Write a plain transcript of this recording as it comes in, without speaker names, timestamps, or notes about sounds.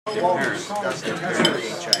And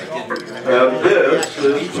this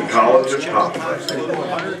is the College of Complex.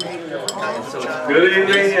 Good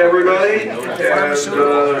evening, everybody. And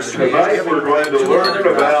tonight we're going to learn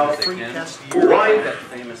about life,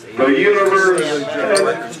 the universe, and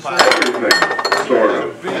everything, sort of.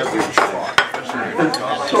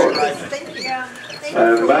 Sort of.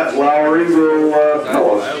 And Matt Lowry will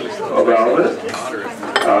tell us about it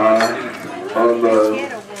on the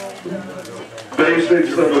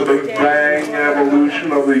basics of the Big Bang,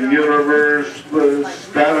 evolution of the universe, the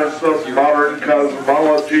status of modern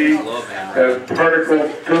cosmology and particle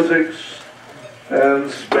physics, and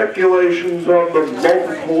speculations on the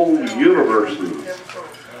multiple universes.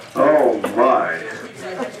 Oh my,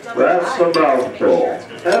 that's a mouthful.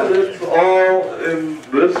 And it's all in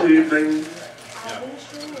this evening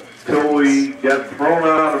till we get thrown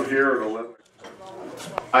out of here at 11.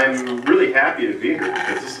 I'm really happy to be here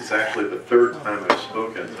because this is actually the third time I've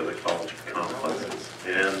spoken to the College of Complexes,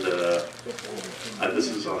 and this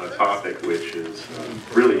is on a topic which is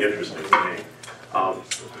really interesting to me.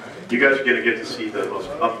 You guys are going to get to see the most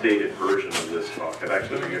updated version of this talk. I've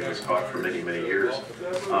actually been giving this talk for many, many years.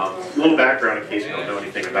 A little background in case you don't know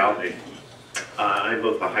anything about me. I'm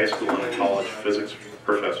both a high school and a college physics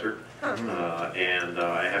professor. And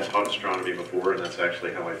I have taught astronomy before, and that's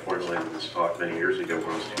actually how I formulated this talk many years ago when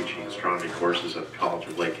I was teaching astronomy courses at the College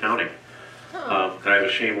of Lake County. And I have a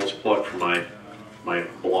shameless plug for my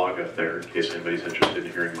blog up there in case anybody's interested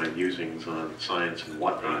in hearing my musings on science and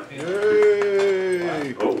whatnot.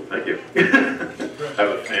 Oh, thank you. I have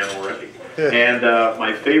a fan already. And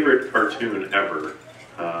my favorite cartoon ever,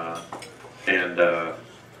 I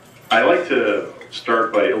like to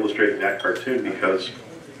start by illustrating that cartoon because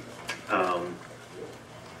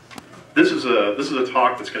this is a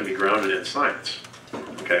talk that's going to be grounded in science,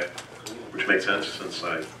 okay, which makes sense since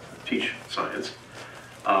I teach science.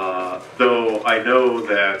 Though I know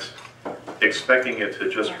that expecting it to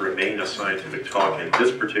just remain a scientific talk in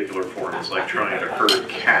this particular form is like trying to herd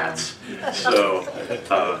cats. So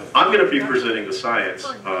I'm going to be presenting the science.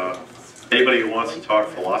 Anybody who wants to talk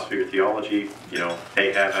philosophy or theology, you know,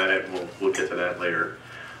 hey, have at it, and we'll get to that later.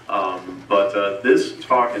 But this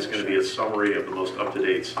talk is going to be a summary of the most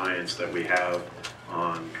up-to-date science that we have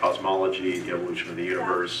on cosmology, the evolution of the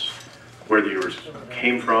universe, where the universe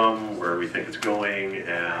came from, where we think it's going,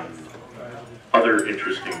 and other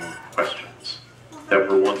interesting questions that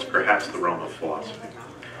were once perhaps the realm of philosophy.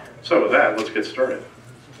 So with that, let's get started.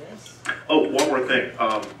 Oh, one more thing.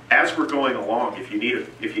 As we're going along, if you need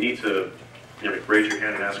to raise your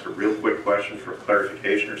hand and ask a real quick question for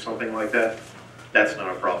clarification or something like that, that's not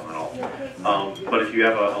a problem at all. But if you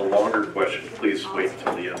have a longer question, please wait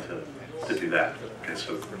until the end to do that. Okay,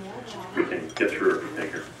 so we can get through everything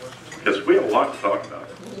here. Because we have a lot to talk about.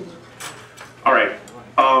 All right.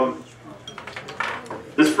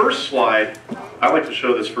 This first slide, I like to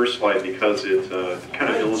show this first slide because it kind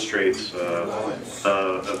of illustrates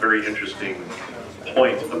a very interesting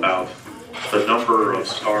point about the number of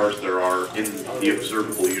stars there are in the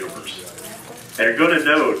observable universe. And you're going to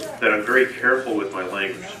note that I'm very careful with my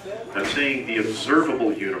language. I'm saying the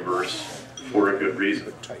observable universe for a good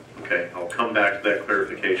reason. Okay, I'll come back to that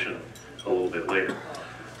clarification a little bit later.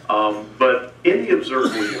 But in the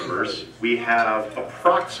observable universe, we have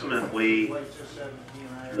approximately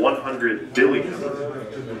 100 billion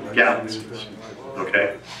galaxies.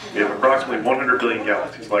 Okay, we have approximately 100 billion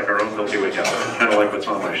galaxies, like our own Milky Way galaxy, kind of like what's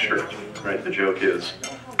on my shirt. Right? The joke is,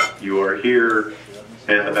 you are here,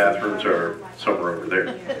 and the bathrooms are somewhere over there.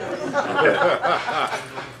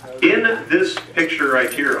 Okay. In this picture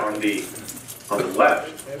right here on the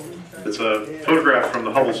left, it's a photograph from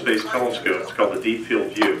the Hubble Space Telescope. It's called the Deep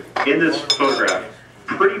Field View. In this photograph,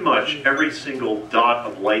 pretty much every single dot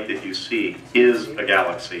of light that you see is a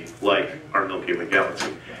galaxy, like our Milky Way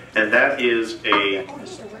galaxy. And that is a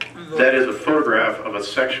photograph of a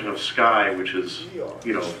section of sky which is,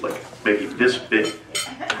 like maybe this big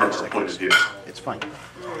from our point of view. It's fine.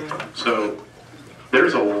 So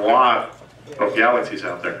there's a lot of galaxies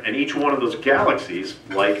out there, and each one of those galaxies,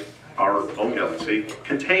 like our own galaxy,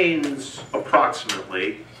 contains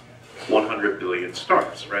approximately 100 billion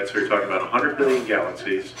stars, right? So you're talking about 100 billion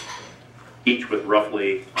galaxies, each with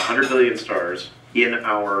roughly 100 billion stars in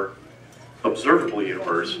our observable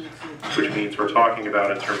universe, which means we're talking about,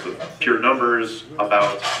 in terms of pure numbers,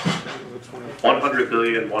 about 100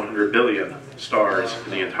 billion stars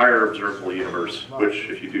in the entire observable universe, which,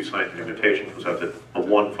 if you do scientific notation, comes out to a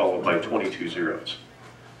 1 followed by 22 zeros.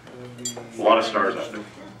 A lot of stars out there.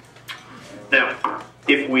 Now,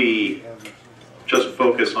 if we just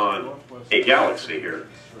focus on a galaxy here,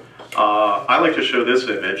 I like to show this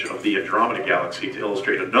image of the Andromeda Galaxy to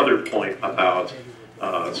illustrate another point about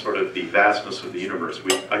sort of the vastness of the universe.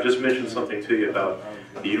 I just mentioned something to you about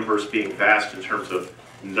the universe being vast in terms of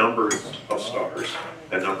numbers of stars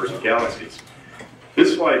and numbers of galaxies.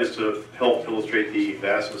 This slide is to help illustrate the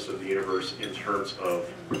vastness of the universe in terms of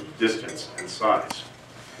distance and size.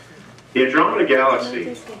 The Andromeda Galaxy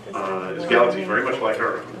is a galaxy very much like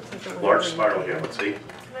our own, large spiral galaxy,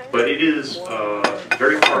 but it is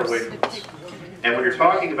very far away from us. And when you're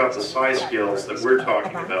talking about the size scales that we're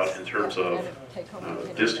talking about in terms of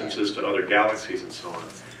distances to other galaxies and so on,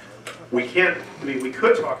 we could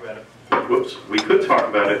talk about it. We could talk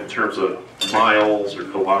about it in terms of miles or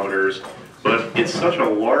kilometers, but it's such a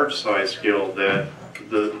large size scale that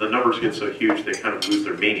the numbers get so huge they kind of lose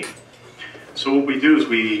their meaning. So what we do is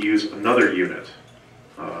we use another unit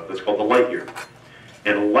that's called the light year.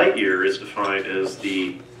 And a light year is defined as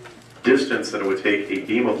the distance that it would take a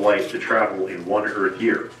beam of light to travel in 1 Earth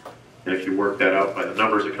year. And if you work that out by the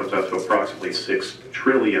numbers, it comes out to approximately 6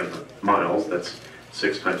 trillion miles. That's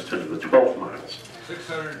 6 times 10 to the 12th miles.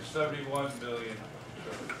 671 million.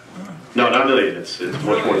 No, not million. It's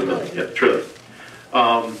much more than million. Yeah, trillion.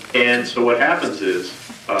 And so what happens is,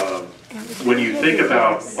 when you think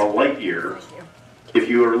about a light year, if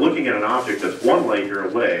you are looking at an object that's 1 light year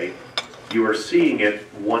away, you are seeing it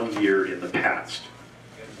 1 year in the past,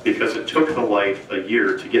 because it took the light a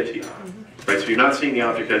year to get to you. Right? So you're not seeing the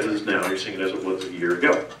object as it is now, you're seeing it as it was a year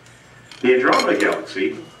ago. The Andromeda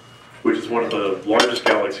Galaxy, which is one of the largest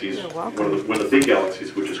galaxies, one of the big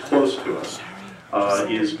galaxies which is close to us,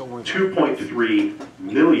 is 2.3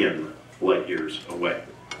 million light years away.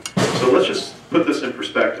 So let's just put this in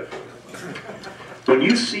perspective. When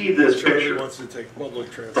you see this picture,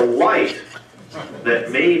 the light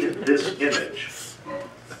that made this image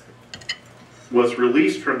was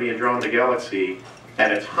released from the Andromeda Galaxy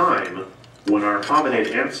at a time when our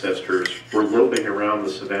hominid ancestors were loping around the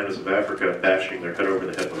savannas of Africa, bashing their food over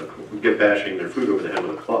the head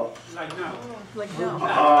with a club. Like now. Like now.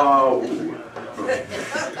 Oh.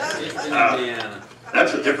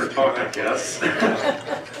 That's a different talk, I guess.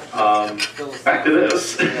 Back to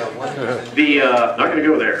this. Not going to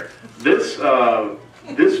go there. This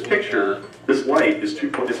picture, this light is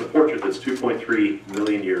it's a portrait that's 2.3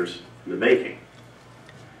 million years in the making.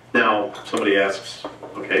 Now, somebody asks,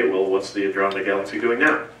 okay, well, what's the Andromeda Galaxy doing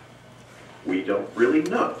now? We don't really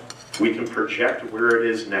know. We can project where it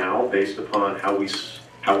is now based upon how we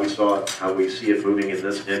saw it, how we see it moving in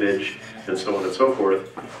this image, and so on and so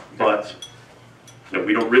forth. But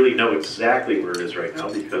we don't really know exactly where it is right now,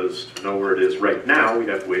 because to know where it is right now, we'd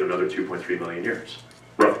have to wait another 2.3 million years,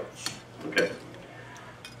 roughly. Okay.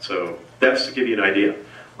 So that's to give you an idea.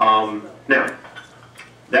 Now,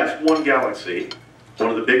 that's one galaxy, one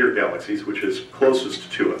of the bigger galaxies, which is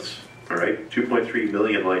closest to us. All right, 2.3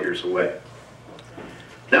 million light years away.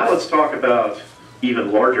 Now let's talk about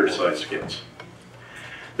even larger size scales.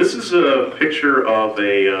 This is a picture of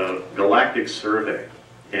a galactic survey,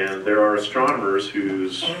 and there are astronomers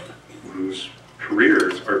whose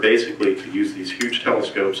careers are basically to use these huge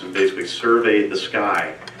telescopes and basically survey the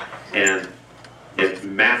sky and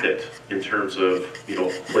map it in terms of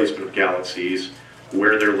placement of galaxies,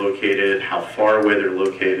 where they're located, how far away they're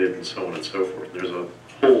located, and so on and so forth. There's a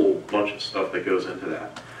whole bunch of stuff that goes into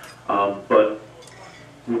that. But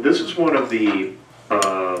this is one of the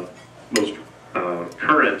most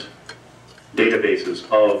current databases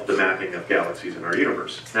of the mapping of galaxies in our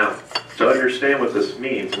universe. Now, to understand what this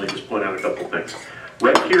means, let me just point out a couple things.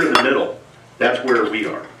 Right here in the middle, that's where we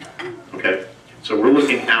are. Okay? So we're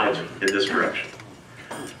looking out in this direction.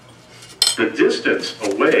 The distance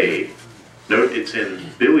away, note it's in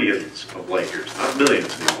billions of light years, not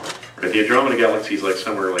millions anymore. Right? The Andromeda Galaxy is like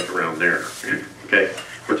somewhere like around there. Okay?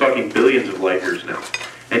 We're talking billions of light years now.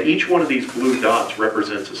 And each one of these blue dots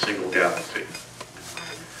represents a single galaxy.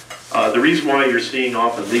 The reason why you're seeing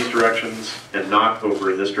off in these directions and not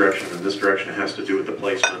over in this direction and this direction has to do with the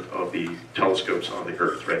placement of the telescopes on the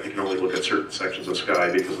Earth, right? You can only look at certain sections of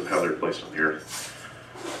sky because of how they're placed on the Earth.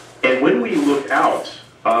 And when we look out,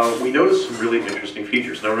 we notice some really interesting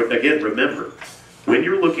features. Now, again, remember, when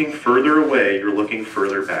you're looking further away, you're looking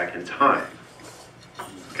further back in time,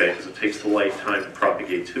 okay? Because it takes the light time to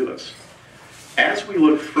propagate to us. As we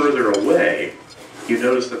look further away, you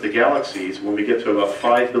notice that the galaxies, when we get to about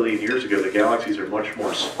 5 billion years ago, the galaxies are much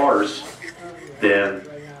more sparse than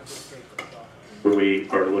when we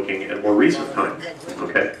are looking at more recent time,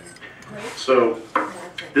 okay? So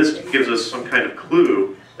this gives us some kind of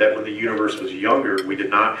clue that when the universe was younger, we did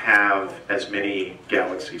not have as many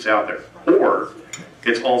galaxies out there. Or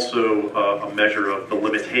it's also a measure of the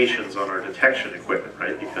limitations on our detection equipment,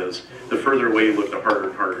 right? Because the further away you look, the harder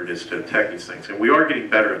and harder it is to detect these things. And we are getting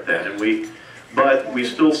better at that. But we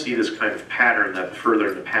still see this kind of pattern that the further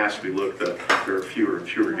in the past we look, there are fewer and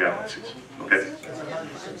fewer galaxies. Okay.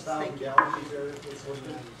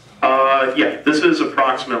 Yeah, this is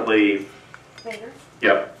approximately,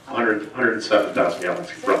 yeah, 107,000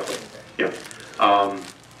 galaxies, roughly. Yeah.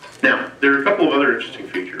 Now, there are a couple of other interesting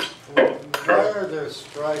features. Oh, why are there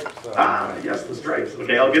stripes? Yes, the stripes.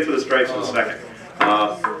 Okay, I'll get to the stripes in a second.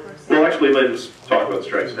 Well, actually, let's talk about the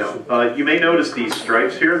stripes now. You may notice these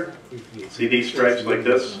stripes here. See these stripes like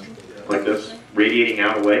this, radiating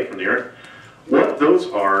out away from the Earth? What those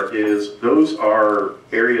are is, those are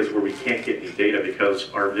areas where we can't get any data because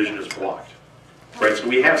our vision is blocked. Right, so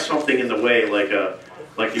we have something in the way, like the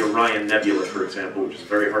Orion Nebula, for example, which is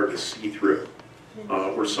very hard to see through,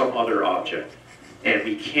 or some other object. And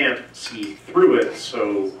we can't see through it,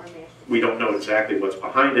 so we don't know exactly what's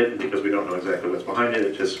behind it, and because we don't know exactly what's behind it,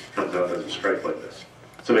 it just comes out as a stripe like this.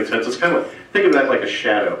 Does that make sense? It's kind of like, think of that like a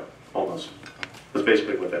shadow, almost. That's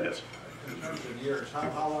basically what that is. In terms of years,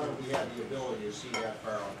 how long have we had the ability to see that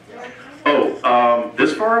far on the galaxy? Oh,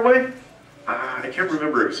 this far away? I can't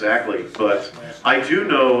remember exactly, but I do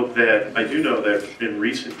know that in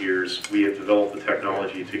recent years we have developed the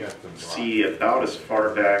technology to see about as far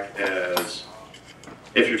back as,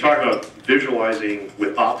 if you're talking about visualizing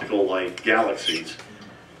with optical light galaxies,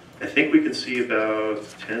 I think we can see about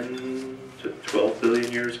 10 to 12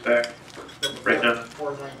 billion years back right now.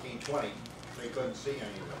 Before 1920, they couldn't see any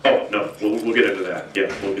of this. Oh no, we'll get into that. Yeah,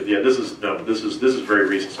 this is very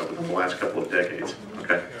recent stuff within the last couple of decades.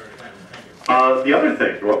 Okay. The other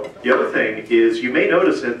thing is, you may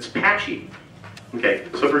notice it's patchy. Okay,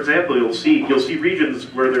 so for example, you'll see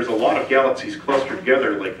regions where there's a lot of galaxies clustered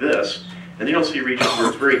together like this, and then you'll see regions where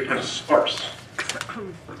it's very kind of sparse.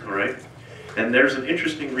 All right, and there's an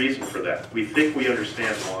interesting reason for that. We think we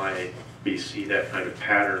understand why we see that kind of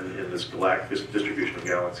pattern in this distribution of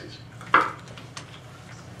galaxies.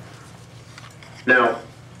 Now,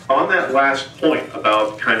 on that last point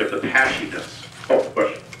about kind of the patchiness. Oh,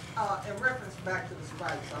 question. In reference back to the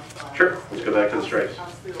stripes, I'm sorry. Sure, let's go back to the stripes.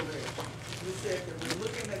 I'm still there. You said that we're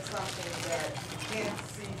looking at something that you can't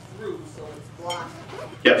see through, so it's blocking.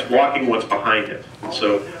 Yeah, it's blocking what's behind it.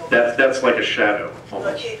 So that's like a shadow,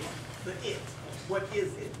 almost. What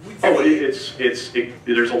is it?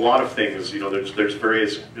 There's a lot of things. You know, there's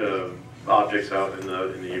various objects out in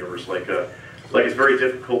the universe. Like it's very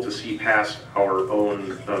difficult to see past our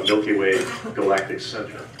own Milky Way galactic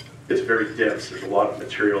center. It's very dense. There's a lot of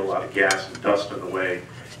material, a lot of gas and dust in the way,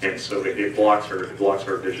 and so it blocks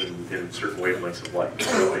our vision in certain wavelengths of light.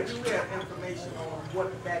 So you have information on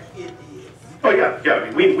what that it is. Oh yeah.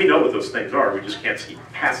 I mean, we know what those things are. We just can't see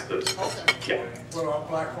past those things. Okay. Yeah. What about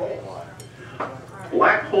black holes?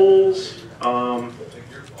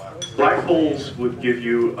 Black holes would give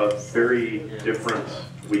you a very different,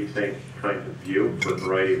 we think, kind of view for a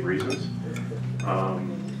variety of reasons.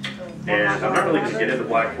 And I'm not really going to get into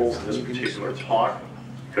black holes in this particular talk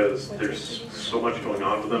because there's so much going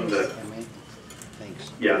on with them that,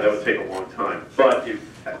 yeah, that would take a long time. But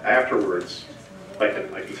afterwards, I can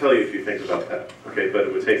tell you a few things about that. Okay, but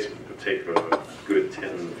it would take a good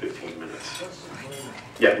 10, 15 minutes.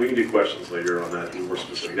 Yeah, we can do questions later on that, be more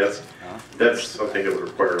specific. That's something that would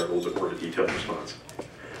require a little bit more of a detailed response.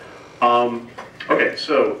 Okay,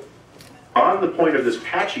 so on the point of this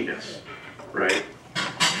patchiness, right?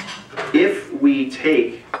 If we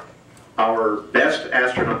take our best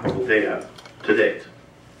astronomical data to date,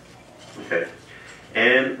 okay,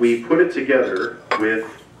 and we put it together with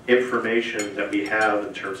information that we have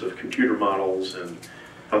in terms of computer models and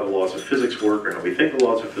how the laws of physics work, or how we think the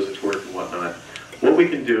laws of physics work and whatnot, what we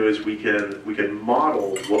can do is we can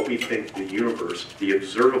model what we think the universe, the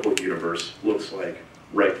observable universe, looks like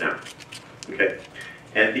right now. Okay,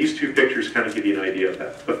 and these two pictures kind of give you an idea of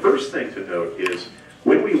that. The first thing to note is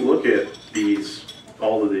when we look at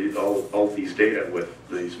all of these data with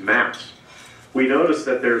these maps, we notice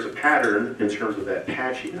that there's a pattern in terms of that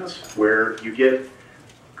patchiness where you get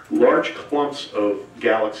large clumps of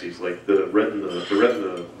galaxies, like the red and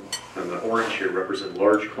the orange here represent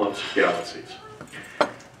large clumps of galaxies.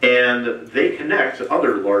 And they connect to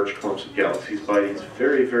other large clumps of galaxies by these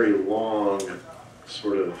very, very long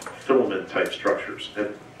sort of filament type structures.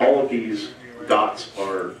 And all of these dots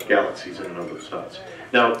are galaxies in and of themselves.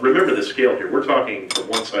 Now, remember the scale here. We're talking from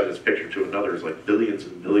one side of this picture to another is like billions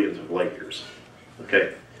and billions of light years.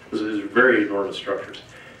 Okay? These are very enormous structures.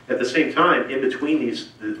 At the same time, in between this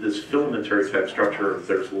filamentary type structure,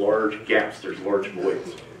 there's large gaps, there's large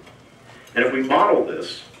voids. And if we model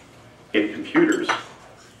this in computers,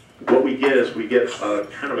 what we get is we get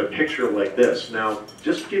kind of a picture like this. Now,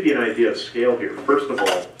 just to give you an idea of scale here, first of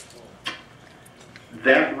all,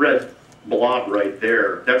 that red blob right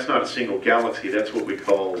there, that's not a single galaxy, that's what we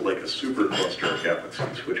call like a supercluster of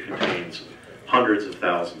galaxies, which contains hundreds of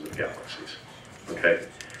thousands of galaxies, okay?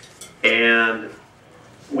 And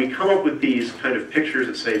we come up with these kind of pictures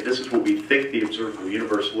that say this is what we think the observable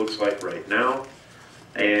universe looks like right now.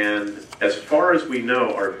 And as far as we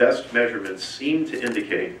know, our best measurements seem to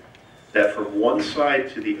indicate that from one side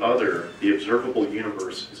to the other, the observable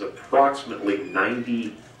universe is approximately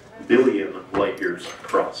 90 billion light years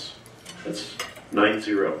across. That's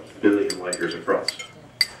 90 billion light years across.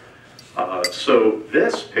 So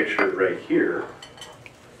this picture right here,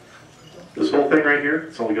 this whole thing right here,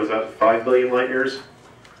 it only goes out to 5 billion light years.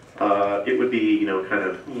 It would be, you know, kind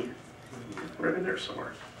of right in there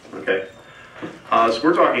somewhere, okay? So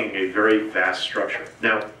we're talking a very vast structure.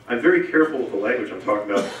 Now, I'm very careful with the language I'm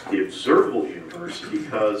talking about the observable universe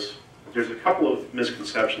because there's a couple of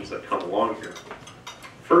misconceptions that come along here.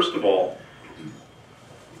 First of all,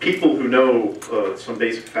 people who know some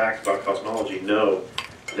basic facts about cosmology know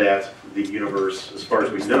that the universe, as far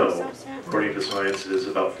as we know, according to science, is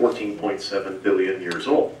about 14.7 billion years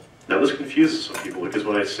old. Now this confuses some people because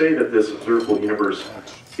when I say that this observable universe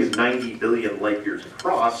is 90 billion light years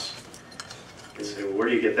across, they say, well, where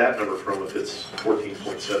do you get that number from if it's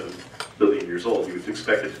 14.7 billion years old? You would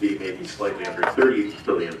expect it to be maybe slightly under 30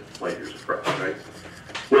 billion light years across, right?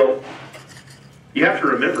 Well, you have to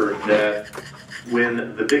remember that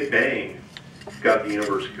when the Big Bang got the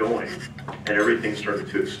universe going and everything started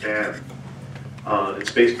to expand, and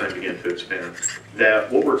space-time began to expand,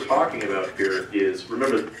 that what we're talking about here is,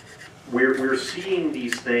 remember, we're seeing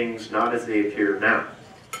these things not as they appear now,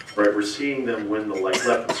 right? We're seeing them when the light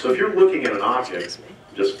left them. So if you're looking at an object,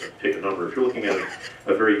 just to pick a number, if you're looking at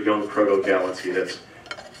a very young proto-galaxy that's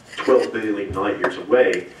 12 billion light years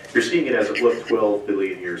away, you're seeing it as it looked 12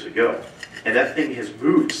 billion years ago. And that thing has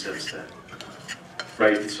moved since then,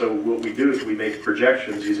 right? And so what we do is we make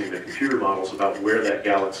projections using the computer models about where that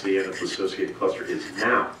galaxy and its associated cluster is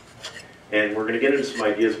now. And we're going to get into some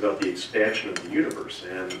ideas about the expansion of the universe.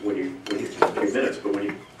 And when you in a few minutes, but when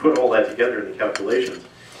you put all that together in the calculations,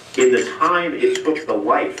 in the time it took the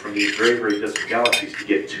light from these very, very distant galaxies to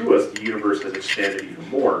get to us, the universe has expanded even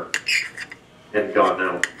more and gone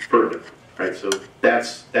out further, right? So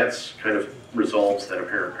that's kind of resolves that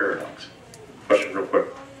apparent paradox. Question real quick.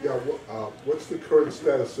 Yeah, what's the current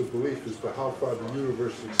status of belief as to how far the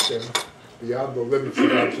universe extends beyond the limits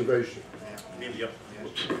of observation?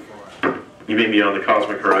 You mean beyond the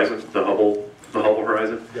cosmic horizon, the Hubble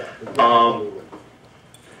horizon? Yeah.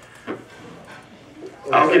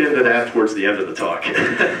 I'll get into that towards the end of the talk.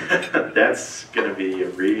 That's going to be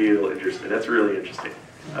really interesting.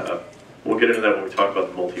 We'll get into that when we talk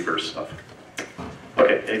about the multiverse stuff.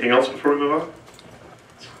 Okay, anything else before we move on?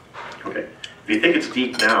 Okay. If you think it's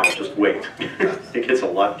deep now, just wait. It gets a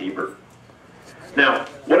lot deeper. Now,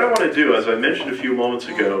 what I want to do, as I mentioned a few moments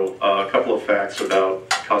ago, a couple of facts about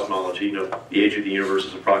cosmology. You know, the age of the universe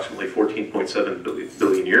is approximately 14.7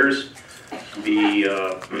 billion years.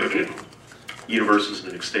 The universe is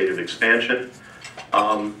in a state of expansion.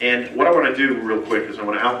 And what I want to do real quick is I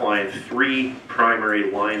want to outline 3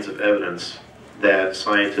 primary lines of evidence that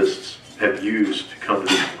scientists have used to come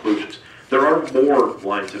to these conclusions. There are more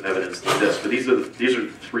lines of evidence than this, but these are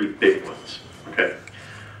the 3 big ones. Okay.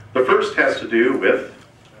 The first has to do with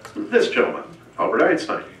this gentleman, Albert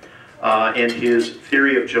Einstein, and his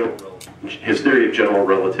theory of general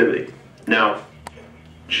relativity. Now,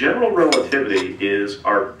 general relativity is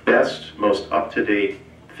our best, most up-to-date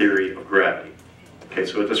theory of gravity. Okay,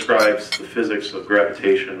 so it describes the physics of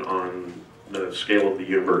gravitation on the scale of the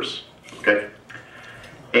universe. Okay.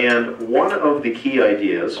 And one of the key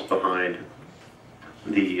ideas behind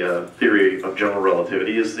the theory of general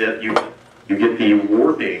relativity is that you get the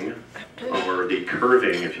warping, or the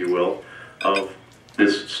curving, if you will, of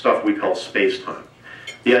this stuff we call space-time.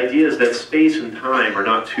 The idea is that space and time are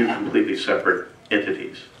not 2 completely separate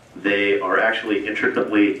entities. They are actually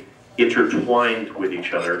intricately intertwined with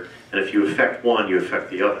each other, and if you affect one, you affect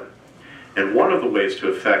the other. And one of the ways to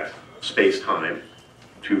affect space-time,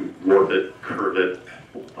 to warp it, curve it,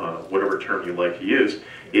 whatever term you like to use,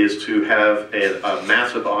 is to have a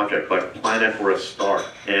massive object like a planet or a star.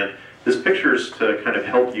 And this picture is to kind of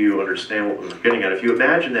help you understand what we're getting at. If you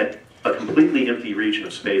imagine that a completely empty region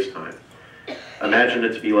of space-time, imagine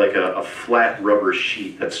it to be like a flat rubber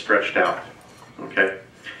sheet that's stretched out, okay?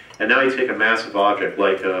 And now you take a massive object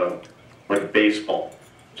like a baseball,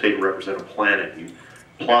 say to represent a planet, you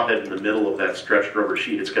plop it in the middle of that stretched rubber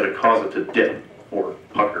sheet, it's going to cause it to dip or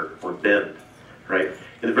pucker or bend, right?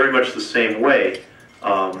 In very much the same way,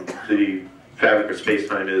 the fabric of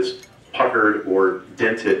space-time is puckered or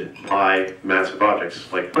dented by massive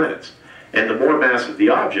objects like planets. And the more massive the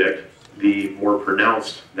object, the more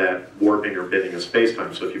pronounced that warping or bending of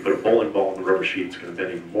space-time. So if you put a bowling ball in the rubber sheet, it's going to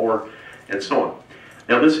bend even more, and so on.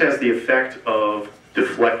 Now this has the effect of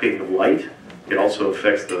deflecting light. It also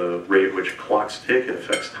affects the rate at which clocks tick. It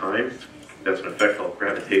affects time. That's an effect called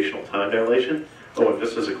gravitational time dilation. Oh, and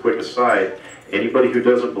just as a quick aside, anybody who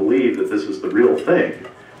doesn't believe that this is the real thing,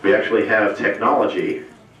 we actually have technology.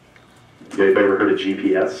 Anybody ever heard of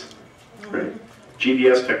GPS? Right?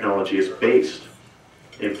 GPS technology is based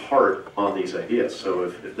in part on these ideas. So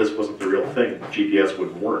if this wasn't the real thing, GPS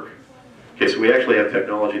wouldn't work. Okay, so we actually have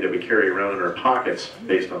technology that we carry around in our pockets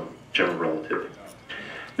based on general relativity.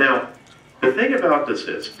 Now, the thing about this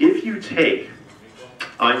is, if you take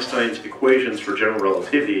Einstein's equations for general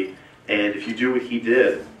relativity, and if you do what he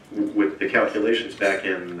did with the calculations back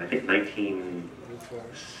in, I think,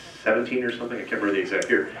 1917 or something, I can't remember the exact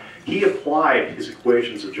year, he applied his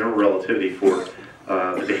equations of general relativity for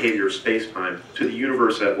the behavior of space-time to the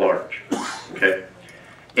universe at large, okay?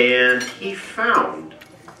 And he found,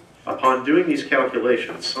 upon doing these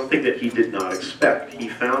calculations, something that he did not expect. He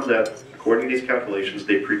found that, according to these calculations,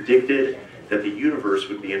 they predicted that the universe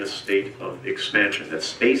would be in a state of expansion, that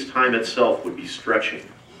space-time itself would be stretching,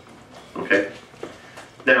 okay?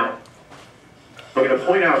 Now, I'm going to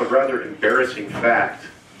point out a rather embarrassing fact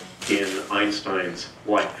in Einstein's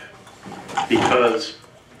life, because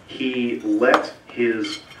he let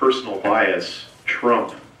his personal bias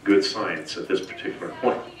trump good science at this particular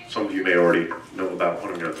point. Some of you may already know about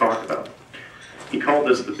what I'm going to talk about. He called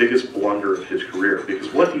this the biggest blunder of his career,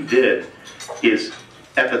 because what he did is,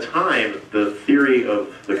 at the time, the theory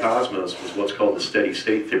of the cosmos was what's called the steady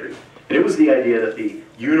state theory. And it was the idea that the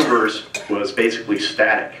universe was basically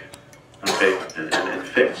static, okay, and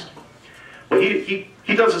fixed. Well, he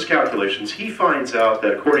does his calculations. He finds out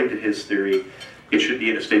that, according to his theory, it should be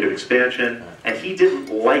in a state of expansion, and he didn't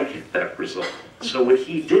like that result. So what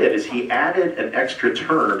he did is he added an extra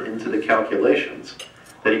term into the calculations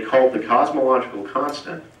that he called the cosmological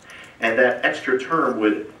constant, and that extra term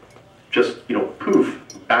would just, poof,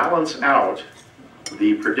 balance out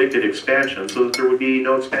the predicted expansion so that there would be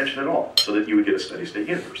no expansion at all, so that you would get a steady state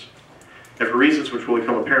universe. And for reasons which will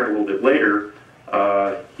become apparent a little bit later,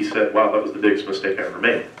 he said, wow, that was the biggest mistake I ever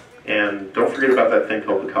made. And don't forget about that thing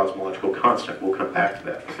called the cosmological constant. We'll come back to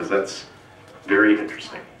that, because that's very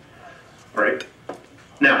interesting. All right?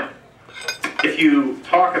 Now, if you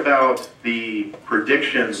talk about the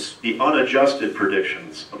predictions, the unadjusted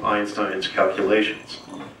predictions of Einstein's calculations,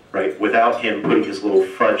 right, without him putting his little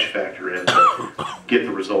fudge factor in to get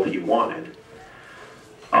the result he wanted,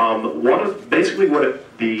 basically what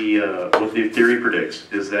the theory predicts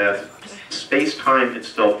is that space-time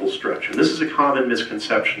itself will stretch. And this is a common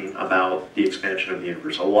misconception about the expansion of the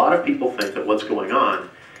universe. A lot of people think that what's going on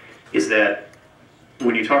is that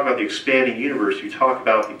when you talk about the expanding universe, you talk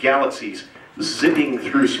about the galaxies zipping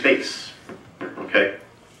through space, okay?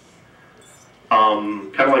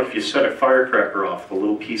 Kind of like if you set a firecracker off, the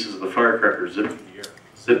little pieces of the firecracker zip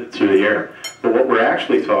through the air. But what we're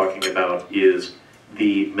actually talking about is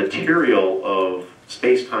the material of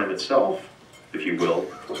space-time itself, if you will.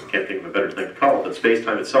 I can't think of a better thing to call it, but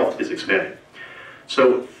space-time itself is expanding.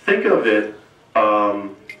 So think of it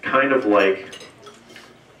kind of like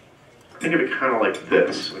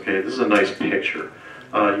this, okay? This is a nice picture.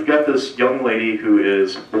 You've got this young lady who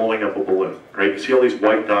is blowing up a balloon, right? You see all these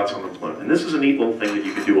white dots on the balloon. And this is a neat little thing that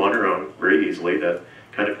you could do on your own very easily that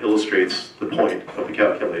kind of illustrates the point of the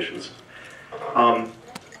calculations.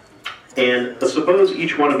 And suppose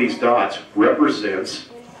each one of these dots represents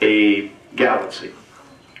a galaxy,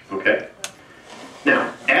 okay?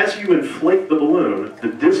 Now, as you inflate the balloon, the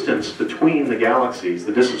distance between the galaxies,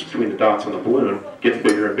 the distance between the dots on the balloon, gets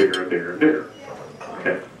bigger and bigger and bigger and bigger,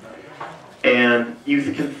 okay? And you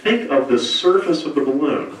can think of the surface of the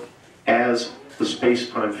balloon as the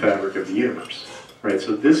space-time fabric of the universe, right?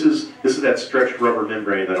 So this is that stretched rubber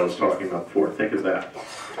membrane that I was talking about before. Think of that.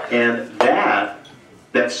 And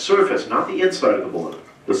that surface, not the inside of the balloon,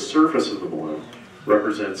 the surface of the balloon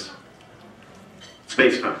represents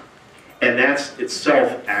space-time. And that's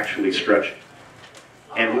itself actually stretching.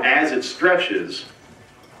 And as it stretches,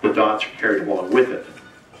 the dots are carried along with it.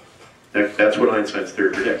 That's what Einstein's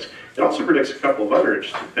theory predicts. It also predicts a couple of other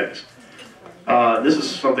interesting things. This is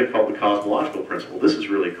something called the cosmological principle. This is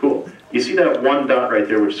really cool. You see that one dot right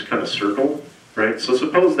there, which is kind of circled? right? So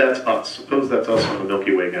suppose that's us. Suppose that's us on the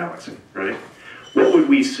Milky Way galaxy, right? What would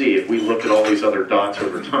we see if we looked at all these other dots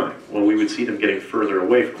over time? Well, we would see them getting further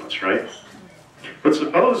away from us, right? But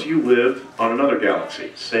suppose you lived on another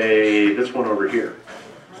galaxy, say this one over here.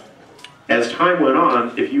 As time went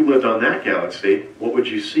on, if you lived on that galaxy, what would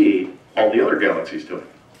you see all the other galaxies doing?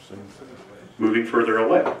 Moving further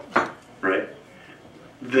away, right?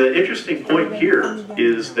 The interesting point here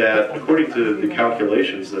is that according to the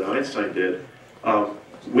calculations that Einstein did,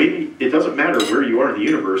 it doesn't matter where you are in the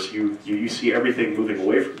universe, you see everything moving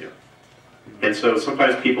away from you. And so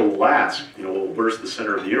sometimes people will ask, well, where's the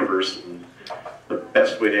center of the universe? And the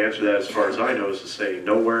best way to answer that, as far as I know, is to say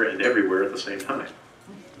nowhere and everywhere at the same time.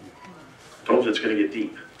 I told you it's going to get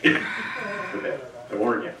deep. Okay, I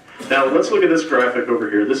warned you. Now let's look at this graphic over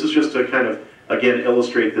here. This is just to kind of, again,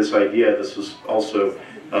 illustrate this idea. This is also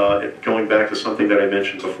going back to something that I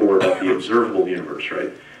mentioned before about the observable universe,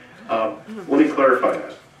 right? Let me clarify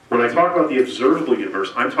that. When I talk about the observable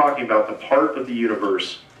universe, I'm talking about the part of the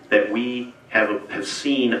universe that we have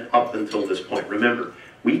seen up until this point. Remember,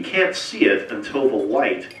 we can't see it until the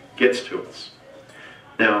light gets to us.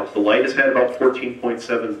 Now, the light has had about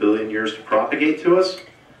 14.7 billion years to propagate to us,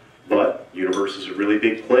 but the universe is a really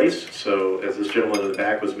big place, so as this gentleman in the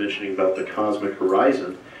back was mentioning about the cosmic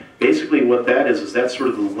horizon, basically what that is that's sort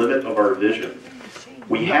of the limit of our vision.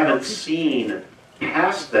 We haven't seen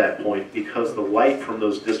past that point because the light from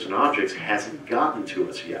those distant objects hasn't gotten to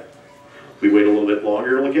us yet. We wait a little bit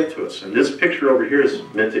longer, it'll get to us. And this picture over here is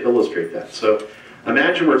meant to illustrate that. So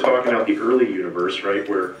imagine we're talking about the early universe, right,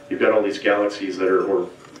 where you've got all these galaxies that are, or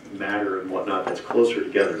matter and whatnot, that's closer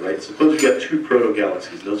together, right? Suppose you've got two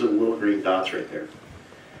proto-galaxies. Those are the little green dots right there.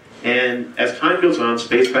 And as time goes on,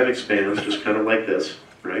 space-time expands, just kind of like this,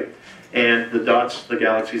 right? And the dots, the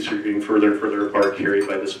galaxies are getting further and further apart, carried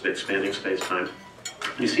by this expanding space-time.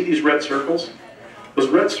 You see these red circles? Those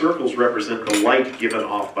red circles represent the light given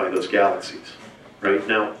off by those galaxies, right?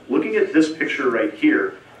 Now, looking at this picture right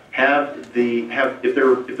here, if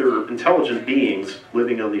they're intelligent beings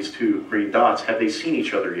living on these two green dots, have they seen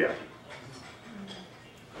each other yet?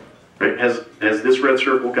 Right? Has this red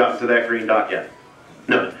circle gotten to that green dot yet?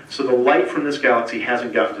 No. So the light from this galaxy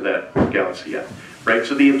hasn't gotten to that galaxy yet, right?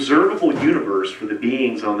 So the observable universe for the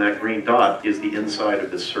beings on that green dot is the inside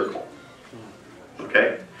of this circle.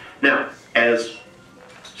 Okay? Now, as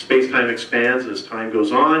space-time expands, as time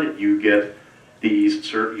goes on, you get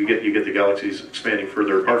these, you get the galaxies expanding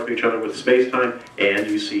further apart from each other with space-time, and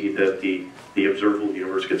you see that the observable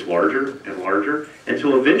universe gets larger and larger,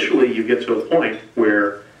 until eventually you get to a point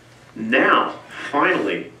where now,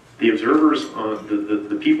 finally, the observers,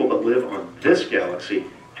 the people that live on this galaxy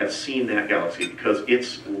have seen that galaxy because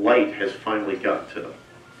its light has finally gotten to them,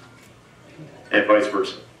 and vice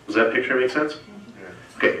versa. Does that picture make sense?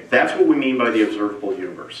 Okay, that's what we mean by the observable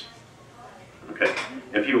universe. Okay,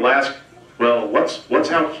 if you ask, well,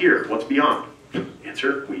 what's out here? What's beyond?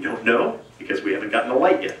 Answer, we don't know because we haven't gotten the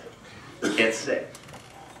light yet. We can't say.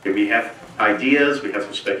 Okay, we have ideas, we have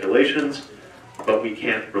some speculations, but we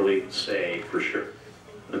can't really say for sure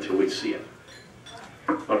until we see it.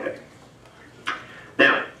 Okay.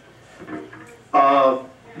 Now,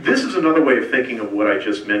 this is another way of thinking of what I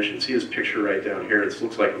just mentioned. See this picture right down here? It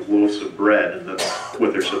looks like loaves of bread, and that's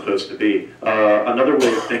what they're supposed to be. Another way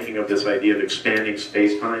of thinking of this idea of expanding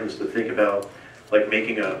space-time is to think about like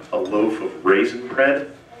making a loaf of raisin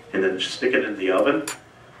bread and then stick it in the oven,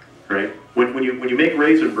 right? When you make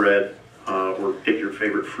raisin bread, or pick your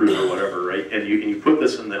favorite fruit or whatever, right? And you put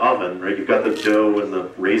this in the oven, right? You've got the dough and the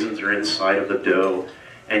raisins are inside of the dough,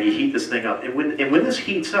 and you heat this thing up. And when this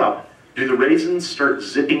heats up, do the raisins start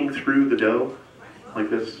zipping through the dough like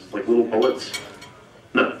this, like little bullets?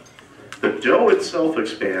 No. The dough itself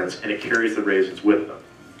expands and it carries the raisins with them.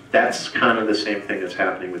 That's kind of the same thing that's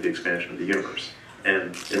happening with the expansion of the universe.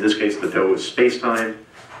 And in this case, the dough is space-time,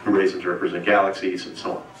 the raisins represent galaxies, and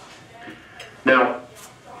so on. Now,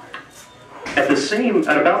 at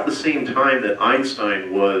about the same time that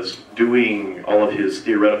Einstein was doing all of his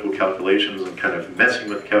theoretical calculations and kind of messing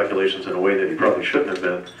with the calculations in a way that he probably shouldn't have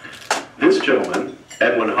been, this gentleman,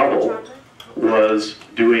 Edwin Hubble, was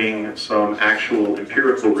doing some actual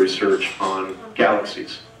empirical research on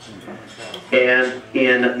galaxies. And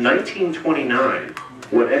in 1929,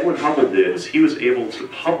 what Edwin Hubble did is he was able to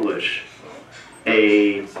publish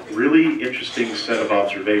a really interesting set of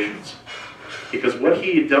observations. Because what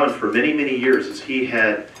he had done for many, many years is he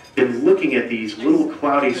had been looking at these little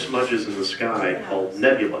cloudy smudges in the sky called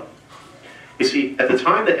nebula. You see, at the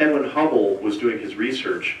time that Edwin Hubble was doing his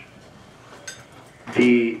research,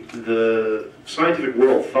 the scientific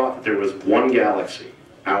world thought that there was one galaxy,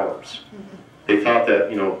 ours. They thought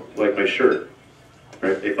that, like my shirt,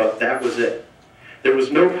 right? They thought that was it. There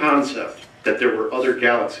was no concept that there were other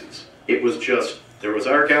galaxies. It was just, there was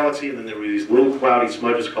our galaxy, and then there were these little cloudy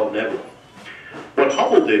smudges called nebulae. What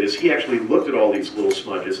Hubble did is he actually looked at all these little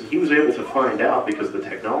smudges, and he was able to find out, because the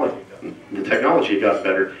technology had gotten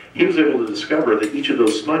better, he was able to discover that each of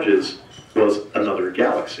those smudges was another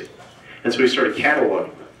galaxy. And so he started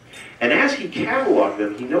cataloging them. And as he cataloged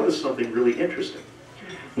them, he noticed something really interesting.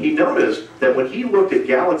 He noticed that when he looked at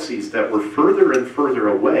galaxies that were further and further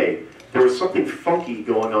away, there was something funky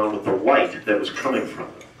going on with the light that was coming from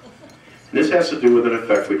them. And this has to do with an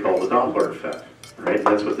effect we call the Doppler effect, right?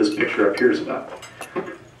 That's what this picture up here is about.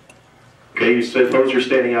 Okay, you suppose you're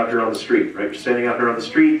standing out here on the street, right? You're standing out here on the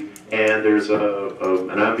street, and there's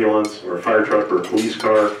an ambulance or a fire truck or a police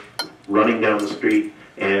car running down the street,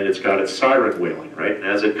 and it's got its siren wailing, right? And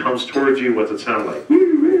as it comes towards you, what's it sound like?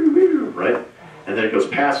 Right? And then it goes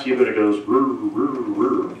past you, and it goes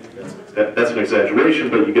That's an exaggeration,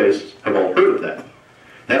 but you guys have all heard of that.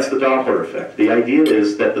 That's the Doppler effect. The idea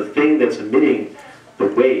is that the thing that's emitting the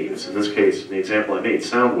waves, in this case, in the example I made,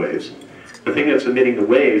 sound waves, the thing that's emitting the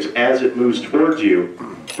waves, as it moves towards you,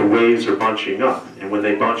 the waves are bunching up. And when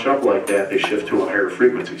they bunch up like that, they shift to a higher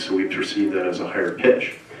frequency, so we perceive that as a higher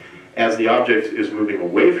pitch. As the object is moving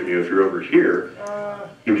away from you, if you're over here,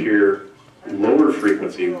 you hear lower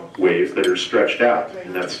frequency waves that are stretched out,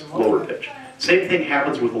 and that's lower pitch. Same thing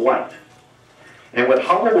happens with light. And what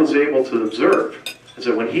Hubble was able to observe is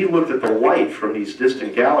that when he looked at the light from these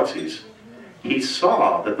distant galaxies, he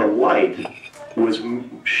saw that the light was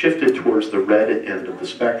shifted towards the red end of the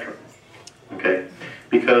spectrum. Okay?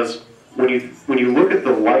 Because when you look at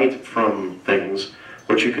the light from things,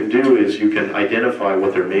 what you can do is you can identify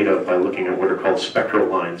what they're made of by looking at what are called spectral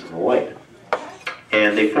lines in the light.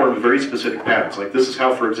 And they form very specific patterns. Like this is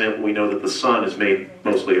how, for example, we know that the sun is made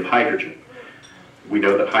mostly of hydrogen. We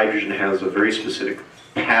know that hydrogen has a very specific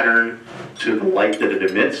pattern to the light that it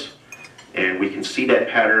emits, and we can see that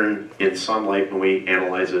pattern in sunlight when we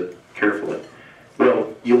analyze it carefully.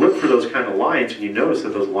 Well, you look for those kind of lines, and you notice that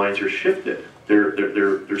those lines are shifted. They're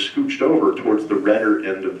scooched over towards the redder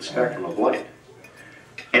end of the spectrum of light.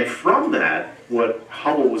 And from that, what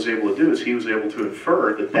Hubble was able to do is he was able to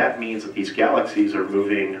infer that that means that these galaxies are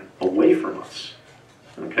moving away from us.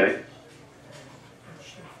 Okay?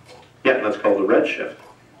 Yeah, and that's called a redshift.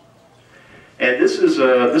 And this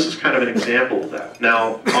is kind of an example of that.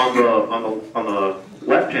 Now, on the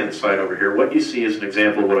left-hand side over here, what you see is an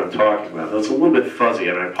example of what I'm talking about. Now, it's a little bit fuzzy,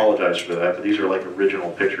 and I apologize for that, but these are like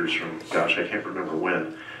original pictures from, gosh, I can't remember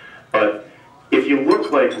when. But if you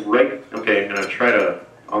look like right, okay, I'm going to try to,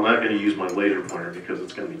 I'm not going to use my laser pointer because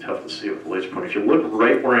it's going to be tough to see with the laser pointer. If you look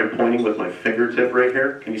right where I'm pointing with my fingertip right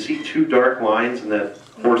here, can you see two dark lines in that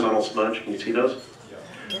horizontal smudge? Can you see those?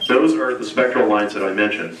 Those are the spectral lines that I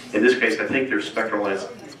mentioned. In this case, I think they're spectral lines.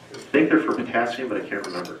 I think they're for potassium, but I can't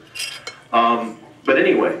remember. But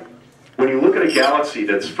anyway, when you look at a galaxy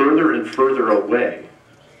that's further and further away,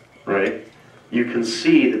 right, you can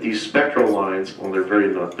see that these spectral lines, well, they're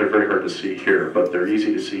very hard to see here, but they're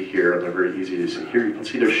easy to see here, and they're very easy to see here. You can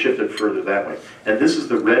see they're shifted further that way. And this is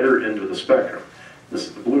the redder end of the spectrum. This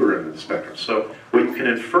is the bluer end of the spectrum. So what you can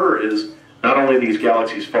infer is not only these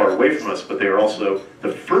galaxies far away from us, but they are also,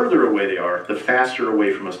 the further away they are, the faster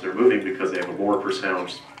away from us they're moving because they have a more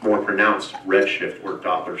pronounced redshift or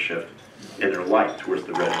Doppler shift in their light towards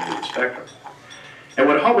the red end of the spectrum. And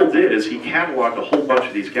what Hubble did is he cataloged a whole bunch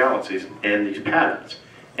of these galaxies and these patterns,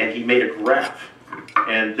 and he made a graph.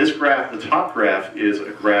 And this graph, the top graph, is a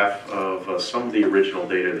graph of some of the original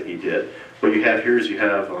data that he did. What you have here is you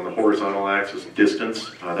have on the horizontal axis distance,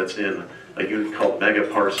 that's in a unit called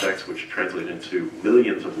megaparsecs, which translates into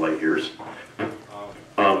millions of light years.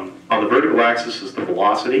 On the vertical axis is the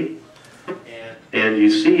velocity, and you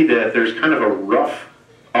see that there's kind of a rough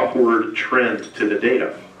upward trend to the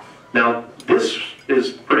data. Now, this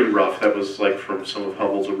is pretty rough. That was like from some of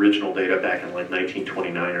Hubble's original data back in like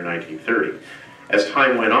 1929 or 1930. As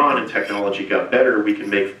time went on and technology got better, we can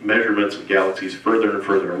make measurements of galaxies further and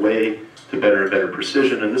further away to better and better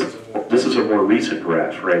precision. And this is a more recent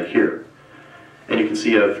graph right here. And you can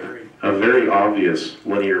see a very obvious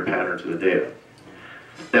linear pattern to the data.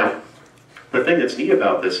 Now, the thing that's neat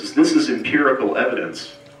about this is empirical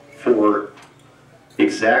evidence for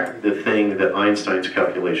exactly the thing that Einstein's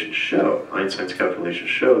calculations show. Einstein's calculations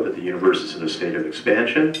show that the universe is in a state of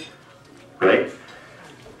expansion, right?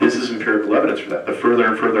 This is empirical evidence for that. The further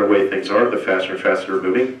and further away things are, the faster and faster they're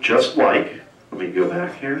moving, just like, let me go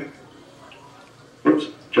back here, whoops,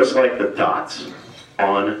 just like the dots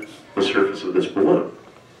on the surface of this balloon,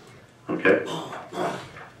 okay?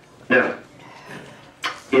 Now,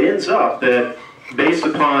 it ends up that based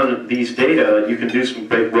upon these data, you can do some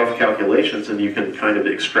big rough calculations and you can kind of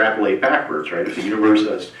extrapolate backwards, right? If the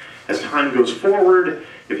universe, as time goes forward,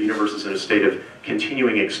 if the universe is in a state of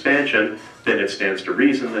continuing expansion, then it stands to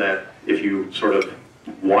reason that if you sort of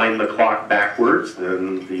wind the clock backwards,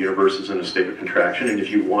 then the universe is in a state of contraction. And if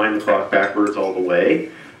you wind the clock backwards all the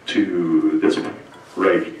way to this point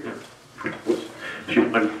right here, if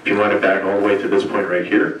you wind it back all the way to this point right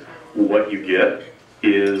here, what you get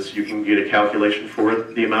is you can get a calculation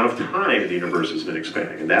for the amount of time the universe has been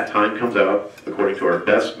expanding. And that time comes out, according to our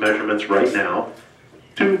best measurements right now,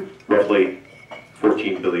 to roughly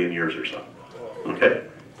 14 billion years or so. Okay?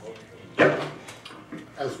 Yeah.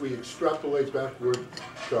 As we extrapolate backward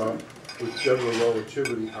with general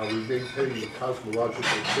relativity, are we maintaining the cosmological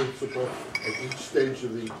principle at each stage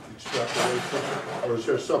of the extrapolation? Or is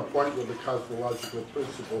there some point where the cosmological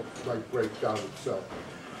principle might break down itself?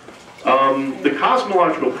 The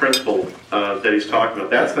cosmological principle that he's talking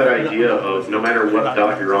about, that's that idea of no matter what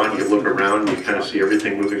dot you're on, you look around and you kind of see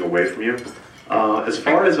everything moving away from you. As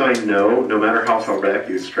far as I know, no matter how far back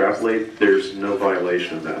you extrapolate, there's no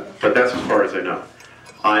violation of that. But that's as far as I know.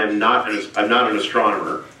 I'm not an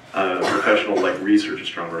astronomer, a professional like research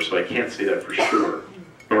astronomer, so I can't say that for sure.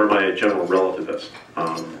 Nor am I a general relativist.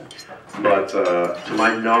 But to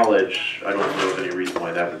my knowledge, I don't know of any reason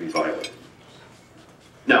why that would be violated.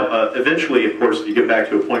 Now, eventually, of course, you get back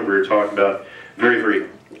to a point where you're talking about very, very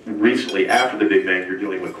recently after the Big Bang, you're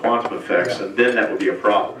dealing with quantum effects, and then that would be a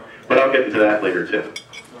problem. But I'll get into that later, too.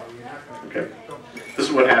 Okay. This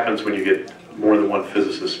is what happens when you get more than one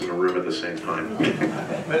physicist in a room at the same time.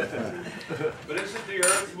 But isn't the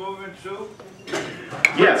Earth moving too?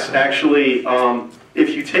 Yes, actually,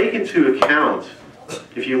 if you take into account,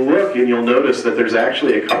 if you look and you'll notice that there's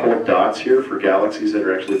actually a couple of dots here for galaxies that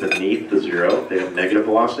are actually beneath the zero. They have negative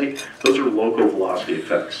velocity. Those are local velocity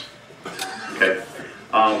effects. Okay.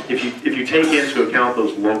 If you take into account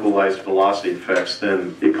those localized velocity effects,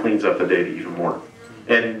 then it cleans up the data even more.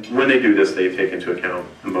 And when they do this, they take into account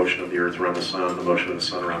the motion of the Earth around the Sun, the motion of the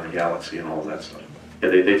Sun around the galaxy, and all of that stuff. Yeah,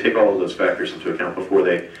 they take all of those factors into account before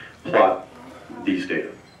they plot these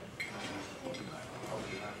data.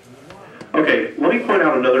 Okay, let me point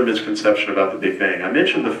out another misconception about the Big Bang. I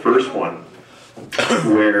mentioned the first one,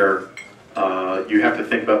 where you have to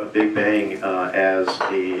think about the Big Bang as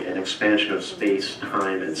an expansion of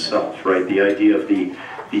space-time itself, right? The idea of the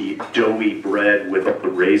doughy bread with the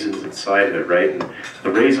raisins inside of it, right? And the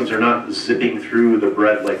raisins are not zipping through the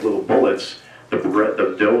bread like little bullets.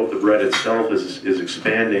 The dough of the bread itself is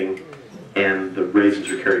expanding, and the raisins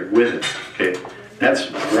are carried with it. Okay, that's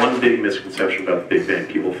one big misconception about the Big Bang.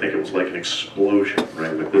 People think it was like an explosion,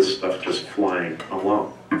 right, with this stuff just flying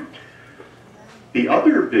along. The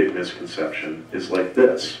other big misconception is like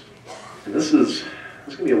this, and this is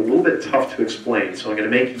going to be a little bit tough to explain, so I'm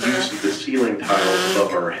going to make use of the ceiling tiles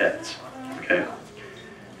above our heads, okay?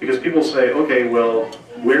 Because people say, okay, well,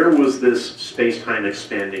 where was this space-time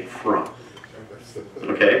expanding from?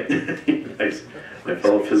 Okay? Nice. My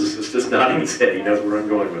fellow physicist is nodding his head. He knows where I'm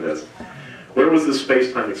going with this. Where was this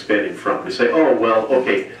space-time expanding from? You say, oh, well,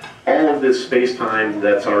 okay, all of this space-time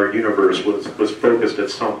that's our universe was focused at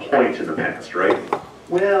some point in the past, right?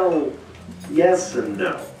 Well, yes and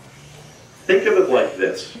no. Think of it like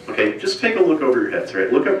this, okay? Just take a look over your heads,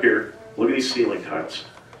 right? Look up here. Look at these ceiling tiles,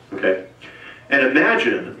 okay? And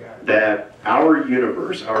imagine that our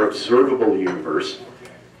universe, our observable universe,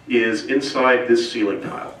 is inside this ceiling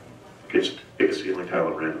tile. Okay, just pick a ceiling tile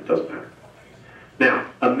at random, doesn't matter. Now,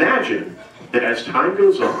 imagine that as time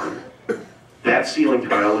goes on, that ceiling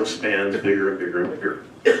tile expands bigger and bigger and bigger,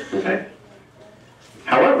 okay?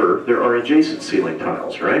 However, there are adjacent ceiling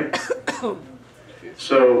tiles, right?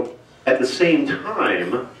 So, at the same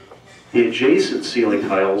time, the adjacent ceiling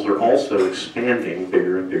tiles are also expanding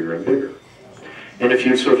bigger and bigger and bigger. And if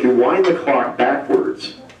you wind the clock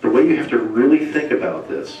backwards, the way you have to really think about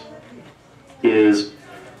this is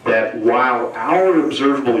that while our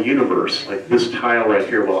observable universe, like this tile right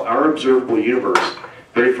here, while our observable universe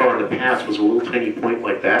very far in the past was a little tiny point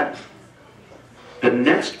like that, the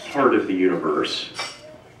next part of the universe,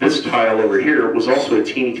 this tile over here, was also a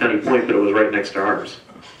teeny tiny point, but it was right next to ours.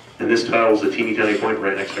 And this tile was a teeny tiny point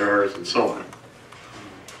right next to ours, and so on.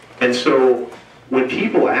 And so when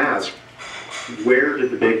people ask, where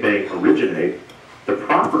did the Big Bang originate? The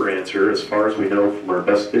proper answer, as far as we know from our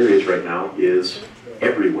best theories right now, is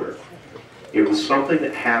everywhere. It was something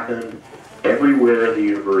that happened everywhere in the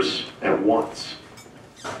universe at once.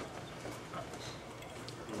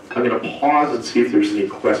 I'm going to pause and see if there's any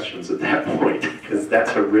questions at that point, because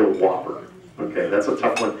that's a real whopper. Okay, that's a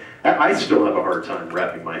tough one. I still have a hard time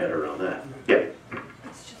wrapping my head around that. Yeah?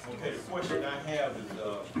 Okay, question I have is,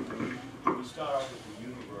 when we start off with the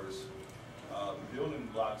universe, the building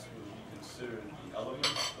blocks would be considered the elements,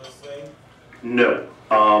 let's say? No.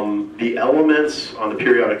 The elements on the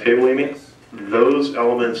periodic table, you mean? Those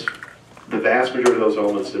elements, the vast majority of those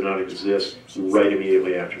elements did not exist right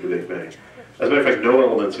immediately after the Big Bang. As a matter of fact, no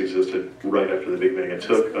elements existed right after the Big Bang. It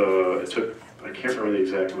took I can't remember the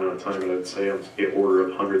exact amount of time, but I'd say on the order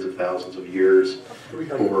of hundreds of thousands of years.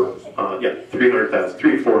 300,000. Yeah, 300,000, 300,000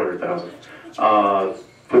 to 400,000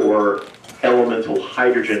 for elemental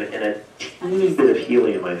hydrogen and a teeny bit of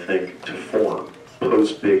helium, I think, to form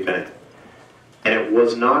post-Big Bang. And it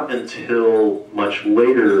was not until much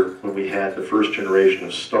later when we had the first generation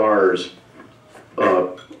of stars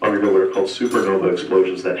undergo what are called supernova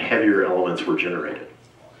explosions that heavier elements were generated.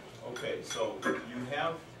 Okay, so you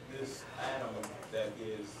have this atom that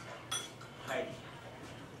is hydrogen,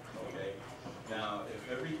 okay? Now,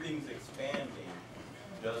 if everything's expanding,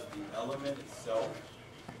 does the element itself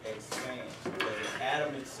expand? Does the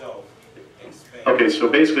atom itself expand? Okay, so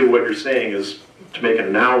basically what you're saying is, to make an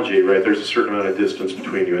analogy, right, there's a certain amount of distance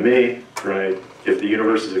between you and me, right? If the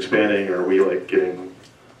universe is expanding, are we like getting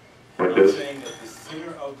like this? I'm saying that the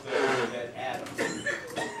center of that atom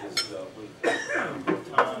is the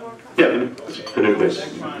proton. Yeah, Okay. the nucleus. The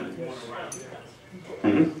electron is going around there.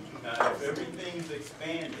 Mm-hmm. Now, if everything's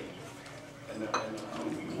expanding, and the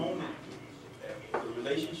component, the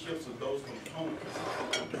relationships of those components,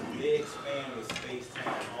 they expand with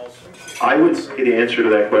space-time also. I would say the answer to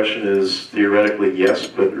that question is theoretically yes,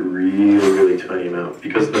 but really, really tiny amount.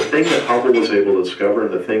 Because the thing that Hubble was able to discover,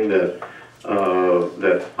 and the thing that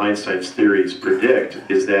that Einstein's theories predict,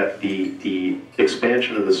 is that the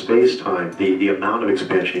expansion of the space-time, the amount of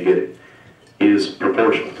expansion you get, is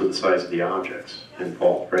proportional to the size of the objects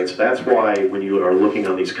involved, right? So that's why when you are looking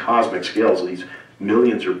on these cosmic scales, these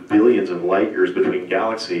millions or billions of light years between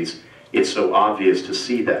galaxies, it's so obvious to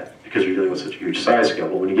see that because you're dealing with such a huge size scale.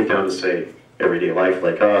 But when you get down to, say, everyday life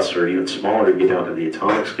like us, or even smaller, you get down to the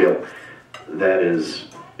atomic scale, that is,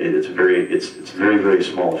 it's very, very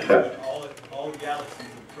small effect. All the galaxies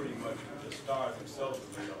are pretty much, the stars themselves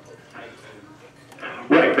are made up of hydrogen.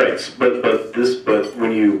 Right. But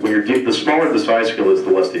when you're the smaller the size scale is,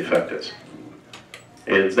 the less the effect is,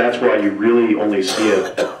 and that's why you really only see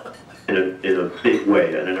it in a big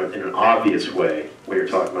way and in an obvious way when you're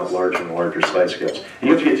talking about larger and larger size scales. And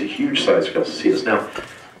you have to get to huge size scales to see this. Now,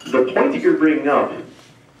 the point that you're bringing up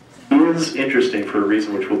is interesting for a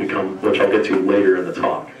reason which I'll get to later in the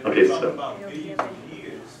talk. Okay, so.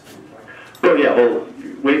 Well, yeah. Well,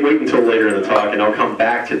 wait until later in the talk, and I'll come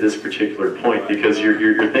back to this particular point because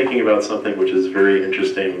you're thinking about something which is very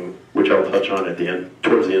interesting, which I'll touch on at the end,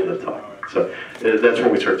 towards the end of the talk. So that's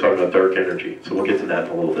when we start talking about dark energy. So we'll get to that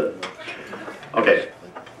in a little bit. Okay,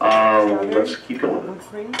 let's keep going.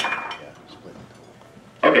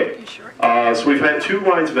 Okay, so we've had two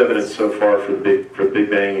lines of evidence so far for the Big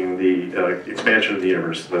Bang and the expansion of the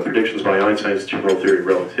universe. The predictions by Einstein's general theory of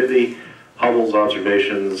relativity, Hubble's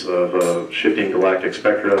observations of shifting galactic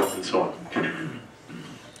spectra, and so on.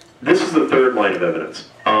 This is the third line of evidence.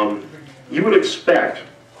 You would expect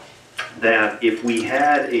that if we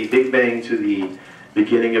had a Big Bang to the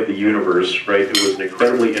beginning of the universe, right, it was an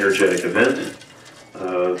incredibly energetic event.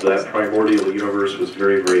 That primordial universe was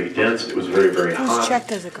very, very dense. It was very, very hot. Whose check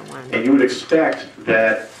does it go on? And you would expect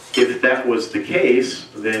that if that was the case,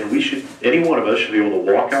 then any one of us should be able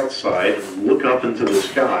to walk outside and look up into the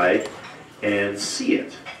sky and see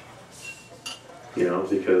it. You know,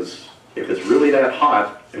 because if it's really that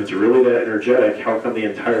hot, if it's really that energetic, how come the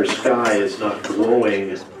entire sky is not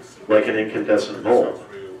glowing like an incandescent bulb?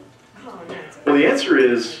 Well, the answer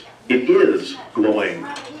is, it is glowing,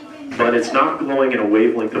 but it's not glowing in a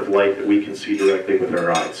wavelength of light that we can see directly with our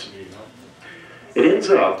eyes. It ends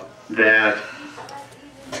up that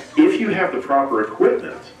if you have the proper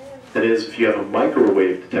equipment, that is, if you have a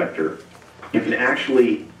microwave detector, you can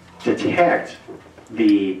actually detect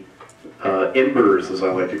the embers, as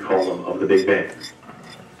I like to call them, of the Big Bang.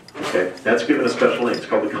 Okay, that's given a special name. It's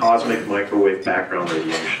called the cosmic microwave background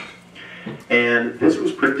radiation. And this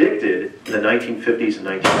was predicted in the 1950s and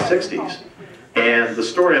 1960s. And the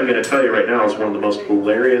story I'm going to tell you right now is one of the most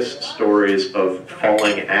hilarious stories of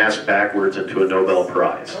falling ass backwards into a Nobel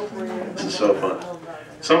Prize. This is so fun.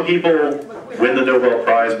 Some people win the Nobel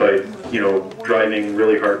Prize by, driving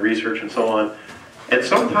really hard research and so on. And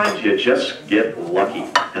sometimes you just get lucky.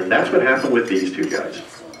 And that's what happened with these two guys.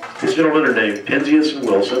 These gentlemen are named Penzias and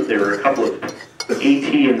Wilson. They were a couple of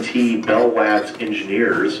AT&T Bell Labs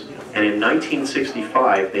engineers. And in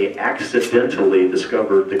 1965, they accidentally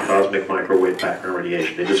discovered the cosmic microwave background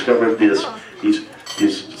radiation. They discovered these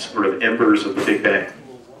sort of embers of the Big Bang.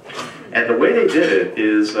 And the way they did it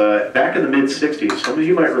is back in the mid-60s, some of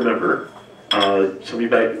you might remember, some of you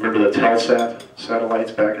might remember the Telsat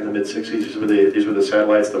satellites back in the mid-60s. These were the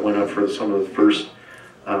satellites that went up for some of the first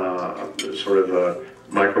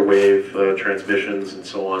microwave transmissions and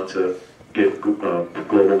so on to get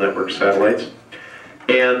global network satellites.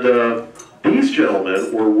 And these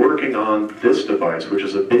gentlemen were working on this device, which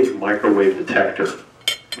is a big microwave detector,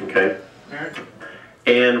 okay?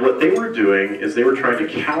 And what they were doing is they were trying to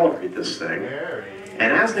calibrate this thing.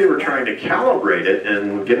 And as they were trying to calibrate it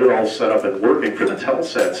and get it all set up and working for the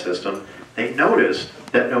Telsat system, they noticed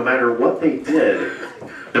that no matter what they did,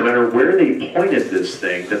 no matter where they pointed this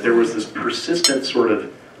thing, that there was this persistent sort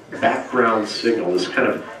of background signal, this kind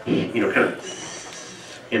of,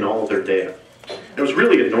 in all of their data. It was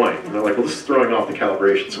really annoying. And they're like, well, this is throwing off the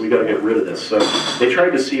calibration, so we got to get rid of this. So they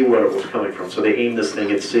tried to see where it was coming from. So they aimed this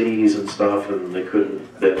thing at cities and stuff, and they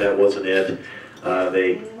couldn't. That wasn't it.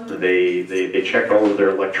 They checked all of their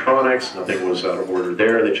electronics. Nothing was out of order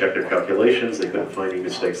there. They checked their calculations. They couldn't find any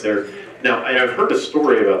mistakes there. Now, I've heard a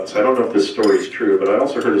story about this. I don't know if this story is true, but I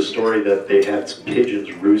also heard a story that they had some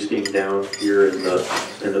pigeons roosting down here in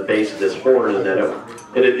the base of this horn, and that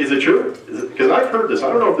is it true? Because I've heard this. I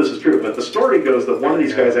don't know if this is true, but the story goes that one of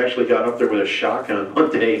these guys actually got up there with a shotgun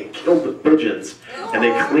one day and killed the pigeons, and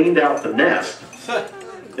they cleaned out the nest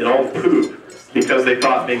and all the poop, because they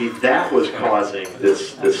thought maybe that was causing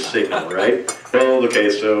this signal, right? Well, okay,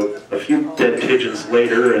 so a few dead pigeons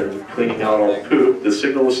later and cleaning out all the poop, the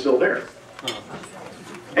signal was still there.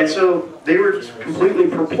 And so they were completely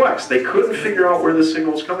perplexed. They couldn't figure out where the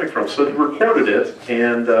signal was coming from. So they recorded it,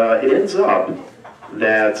 and it ends up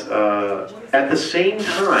that at the same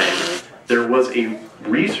time, there was a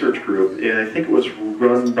research group, and I think it was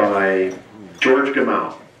run by George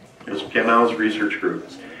Gamow. It was Gamow's research group.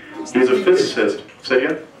 He was a physicist. Say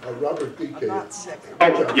again? Robert D.K.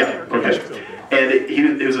 Oh, yeah, okay. And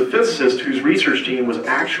he was a physicist whose research team was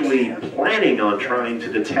actually planning on trying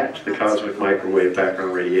to detect the cosmic microwave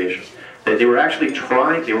background radiation. That they were actually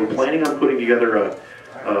planning on putting together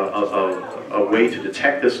a way to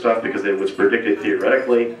detect this stuff because it was predicted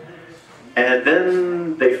theoretically. And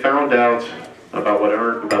then they found out about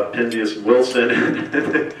Penzias and Wilson,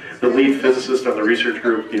 the lead physicist on the research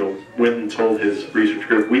group, went and told his research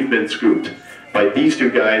group, we've been scooped by these two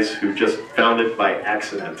guys who just found it by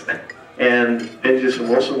accident. And Penzias and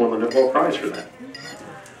Wilson won the Nobel Prize for that.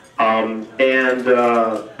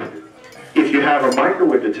 If you have a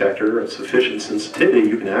microwave detector at sufficient sensitivity,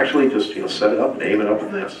 you can actually just set it up and aim it up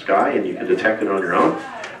in the sky, and you can detect it on your own.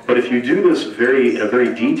 But if you do this in a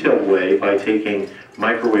very detailed way by taking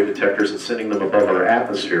microwave detectors and sending them above our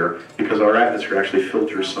atmosphere, because our atmosphere actually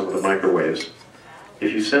filters some of the microwaves.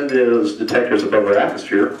 If you send those detectors above our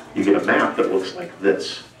atmosphere, you get a map that looks like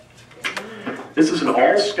this. This is an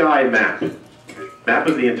all-sky map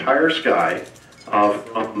of the entire sky of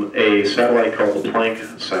a satellite called the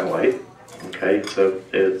Planck satellite. Okay, so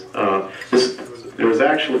there was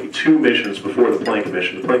actually 2 missions before the Planck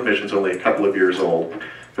mission. The Planck mission is only a couple of years old.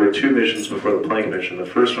 There were 2 missions before the Planck mission. The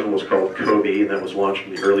first one was called COBE, and that was launched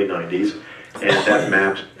in the early 90s, and that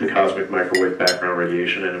mapped the cosmic microwave background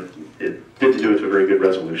radiation, and it didn't do it to a very good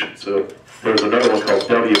resolution. So there was another one called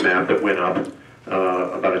WMAP that went up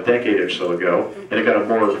about a decade or so ago, and it got a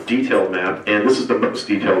more detailed map, and this is the most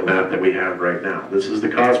detailed map that we have right now. This is the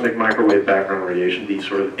cosmic microwave background radiation, these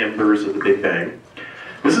sort of embers of the Big Bang.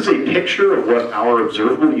 This is a picture of what our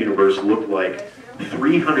observable universe looked like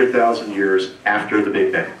 300,000 years after the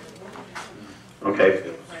Big Bang. Okay,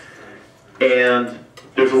 and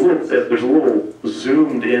there's a little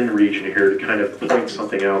zoomed in region here to kind of point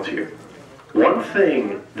something out to you. One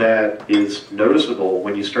thing that is noticeable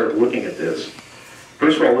when you start looking at this,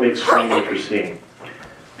 first of all, let me explain what you're seeing.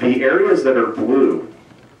 The areas that are blue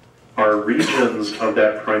are regions of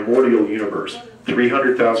that primordial universe,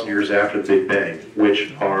 300,000 years after the Big Bang,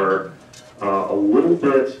 which are a little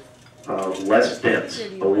bit less dense,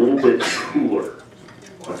 a little bit cooler,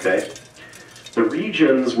 okay? The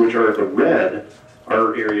regions which are the red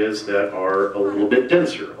are areas that are a little bit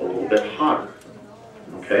denser, a little bit hotter,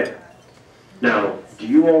 okay? Now, do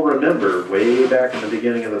you all remember way back in the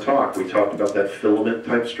beginning of the talk, we talked about that filament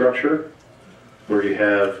type structure, where you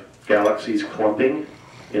have galaxies clumping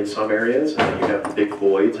in some areas, and then you have the big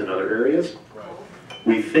voids in other areas?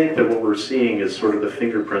 We think that what we're seeing is sort of the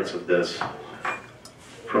fingerprints of this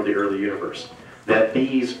from the early universe. That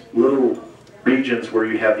these little regions where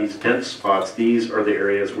you have these dense spots, these are the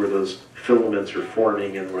areas where those filaments are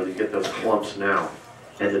forming and where you get those clumps now.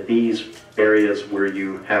 And that these areas where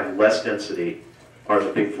you have less density are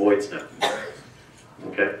the big voids now.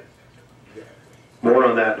 Okay? more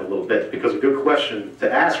on that in a little bit, because a good question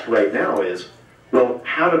to ask right now is, well,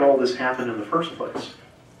 how did all this happen in the first place?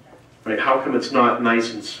 Right? How come it's not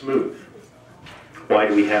nice and smooth? Why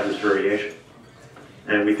do we have this variation?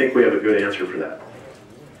 And we think we have a good answer for that.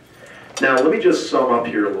 Now, let me just sum up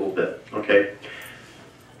here a little bit, okay?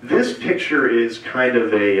 This picture is kind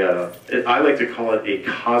of I like to call it a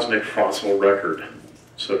cosmic fossil record,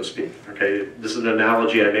 so to speak, okay? This is an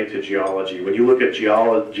analogy I make to geology. When you look at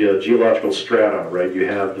geological strata, right, you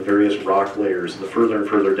have the various rock layers, and the further and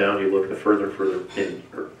further down you look, the further and further in,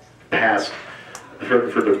 or past, the further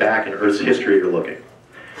and further back in Earth's history you're looking.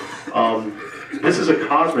 This is a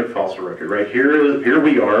cosmic fossil record, right? Here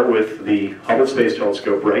we are with the Hubble Space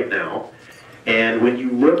Telescope right now, and when you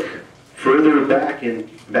look further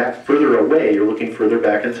further away, you're looking further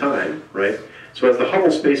back in time, right? So as the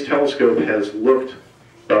Hubble Space Telescope has looked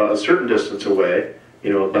a certain distance away,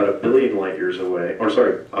 you know, about 1 billion light years away, or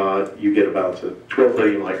sorry, you get about 12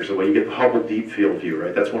 billion light years away, you get the Hubble Deep Field view,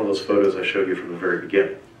 right? That's one of those photos I showed you from the very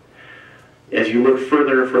beginning. As you look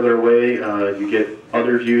further and further away, you get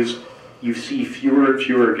other views. You see fewer and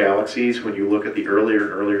fewer galaxies when you look at the earlier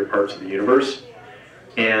and earlier parts of the universe.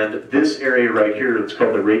 And this area right here, it's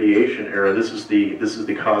called the radiation era. This is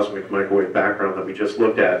the cosmic microwave background that we just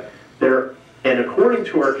looked at. And according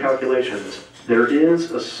to our calculations, there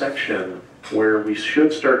is a section where we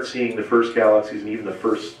should start seeing the first galaxies and even the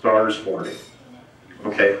first stars forming.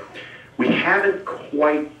 Okay, we haven't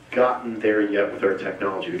quite gotten there yet with our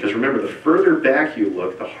technology, because remember, the further back you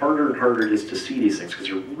look, the harder and harder it is to see these things because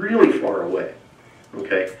you're really far away.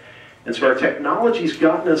 Okay, and so our technology's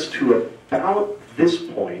gotten us to about this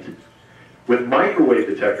point. With microwave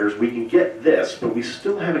detectors, we can get this, but we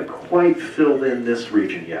still haven't quite filled in this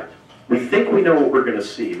region yet. We think we know what we're going to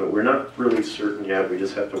see, but we're not really certain yet. We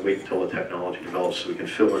just have to wait until the technology develops so we can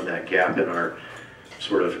fill in that gap in our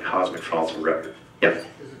sort of cosmic fossil record. Yeah? Is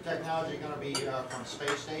the technology going to be from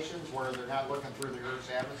space stations where they're not looking through the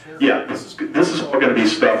Earth's atmosphere? Yeah, this is all going to be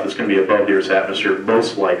stuff that's going to be above the Earth's atmosphere,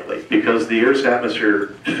 most likely, because the Earth's atmosphere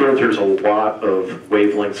filters a lot of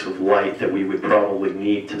wavelengths of light that we would probably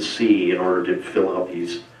need to see in order to fill out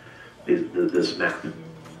this map.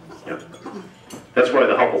 Yeah. That's why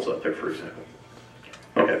the Hubble's up there, for example.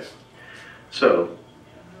 Okay, so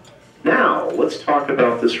now let's talk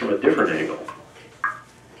about this from a different angle.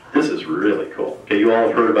 This is really cool. Okay, you all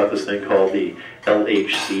have heard about this thing called the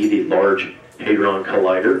LHC, the Large Hadron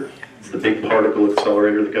Collider. It's the big particle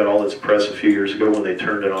accelerator that got all its press a few years ago when they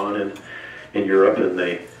turned it on in Europe, and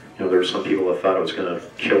there were some people that thought it was going to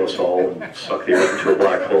kill us all and suck the Earth into a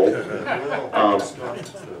black hole.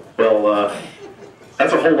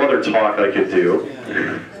 That's a whole other talk I could do,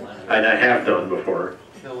 and I have done before.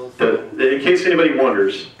 In case anybody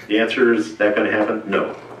wonders, the answer is that going to happen?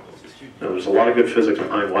 No. There's a lot of good physics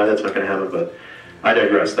behind why that's not going to happen, but I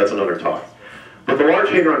digress. That's another talk. But the Large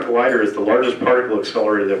Hadron Collider is the largest particle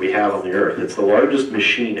accelerator that we have on the Earth. It's the largest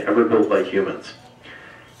machine ever built by humans.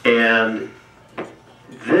 And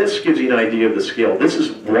this gives you an idea of the scale. This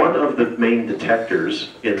is one of the main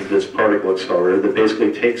detectors in this particle accelerator that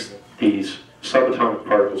basically takes these subatomic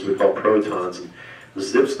particles we call protons and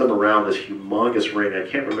zips them around this humongous ring. I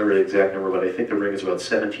can't remember the exact number, but I think the ring is about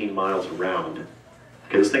 17 miles around.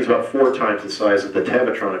 Okay, this thing's about 4 times the size of the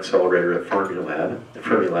Tevatron accelerator at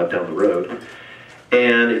Fermilab down the road.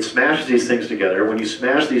 And it smashes these things together. When you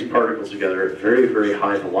smash these particles together at very, very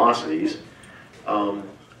high velocities, all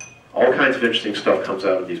kinds of interesting stuff comes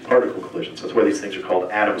out of these particle collisions. That's why these things are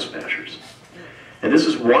called atom smashers. And this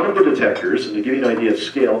is one of the detectors, and to give you an idea of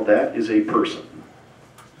scale, that is a person.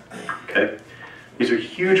 Okay? These are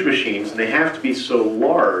huge machines, and they have to be so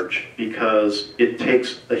large because it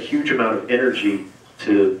takes a huge amount of energy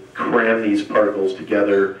to cram these particles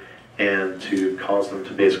together and to cause them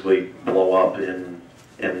to basically blow up and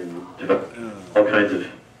develop all kinds of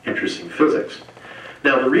interesting physics.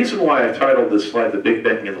 Now, the reason why I titled this slide "The Big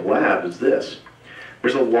Bang in the Lab" is this.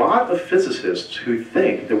 There's a lot of physicists who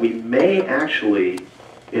think that we may actually,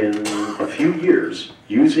 in a few years,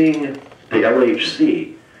 using the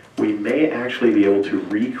LHC, we may actually be able to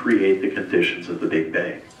recreate the conditions of the Big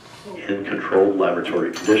Bang in controlled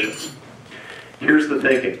laboratory conditions. Here's the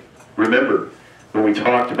thinking. Remember, when we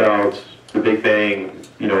talked about the Big Bang,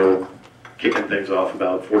 kicking things off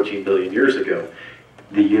about 14 billion years ago,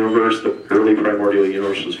 the universe, the early primordial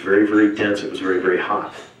universe, was very, very dense. It was very, very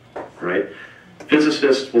hot, right?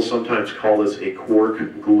 Physicists will sometimes call this a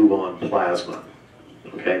quark-gluon plasma,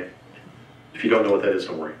 okay? If you don't know what that is,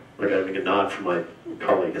 don't worry. I'm getting a nod from my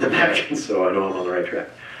colleague in the back, so I know I'm on the right track.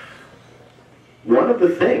 One of the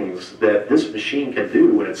things that this machine can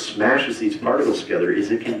do when it smashes these particles together is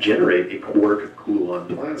it can generate a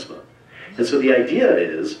quark-gluon plasma. And so the idea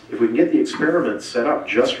is, if we can get the experiment set up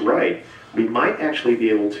just right, we might actually be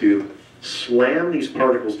able to slam these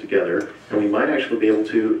particles together, and we might actually be able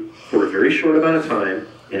to, for a very short amount of time,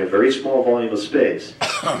 in a very small volume of space,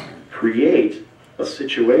 create a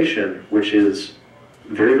situation which is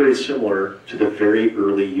very, very similar to the very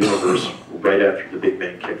early universe right after the Big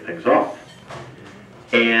Bang kicked things off.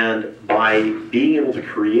 And by being able to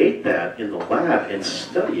create that in the lab and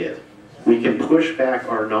study it, we can push back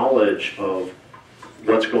our knowledge of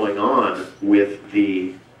what's going on with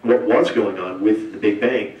what was going on with the Big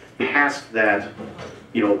Bang past that,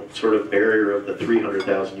 sort of barrier of the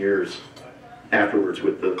 300,000 years afterwards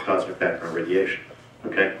with the cosmic background radiation.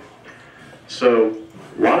 Okay? So,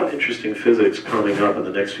 a lot of interesting physics coming up in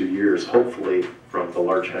the next few years, hopefully from the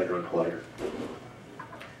Large Hadron Collider.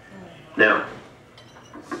 Now,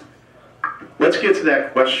 let's get to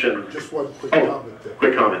that question. Just one quick comment there.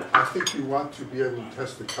 Quick comment. I think you want to be able to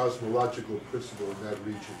test the cosmological principle in that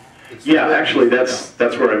region. Yeah, actually, that's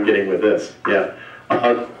where I'm getting with this. Yeah.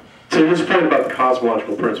 So this point about the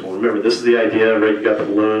cosmological principle, remember, this is the idea, right? You got the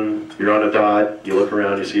balloon, you're on a dot, you look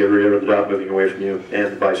around, you see every other dot moving away from you,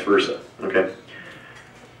 and vice versa, okay?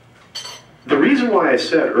 The reason why I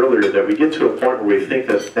said earlier that we get to a point where we think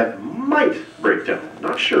that that might break down,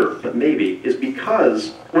 not sure, but maybe, is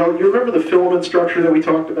because, well, you remember the filament structure that we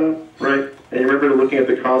talked about, right? And you remember looking at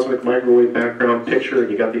the cosmic microwave background picture, and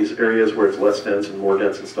you got these areas where it's less dense and more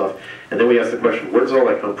dense and stuff, and then we ask the question, where does all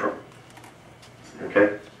that come from?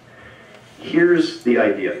 Okay? Here's the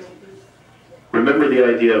idea. Remember the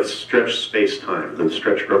idea of stretched space-time, the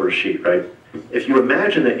stretched rubber sheet, right? If you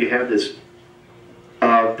imagine that you have this,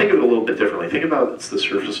 think of it a little bit differently. Think about it's the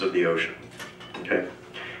surface of the ocean, okay?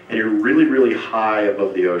 And you're really, really high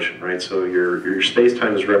above the ocean, right? So your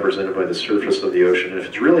space-time is represented by the surface of the ocean. And if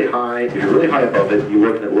it's really high, if you're really high above it, you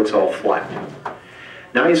look and it looks all flat.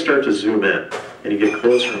 Now you start to zoom in, and you get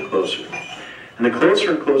closer and closer. And the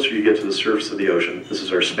closer and closer you get to the surface of the ocean, this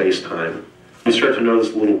is our space-time, you start to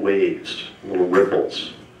notice little waves, little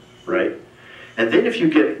ripples, right? And then if you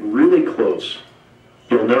get really close,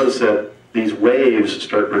 you'll notice that these waves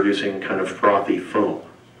start producing kind of frothy foam.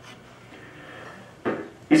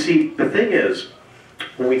 You see, the thing is,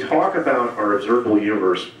 when we talk about our observable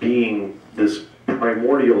universe being this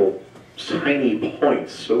primordial, tiny point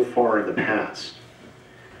so far in the past,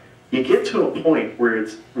 you get to a point where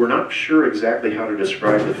we're not sure exactly how to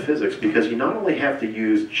describe the physics, because you not only have to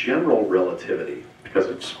use general relativity, because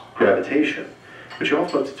it's gravitation, but you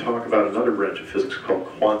also have to talk about another branch of physics called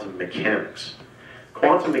quantum mechanics.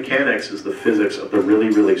 Quantum mechanics is the physics of the really,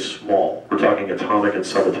 really small. We're talking atomic and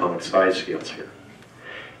subatomic size scales here.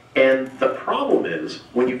 And the problem is,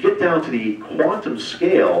 when you get down to the quantum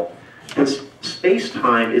scale, this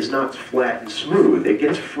space-time is not flat and smooth. It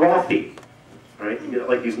gets frothy. Right? You get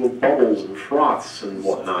like these little bubbles and froths and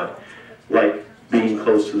whatnot, like being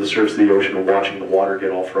close to the surface of the ocean and watching the water get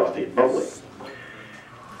all frothy and bubbly.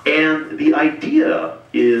 And the idea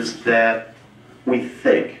is that we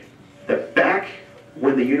think that back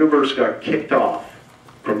when the universe got kicked off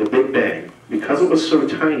from the Big Bang, because it was so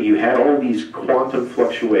tiny, you had all these quantum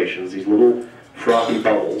fluctuations, these little frothy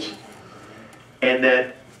bubbles, and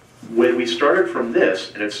that when we started from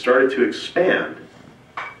this and it started to expand,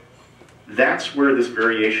 that's where this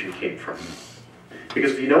variation came from.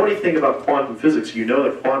 Because if you know anything about quantum physics, you know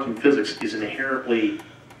that quantum physics is inherently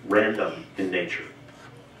random in nature,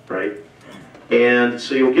 right? And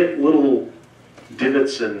so you'll get little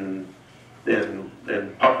divots and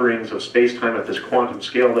puckerings of space-time at this quantum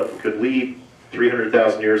scale that could lead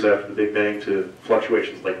 300,000 years after the Big Bang to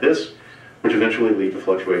fluctuations like this, which eventually lead to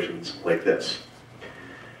fluctuations like this.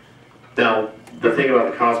 Now, the thing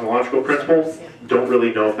about the cosmological principle, don't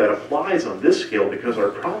really know if that applies on this scale, because our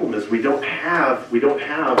problem is we don't have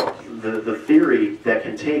the theory that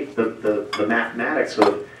can take the mathematics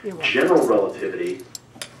of general relativity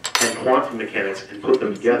and quantum mechanics and put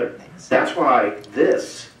them together. That's why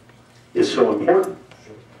this is so important,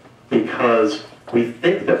 because we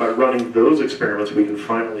think that by running those experiments we can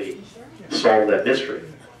finally solve that mystery.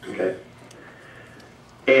 Okay?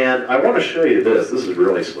 And I want to show you this. This is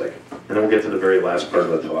really slick. And then we'll get to the very last part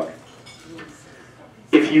of the talk.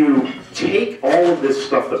 If you take all of this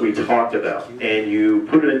stuff that we talked about and you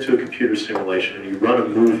put it into a computer simulation and you run a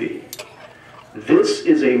movie, this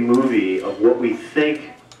is a movie of what we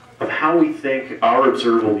think, of how we think our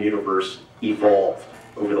observable universe evolved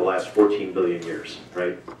over the last 14 billion years,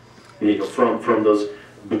 right? You know, from those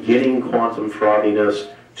beginning quantum frothiness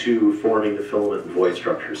to forming the filament and void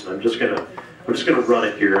structures. And I'm just gonna run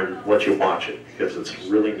it here and let you watch it, because it's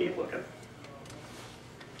really neat looking.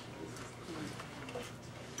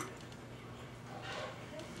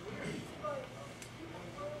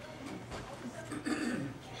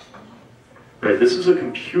 Right, this is a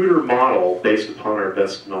computer model based upon our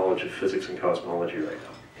best knowledge of physics and cosmology right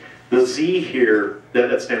now. The Z here,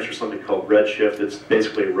 that stands for something called redshift. It's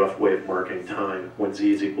basically a rough way of marking time. When Z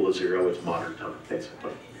is equal to 0, it's modern time,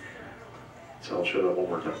 basically. So I'll show that one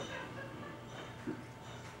more time.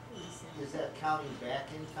 Is that counting back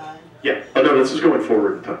in time? Yeah. Oh no, this is going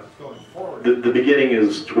forward in time. Going forward? The beginning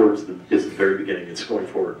is towards the very beginning. It's going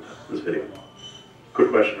forward in time, this video.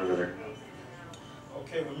 Quick question over there.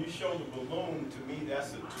 Okay, when you show the balloon, to me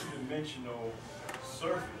that's a two-dimensional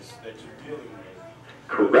surface that you're dealing with.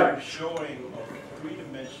 Correct. You're showing a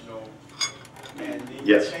three-dimensional, and then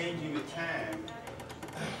Yes. you're changing the time.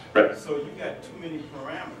 Right. So you got too many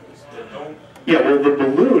parameters that don't. Yeah, well, the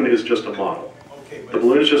balloon is just a model. Okay, but The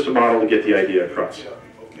balloon is just a model to get the idea across. Yeah,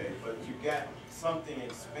 okay, but you got something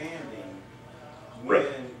expanding Right.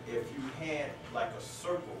 when if you had like a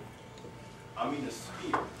circle, I mean a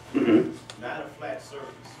sphere, Mm-hmm. not a flat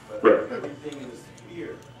surface, but Right. everything in the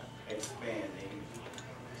sphere expanding.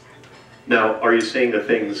 Now, are you seeing the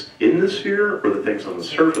things in the sphere or the things on the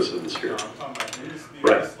surface of the sphere? I'm talking about in the sphere,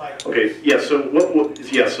 Right. it's like, Okay. Yeah. So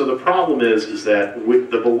so the problem is that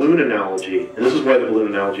with the balloon analogy, and this is why the balloon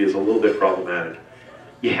analogy is a little bit problematic.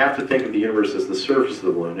 You have to think of the universe as the surface of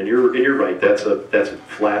the balloon, and you're right. That's a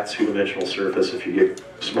flat two-dimensional surface if you get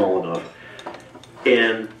small enough.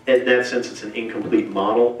 And in that sense, it's an incomplete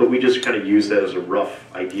model, but we just kind of use that as a rough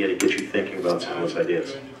idea to get you thinking about some of those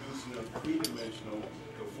ideas. you're introducing a three-dimensional,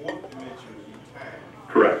 the fourth dimension would be time.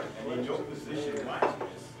 Correct. And in your position watching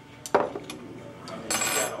this, I mean, you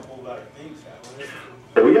got a whole lot of things happening.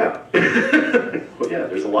 Oh yeah. Well, yeah.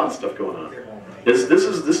 There's a lot of stuff going on. This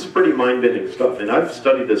is pretty mind-bending stuff, and I've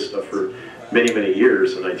studied this stuff for many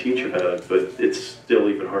years, and I teach about it, but it's still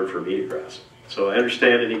even hard for me to grasp. So I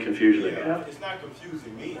understand any confusion that you have. It's not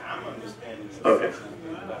confusing me, I'm understanding this. Okay.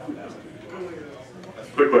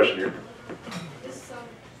 Quick question here.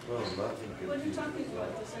 When you're talking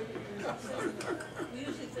about this, we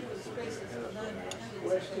usually think of space as a non-active.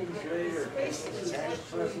 Space is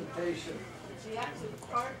actually the active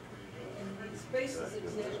part, and the spaces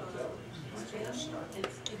exist on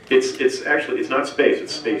It's actually, it's not space,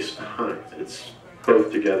 it's space-time. It's both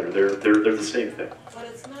together. They're the same thing. But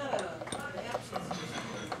it's not an absence.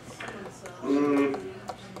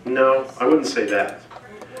 No, I wouldn't say that.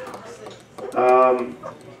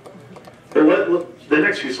 Well, the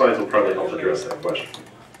next few slides will probably help address that question.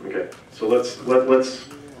 Okay, so let's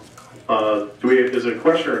is it a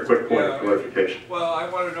question or a quick point of clarification? Well, I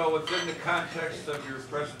want to know within the context of your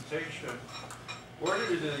presentation, where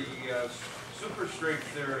do the superstring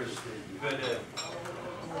theorists fit in?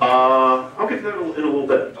 I'll get to that in a little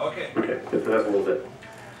bit. Okay. Okay, get to that in a little bit.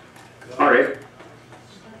 All right.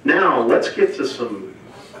 Now let's get to some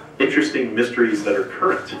interesting mysteries that are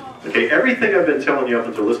current. Okay, everything I've been telling you up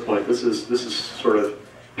until this point, this is sort of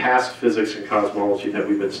past physics and cosmology that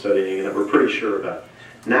we've been studying and that we're pretty sure about.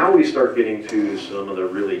 Now we start getting to some of the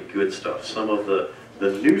really good stuff, some of the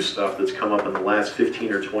new stuff that's come up in the last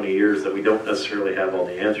 15 or 20 years that we don't necessarily have all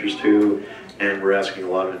the answers to, and we're asking a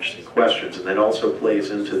lot of interesting questions, and that also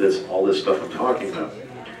plays into all this stuff I'm talking about.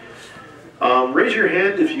 Raise your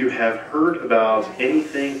hand if you have heard about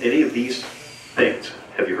any of these things.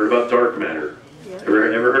 Have you heard about dark matter?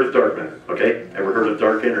 Ever heard of dark matter? Okay. Ever heard of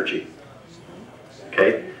dark energy?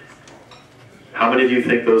 Okay. How many of you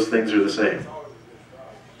think those things are the same?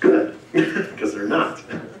 Good, because they're not.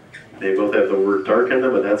 They both have the word dark in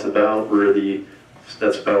them, but that's about where the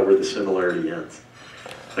similarity ends.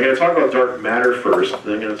 I'm going to talk about dark matter first,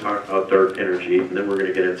 then I'm going to talk about dark energy, and then we're going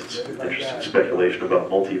to get into some interesting speculation about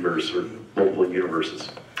multiverse or multiple universes.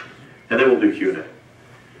 And then we'll do Q&A.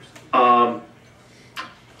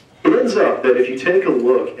 It ends up that if you take a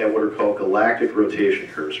look at what are called galactic rotation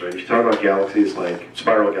curves, right? If you talk about galaxies like,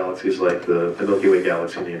 spiral galaxies like the Milky Way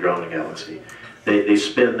galaxy and the Andromeda galaxy, they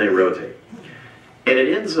spin, they rotate. And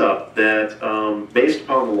it ends up that based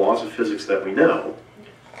upon the laws of physics that we know,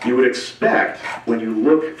 you would expect, when you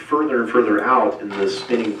look further and further out in the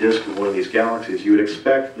spinning disk of one of these galaxies, you would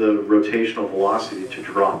expect the rotational velocity to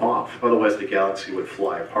drop off. Otherwise, the galaxy would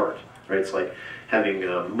fly apart. Right? It's like having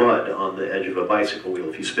mud on the edge of a bicycle wheel.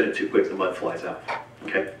 If you spin it too quick, the mud flies out.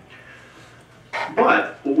 Okay?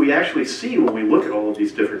 But what we actually see when we look at all of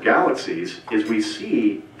these different galaxies is we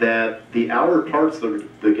see that the outer parts of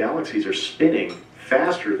the galaxies are spinning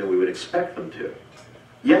faster than we would expect them to.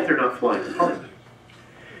 Yet they're not flying apart.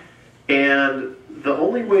 And the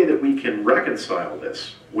only way that we can reconcile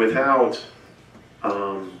this without,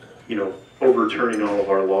 overturning all of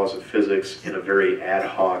our laws of physics in a very ad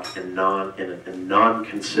hoc and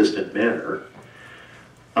non-consistent manner,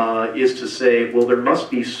 is to say, well, there must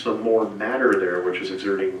be some more matter there which is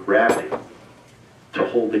exerting gravity. to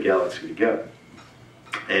hold the galaxy together.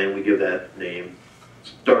 And we give that name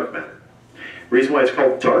dark matter. The reason why it's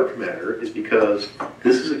called dark matter is because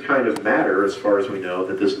this is a kind of matter, as far as we know,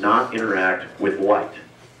 that does not interact with light.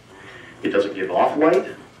 It doesn't give off light,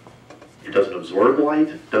 it doesn't absorb light,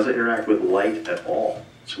 it doesn't interact with light at all.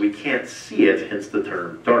 So we can't see it, hence the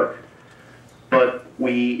term dark. But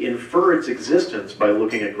we infer its existence by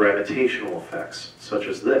looking at gravitational effects, such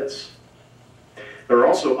as this. There are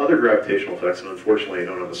also other gravitational effects, and unfortunately I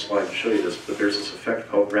don't have a slide to show you this, but there's this effect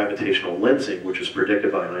called gravitational lensing, which is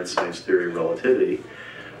predicted by Einstein's theory of relativity,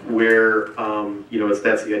 where,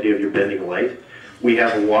 that's the idea of you bending light. We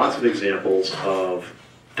have lots of examples of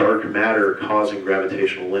dark matter causing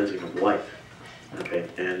gravitational lensing of light. Okay,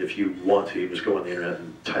 and if you want to, you just go on the internet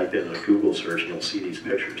and type in a Google search and you'll see these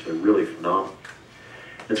pictures. They're really phenomenal.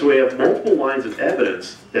 And so we have multiple lines of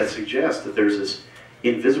evidence that suggest that there's this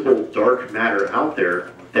invisible dark matter out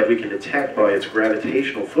there that we can detect by its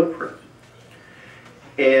gravitational footprint.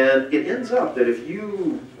 And it ends up that if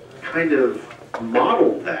you kind of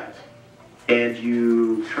model that and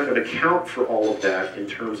you kind of account for all of that in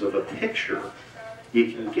terms of a picture,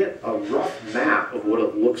 you can get a rough map of what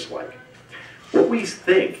it looks like. What we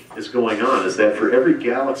think is going on is that for every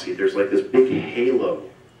galaxy there's like this big halo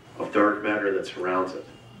of dark matter that surrounds it.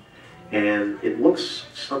 And it looks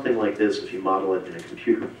something like this if you model it in a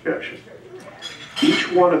computer projection.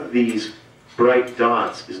 Each one of these bright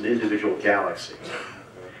dots is an individual galaxy.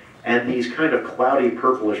 And these kind of cloudy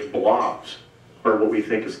purplish blobs are what we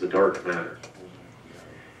think is the dark matter.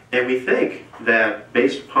 And we think that,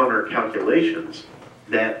 based upon our calculations,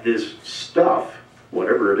 that this stuff,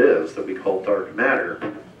 whatever it is that we call dark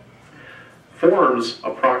matter, forms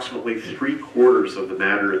approximately 3/4 of the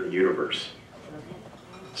matter in the universe.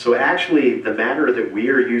 So actually, the matter that we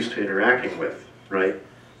are used to interacting with, right,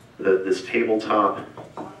 this tabletop,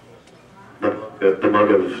 the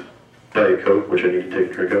mug of Diet Coke, which I need to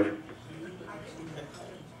take a drink of.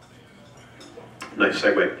 Nice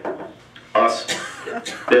segue. Us.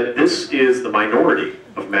 That this is the minority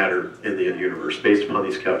of matter in the universe based upon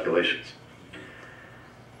these calculations.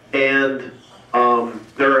 And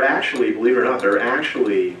there are actually, believe it or not, there are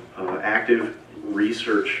actually active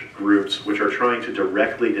research groups which are trying to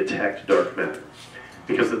directly detect dark matter.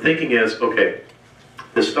 Because the thinking is, okay,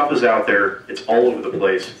 this stuff is out there, it's all over the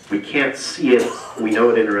place, we can't see it, we know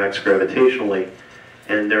it interacts gravitationally,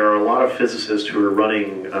 and there are a lot of physicists who are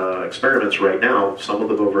running experiments right now, some of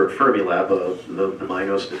them over at Fermilab, the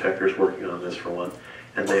MINOS detectors working on this for one,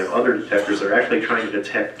 and they have other detectors that are actually trying to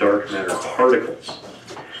detect dark matter particles.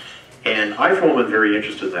 And I, for one, am very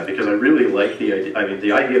interested in that because I really like the idea. I mean,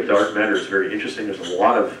 the idea of dark matter is very interesting. There's a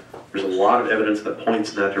lot of evidence that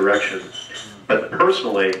points in that direction. But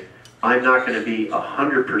personally, I'm not going to be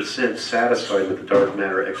 100% satisfied with the dark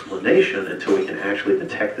matter explanation until we can actually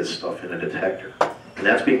detect this stuff in a detector. And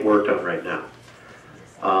that's being worked on right now.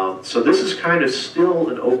 So this is kind of still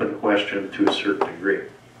an open question to a certain degree.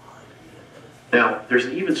 Now, there's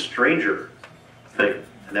an even stranger thing,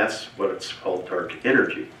 and that's what it's called dark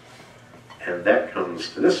energy. And that comes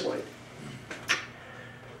to this light.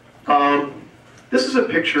 This is a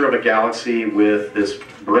picture of a galaxy with this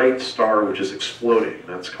bright star which is exploding.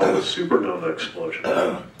 That's called a supernova explosion.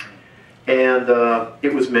 And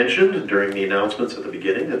it was mentioned during the announcements at the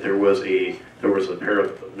beginning that there was a pair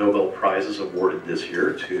of Nobel Prizes awarded this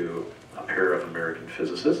year to a pair of American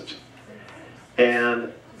physicists.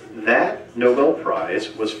 And that Nobel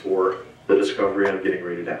Prize was for the discovery I'm getting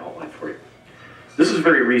ready to outline for you. This is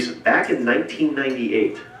very recent. Back in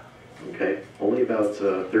 1998, okay, only about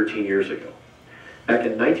 13 years ago. Back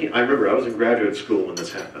in I remember I was in graduate school when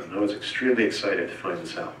this happened, and I was extremely excited to find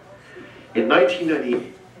this out. In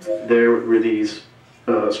 1998, there were these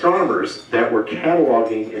astronomers that were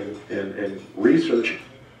cataloging and researching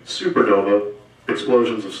supernova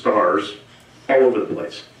explosions of stars all over the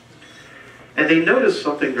place. And they noticed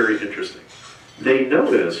something very interesting. They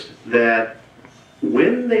noticed that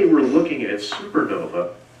when they were looking at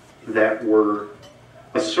supernova that were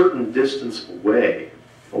a certain distance away,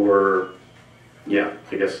 or, yeah,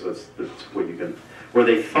 I guess that's what you can, where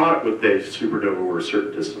they thought the supernova were a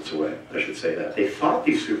certain distance away, I should say that. They thought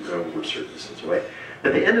these supernova were a certain distance away,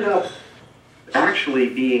 but they ended up actually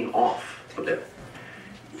being off a bit.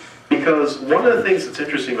 Because one of the things that's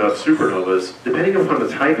interesting about supernovas, depending upon the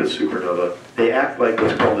type of supernova, they act like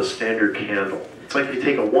what's called a standard candle. It's like if you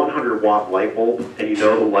take a 100-watt light bulb, and you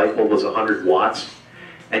know the light bulb is 100 watts,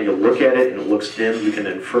 and you look at it and it looks dim, you can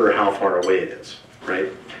infer how far away it is, right?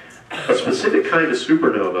 A specific kind of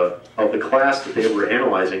supernova of the class that they were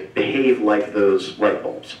analyzing behave like those light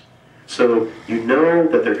bulbs. So you know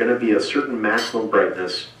that they're going to be a certain maximum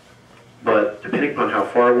brightness but depending upon how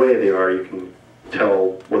far away they are, you can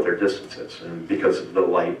tell what their distance is, and because of the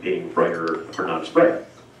light being brighter or not as bright.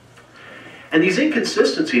 And these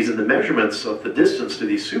inconsistencies in the measurements of the distance to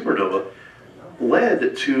these supernovae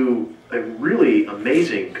led to a really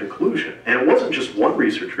amazing conclusion. And it wasn't just one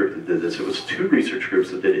research group that did this, it was two research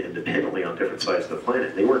groups that did it independently on different sides of the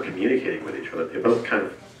planet. They weren't communicating with each other. They both kind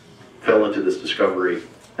of fell into this discovery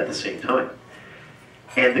at the same time.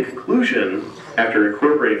 And the conclusion, after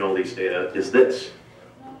incorporating all these data, is this: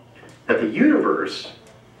 that the universe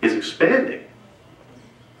is expanding.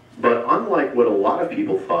 But unlike what a lot of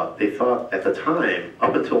people thought, they thought at the time,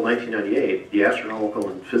 up until 1998, the astronomical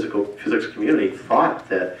and physics community thought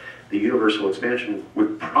that the universal expansion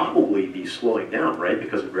would probably be slowing down, right?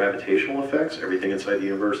 Because of gravitational effects. Everything inside the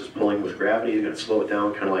universe is pulling with gravity. You're going to slow it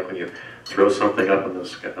down, kind of like when you throw something up in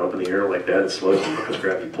the air like that, it slows down because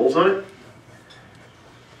gravity pulls on it.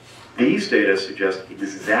 These data suggest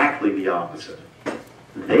exactly the opposite.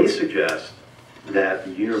 They suggest that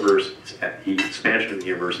the universe, the expansion of the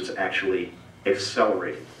universe is actually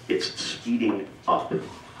accelerating. It's speeding up.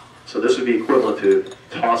 So this would be equivalent to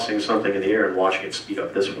tossing something in the air and watching it speed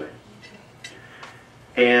up this way.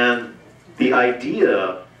 And the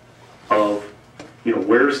idea of, you know,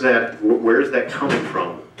 where's that coming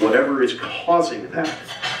from? Whatever is causing that,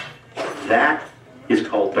 that is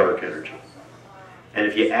called dark energy. And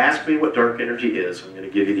if you ask me what dark energy is, I'm going to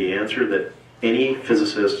give you the answer that any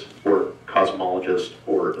physicist or cosmologist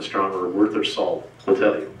or astronomer worth their salt will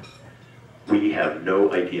tell you. We have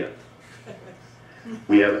no idea.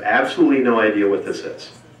 We have absolutely no idea what this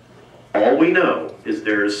is. All we know is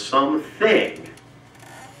there is something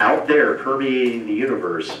out there permeating the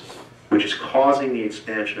universe which is causing the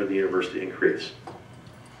expansion of the universe to increase.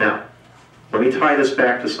 Now, let me tie this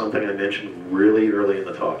back to something I mentioned really early in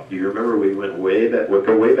the talk. Do you remember we went way back, we'll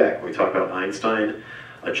go way back, when we talked about Einstein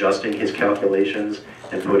adjusting his calculations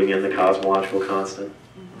and putting in the cosmological constant,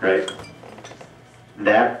 right?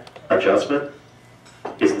 That adjustment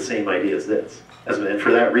is the same idea as this. And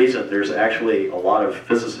for that reason, there's actually a lot of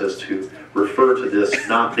physicists who refer to this,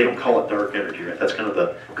 they don't call it dark energy, right? That's kind of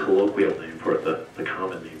the colloquial name for it, the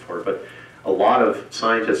common name for it. But a lot of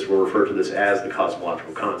scientists will refer to this as the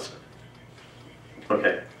cosmological constant.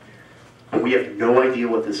 Okay. But we have no idea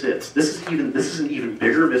what this is. This is an even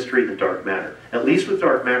bigger mystery than dark matter. At least with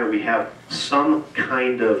dark matter, we have some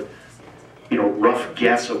kind of, you know, rough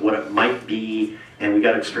guess of what it might be, and we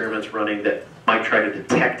got experiments running that might try to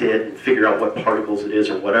detect it and figure out what particles it is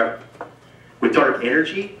or whatever. With dark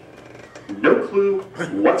energy, no clue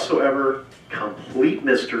whatsoever, complete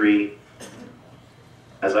mystery.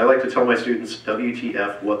 As I like to tell my students,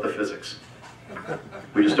 WTF, what the physics?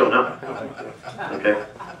 We just don't know. Okay?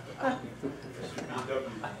 I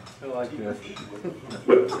like that.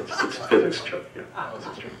 Well, it's physics, Chuck. Yeah.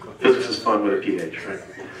 Physics is fun with a PH, right?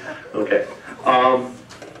 Okay.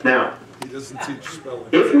 Now, He doesn't teach spelling.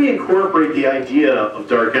 if we incorporate the idea of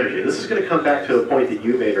dark energy, this is going to come back to the point that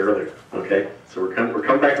you made earlier, okay? So we're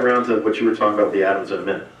coming back around to what you were talking about with the atoms in a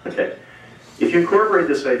minute, okay? If you incorporate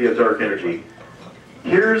this idea of dark energy,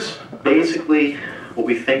 here's basically what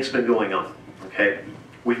we think's been going on, okay?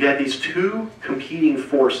 We've got these two competing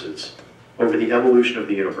forces over the evolution of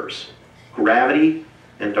the universe: gravity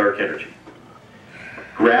and dark energy.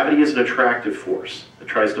 Gravity is an attractive force that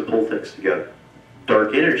tries to pull things together.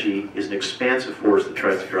 Dark energy is an expansive force that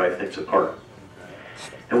tries to drive things apart.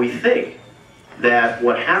 And we think that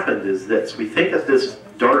what happened is this. We think that this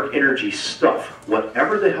dark energy stuff,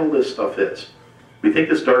 whatever the hell this stuff is, we think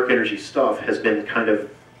this dark energy stuff has been kind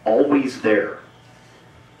of always there.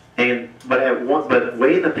 But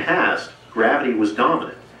way in the past, gravity was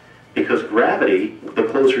dominant. Because gravity, the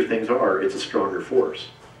closer things are, it's a stronger force.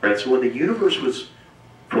 Right? So when the universe was,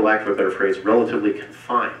 for lack of a better phrase, relatively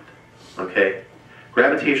confined, okay,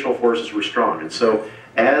 gravitational forces were strong. And so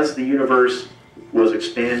as the universe was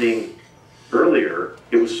expanding earlier,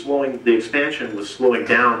 the expansion was slowing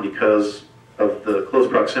down because of the close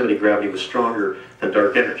proximity. Gravity was stronger than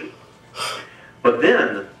dark energy. But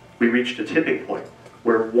then we reached a tipping point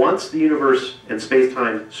where once the universe and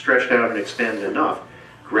space-time stretched out and expanded enough,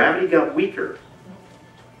 gravity got weaker,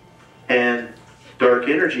 and dark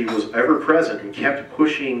energy was ever present and kept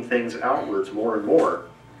pushing things outwards more and more.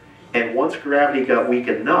 And once gravity got weak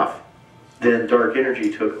enough, then dark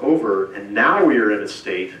energy took over, and now we are in a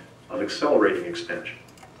state of accelerating expansion.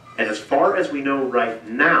 And as far as we know right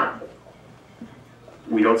now,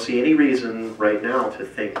 we don't see any reason right now to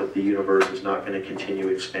think that the universe is not going to continue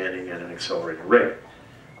expanding at an accelerating rate.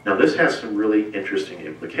 Now this has some really interesting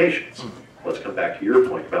implications. Let's come back to your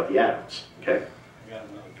point about the atoms, okay?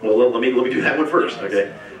 Well, let me do that one first,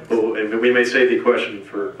 okay? Oh, and we may save the question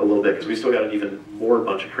for a little bit because we still got an even more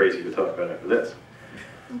bunch of crazy to talk about after this.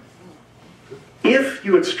 If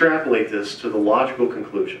you extrapolate this to the logical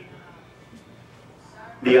conclusion,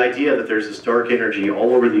 the idea that there's this dark energy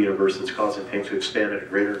all over the universe that's causing things to expand at a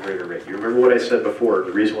greater and greater rate. You remember what I said before,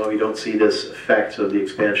 the reason why we don't see this effect of the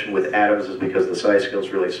expansion with atoms is because the size scale is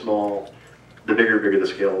really small. The bigger the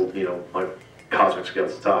scale, you know, on cosmic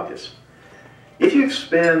scales, it's obvious. If you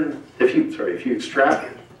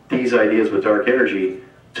extract these ideas with dark energy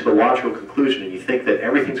to the logical conclusion and you think that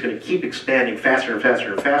everything's going to keep expanding faster and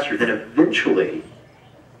faster and faster, then eventually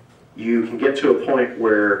you can get to a point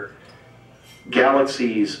where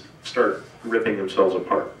galaxies start ripping themselves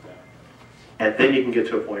apart. And then you can get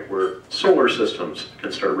to a point where solar systems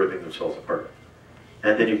can start ripping themselves apart.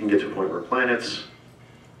 And then you can get to a point where planets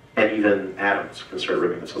and even atoms can start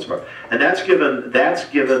ripping themselves apart. And that's given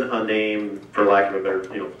a name, for lack of a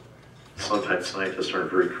better, you know, sometimes scientists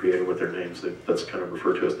aren't very creative with their names. That's kind of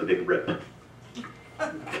referred to as the Big Rip.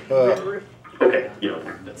 Okay, you know,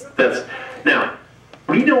 that's now,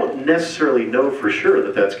 we don't necessarily know for sure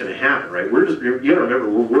that that's going to happen, right? You gotta remember,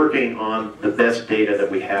 we're working on the best data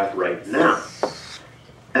that we have right now.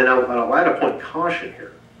 And I'll add a point of caution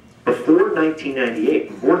here. Before 1998,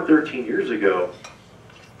 before 13 years ago,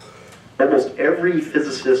 almost every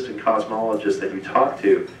physicist and cosmologist that you talk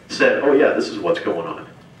to said, oh yeah, this is what's going on.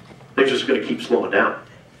 They're just going to keep slowing down.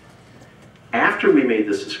 After we made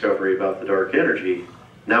this discovery about the dark energy,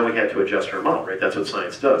 now we had to adjust our model, right? That's what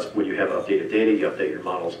science does. When you have updated data, you update your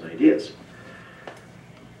models and ideas.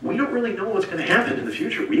 We don't really know what's going to happen in the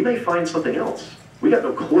future. We may find something else. We got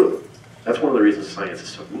no clue. That's one of the reasons science is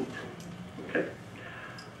so neat. Okay.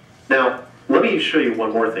 Now, let me show you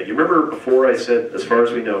one more thing. You remember before I said, as far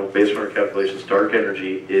as we know, based on our calculations, dark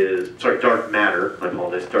matter, I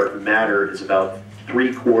apologize, dark matter is about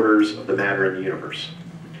 3/4 of the matter in the universe.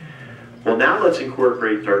 Well, now let's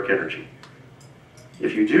incorporate dark energy.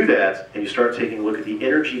 If you do that, and you start taking a look at the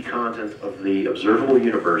energy content of the observable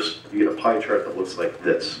universe, you get a pie chart that looks like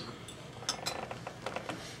this.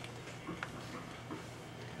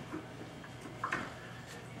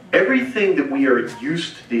 Everything that we are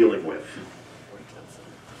used to dealing with,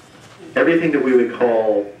 everything that we would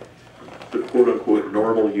call the quote-unquote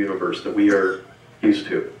normal universe that we are used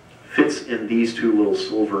to, fits in these two little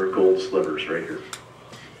silver and gold slivers right here.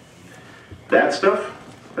 That stuff,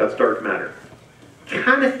 that's dark matter.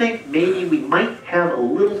 Kind of think maybe we might have a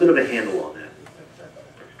little bit of a handle on that.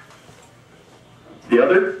 The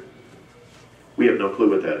other, we have no clue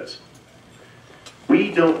what that is.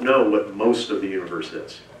 We don't know what most of the universe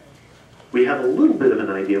is. We have a little bit of an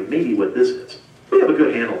idea of maybe what this is. We have a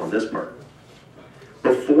good handle on this part.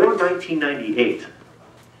 Before 1998,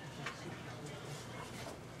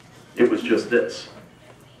 it was just this.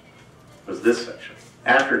 It was this section.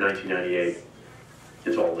 After 1998,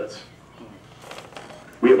 it's all this.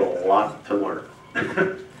 We have a lot to learn.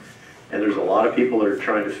 And there's a lot of people that are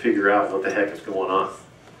trying to figure out what the heck is going on.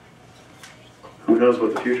 Who knows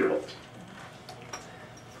what the future holds?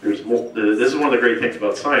 There's more, this is one of the great things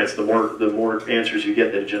about science. The more answers you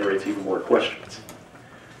get, that it generates even more questions.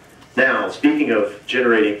 Now, speaking of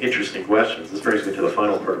generating interesting questions, this brings me to the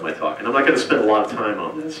final part of my talk. And I'm not going to spend a lot of time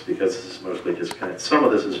on this because this is mostly just kind of, some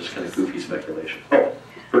of this is just kind of goofy speculation. Oh,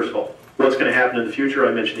 first of all, what's going to happen in the future?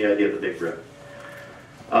 I mentioned the idea of the Big Rip.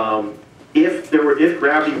 If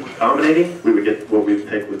gravity was dominating, we would get what we would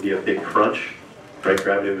think would be a big crunch. Right?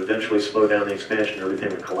 Gravity would eventually slow down the expansion and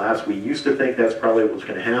everything would collapse. We used to think that's probably what was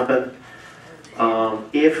going to happen.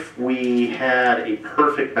 If we had a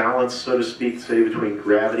perfect balance, so to speak, say between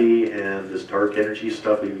gravity and this dark energy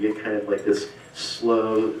stuff, we would get kind of like this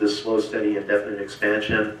slow, steady, indefinite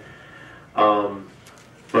expansion.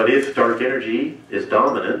 But if dark energy is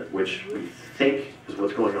dominant, which we think is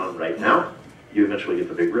what's going on right now, you eventually get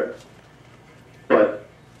the Big Rip. But,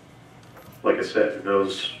 like I said, who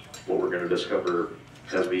knows what we're going to discover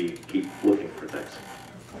as we keep looking for things.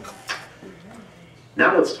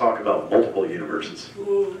 Now let's talk about multiple universes.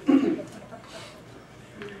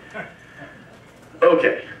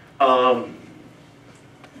 Okay.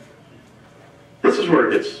 This is where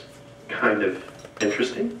it gets kind of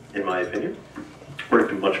interesting, in my opinion. Where it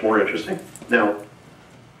gets much more interesting. Now,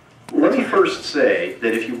 let me first say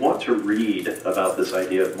that if you want to read about this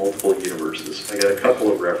idea of multiple universes, I got a couple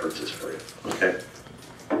of references for you, okay?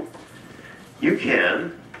 You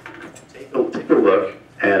can take a look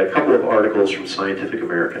at a couple of articles from Scientific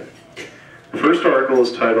American. The first article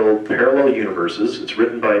is titled Parallel Universes. It's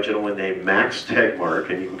written by a gentleman named Max Tegmark,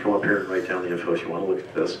 and you can come up here and write down the info if you want to look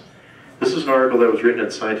at this. This is an article that was written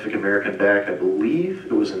in Scientific American back, I believe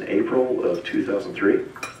it was in April of 2003. Let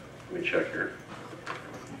me check here.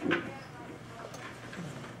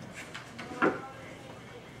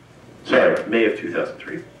 Sorry, May of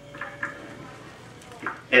 2003.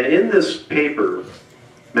 And in this paper,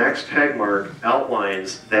 Max Tegmark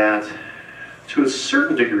outlines that, to a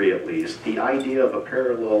certain degree at least, the idea of a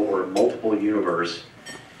parallel or a multiple universe,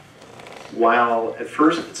 while at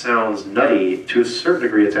first it sounds nutty, to a certain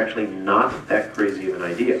degree it's actually not that crazy of an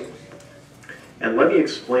idea. And let me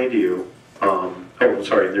explain to you,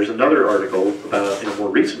 there's another article about, in a more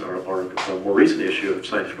recent issue of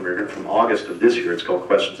Scientific American from August of this year. It's called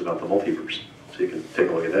Questions About the Multiverse. So you can take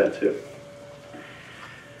a look at that too.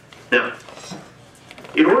 Now,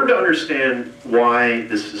 in order to understand why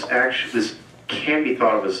this can be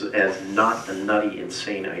thought of as not a nutty,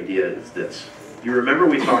 insane idea, is this. You remember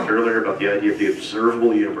we talked earlier about the idea of the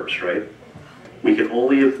observable universe, right? We've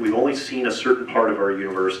only seen a certain part of our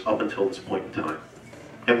universe up until this point in time.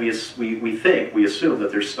 And we assume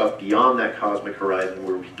that there's stuff beyond that cosmic horizon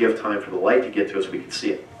where we give time for the light to get to us, we can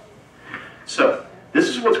see it. So, this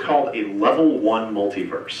is what's called a level 1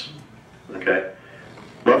 multiverse, okay?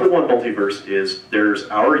 Level 1 multiverse is, there's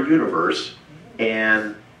our universe,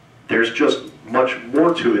 and there's just much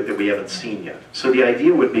more to it that we haven't seen yet. So the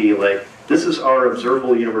idea would be like, this is our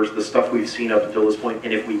observable universe, the stuff we've seen up until this point,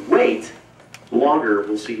 and if we wait longer,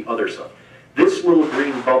 we'll see other stuff. This little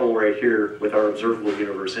green bubble right here with our observable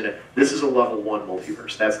universe in it, this is a level 1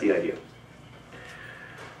 multiverse. That's the idea.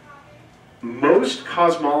 Most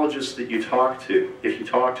cosmologists that you talk to, if you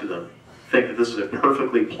talk to them, think that this is a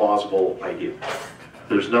perfectly plausible idea.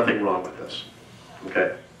 There's nothing wrong with this,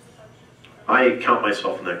 okay? I count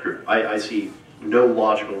myself in that group. I see no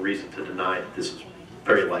logical reason to deny that this is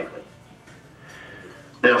very likely.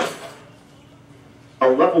 Now, a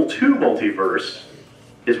level 2 multiverse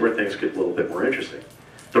is where things get a little bit more interesting.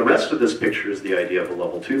 The rest of this picture is the idea of a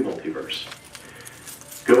level 2 multiverse.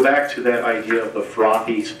 Go back to that idea of the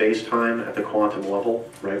frothy space-time at the quantum level,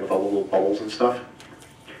 right, with all the little bubbles and stuff.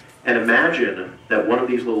 And imagine that one of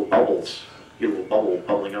these little bubbles, a little bubble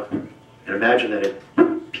bubbling up, and imagine that it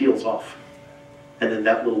peels off. And then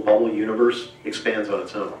that little bubble universe expands on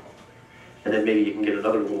its own. And then maybe you can get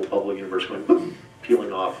another little bubble universe going, whoop,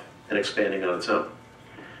 peeling off and expanding on its own.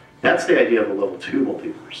 That's the idea of a level 2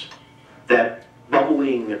 multiverse. That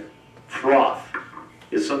bubbling froth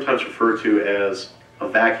is sometimes referred to as a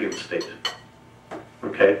vacuum state,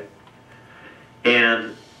 okay?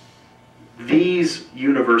 And these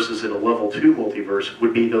universes in a level 2 multiverse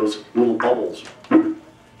would be those little bubbles.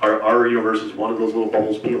 Our universe is one of those little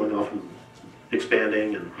bubbles peeling off and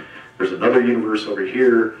expanding, and there's another universe over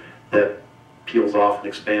here that peels off and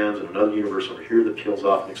expands, and another universe over here that peels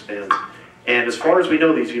off and expands. And as far as we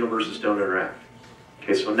know, these universes don't interact.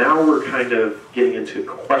 Okay, so now we're kind of getting into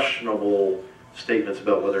questionable statements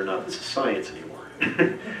about whether or not this is science anymore.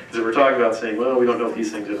 Because if we're talking about saying, well, we don't know if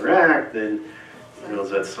these things interact, then, you know, is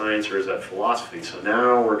that science or is that philosophy? So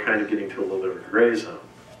now we're kind of getting to a little bit of a gray zone.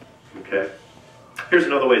 Okay? Here's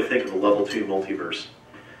another way to think of a level 2 multiverse.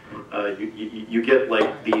 You get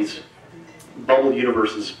like these bubble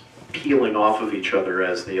universes peeling off of each other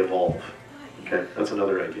as they evolve. Okay, that's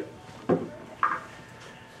another idea.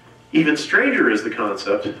 Even stranger is the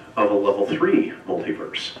concept of a level 3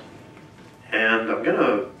 multiverse. And I'm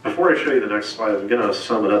gonna, before I show you the next slide, I'm gonna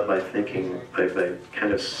sum it up by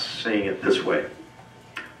kind of saying it this way.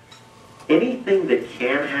 Anything that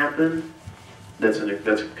can happen that's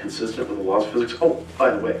consistent with the laws of physics. Oh,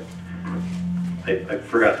 by the way, I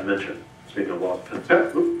forgot to mention, speaking of laws of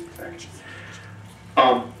physics,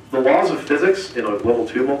 the laws of physics in a level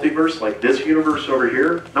 2 multiverse, like this universe over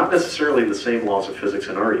here, not necessarily the same laws of physics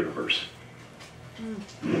in our universe.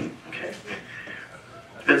 Okay.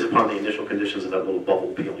 Depends upon the initial conditions of that little bubble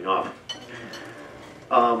peeling off.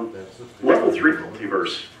 Level 3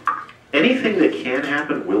 multiverse, anything that can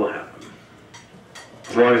happen will happen,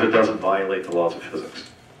 as long as it doesn't violate the laws of physics.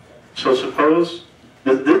 So suppose,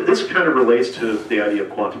 this kind of relates to the idea of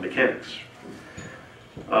quantum mechanics.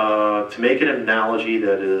 To make an analogy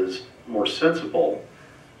that is more sensible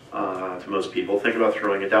to most people, think about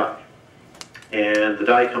throwing a die. And the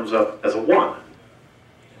die comes up as a 1.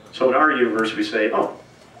 So in our universe we say, oh,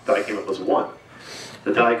 the die came up as a 1.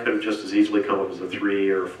 The die could have just as easily come up as a 3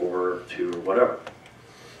 or 4 or 2 or whatever.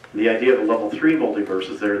 The idea of a level 3 multiverse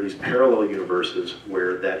is there are these parallel universes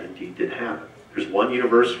where that indeed did happen. There's one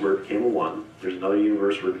universe where it became a 1, there's another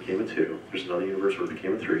universe where it became a 2, there's another universe where it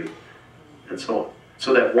became a 3, and so on.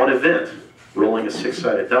 So that one event, rolling a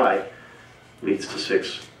 6-sided die, leads to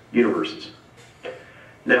 6 universes.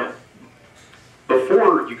 Now,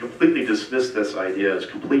 before you completely dismiss this idea as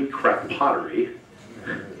complete crackpottery,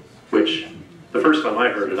 which the first time I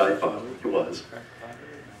heard it I thought it was,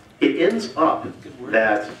 it ends up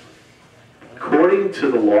that, according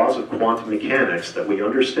to the laws of quantum mechanics that we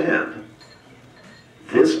understand,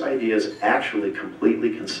 this idea is actually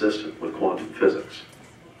completely consistent with quantum physics.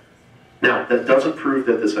 Now, that doesn't prove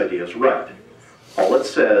that this idea is right. All it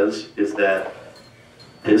says is that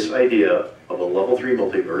this idea of a level 3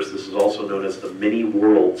 multiverse, this is also known as the many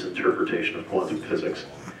worlds interpretation of quantum physics,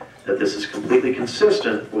 that this is completely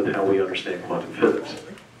consistent with how we understand quantum physics.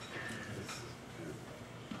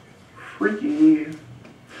 Freaky.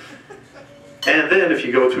 And then if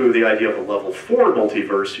you go to the idea of a level 4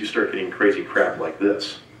 multiverse, you start getting crazy crap like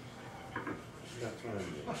this.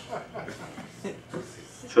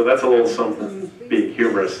 So that's a little something, being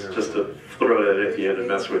humorous, just to throw that at the end and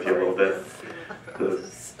mess with you a little bit.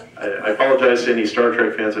 I apologize to any Star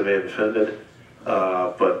Trek fans I may have offended,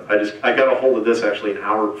 but I got a hold of this actually an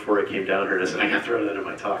hour before I came down here, and I said, I got to throw that in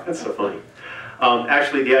my talk. That's so funny.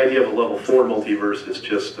 Actually, the idea of a level 4 multiverse is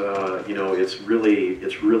just, you know, it's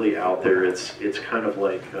really out there. It's kind of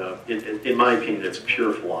like, in my opinion, it's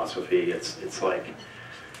pure philosophy. It's like,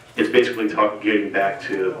 it's basically getting back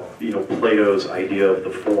to, you know, Plato's idea of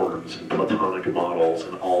the forms and Platonic models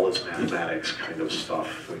and all this mathematics kind of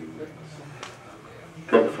stuff.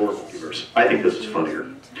 Level 4 multiverse. I think this is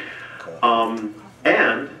funnier.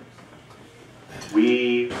 And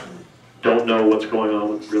we don't know what's going on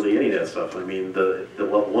with really any of that stuff. I mean, the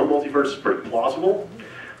level 1 multiverse is pretty plausible.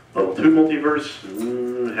 Level 2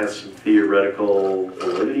 multiverse has some theoretical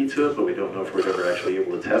validity to it, but we don't know if we're ever actually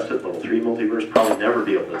able to test it. Level 3 multiverse, probably never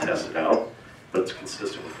be able to test it out, but it's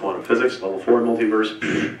consistent with quantum physics. Level 4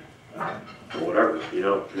 multiverse, whatever, you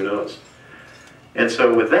know, who knows. And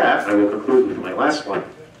so with that, I will conclude with my last slide.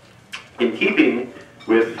 In keeping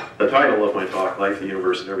with the title of my talk, Life, the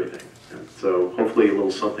Universe, and Everything. And so hopefully a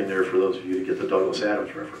little something there for those of you to get the Douglas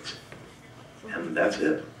Adams reference. And that's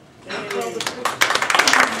it.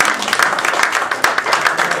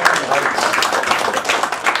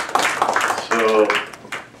 So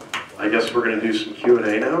I guess we're going to do some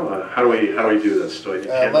Q&A now. How do we do this? Do I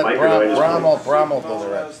hand the mic or do I just Bramall do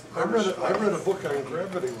the rest. I read a book on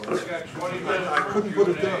gravity once. We got 20 minutes. I couldn't put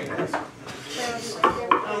it down.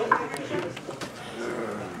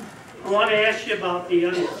 I want to ask you about the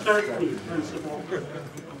uncertainty principle.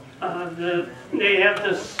 They have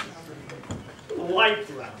this light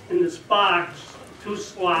in this box, 2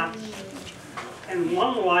 slots, and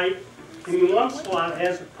one light in one slot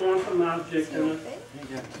has a quantum object in it.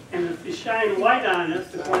 And if you shine light on it,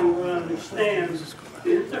 according to what I understand,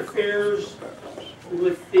 it interferes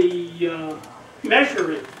with the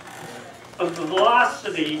measuring of the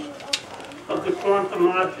velocity of the quantum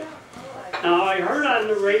object. Now, I heard on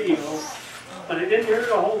the radio, but I didn't hear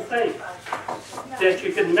the whole thing, that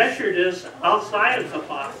you can measure this outside of the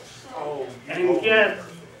box and get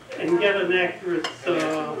an accurate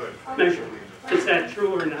measure. Is that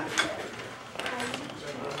true or not?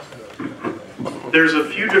 There's a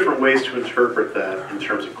few different ways to interpret that in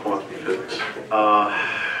terms of quantum physics.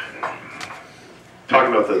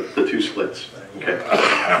 Talking about the 2 slits, okay?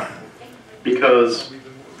 Because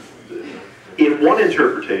in one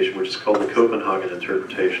interpretation, which is called the Copenhagen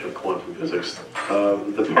interpretation of quantum physics,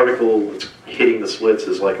 the particle that's hitting the slits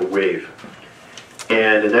is like a wave.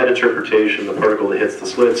 And in that interpretation, the particle that hits the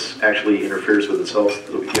slits actually interferes with itself. If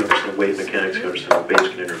you understand wave mechanics, you understand how waves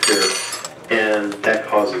can interfere. And that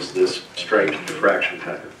causes this strange diffraction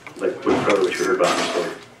pattern, like probably what you heard about in the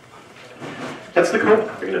story. That's the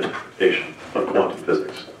Copenhagen interpretation of quantum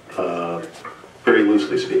physics, very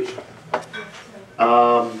loosely speaking.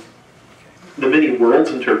 The many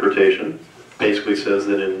worlds interpretation basically says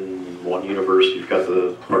that in one universe you've got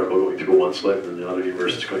the particle going through one slit, and in another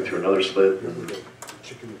universe it's going through another slit,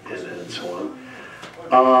 and so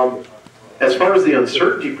on. As far as the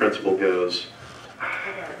uncertainty principle goes,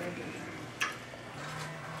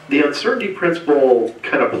 the uncertainty principle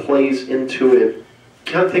kind of plays into it.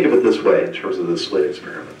 Kind of think of it this way in terms of the slit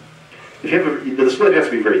experiment. If you have the slit has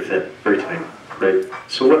to be very thin, very tiny, right?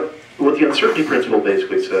 So what the uncertainty principle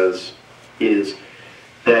basically says is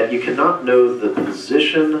that you cannot know the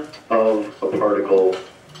position of a particle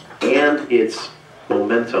and its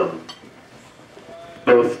momentum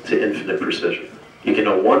both to infinite precision. You can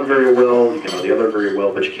know one very well, you can know the other very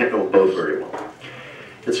well, but you can't know them both very well.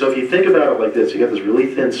 And so if you think about it like this, you got this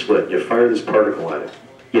really thin slit, you fire this particle at it.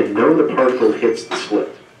 You know the particle hits the slit,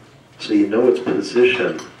 so you know its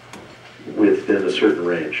position within a certain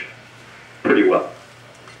range pretty well.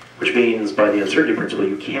 Which means by the uncertainty principle,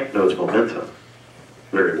 you can't know its momentum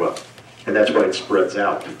very well. And that's why it spreads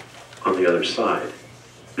out on the other side,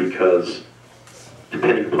 because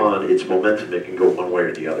depending upon its momentum, it can go one way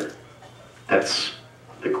or the other. That's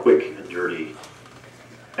the quick and dirty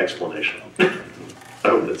explanation. I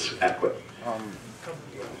hope that's adequate.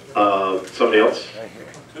 Somebody else?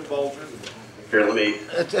 Here, let me.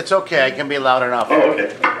 It's okay, I can be loud enough. Oh,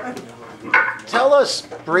 okay. Tell us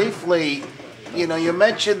briefly, you know, you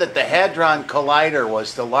mentioned that the Hadron Collider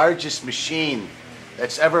was the largest machine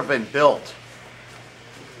that's ever been built.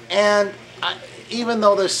 And even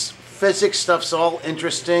though this physics stuff's all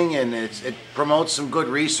interesting and it promotes some good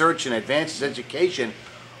research and advances education,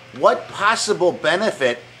 what possible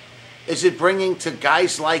benefit is it bringing to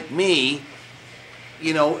guys like me,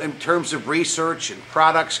 you know, in terms of research and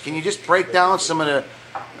products? Can you just break down some of the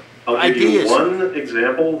I'll give ideas? you one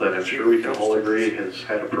example that I'm sure we can all agree has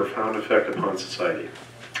had a profound effect upon society.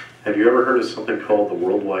 Have you ever heard of something called the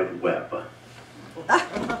World Wide Web?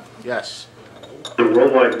 Yes. The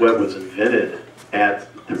World Wide Web was invented at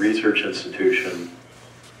the research institution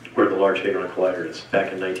where the Large Hadron Collider is,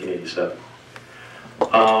 back in 1987.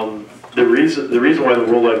 The reason why the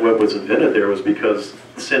World Wide Web was invented there was because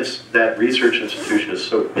since that research institution is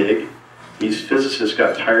so big, these physicists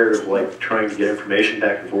got tired of like trying to get information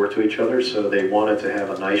back and forth to each other, so they wanted to have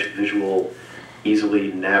a nice visual,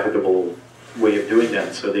 easily navigable way of doing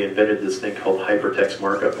that. So they invented this thing called hypertext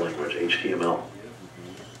markup language, HTML.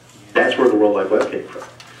 That's where the World Wide Web came from.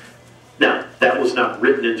 Now, that was not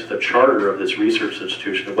written into the charter of this research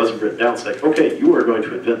institution. It wasn't written down. It's like, okay, you are going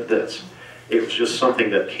to invent this. It was just something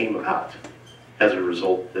that came about as a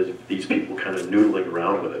result of these people kind of noodling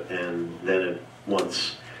around with it. And then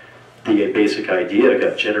once the basic idea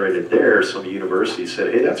got generated there, some universities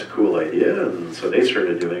said, hey, that's a cool idea. And so they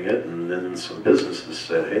started doing it. And then some businesses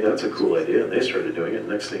said, hey, that's a cool idea. And they started doing it. And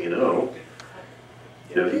next thing you know,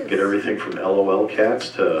 you get everything from LOL cats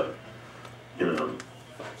to,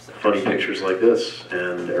 funny pictures like this,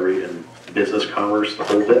 and in business commerce, the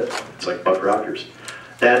whole bit. It's like Buck Rogers.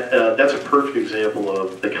 That's a perfect example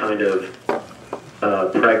of the kind of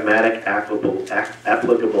pragmatic,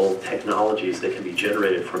 applicable technologies that can be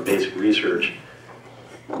generated from basic research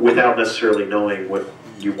without necessarily knowing what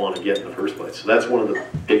you want to get in the first place. So that's one of the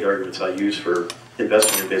big arguments I use for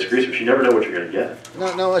investing in basic research. You never know what you're going to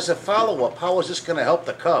get. No, as a follow-up, how is this going to help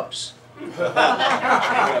the Cubs? I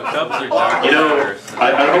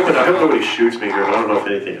hope nobody shoots me here, but I don't know if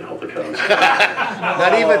anything can help the Cubs.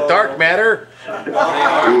 Not even dark matter?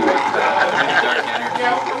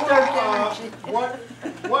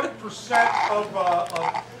 What percent of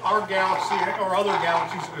our galaxy or other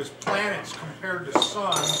galaxies is planets compared to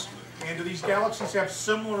suns? And do these galaxies have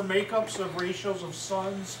similar makeups of ratios of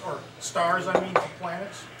suns, or stars, I mean, to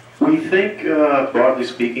planets? We think, broadly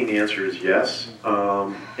speaking, the answer is yes.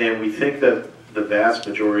 And we think that the vast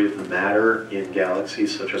majority of the matter in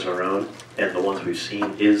galaxies such as our own, and the ones we've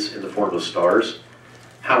seen, is in the form of stars.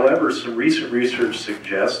 However, some recent research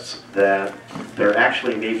suggests that there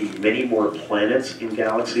actually may be many more planets in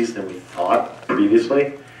galaxies than we thought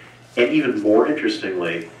previously. And even more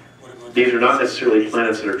interestingly, these are not necessarily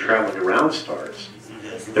planets that are traveling around stars.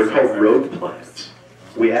 They're called rogue planets.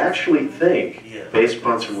 We actually think, based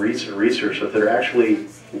upon some recent research, that they're actually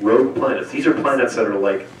rogue planets. These are planets that are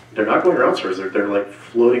like, they're not going around stars, they're like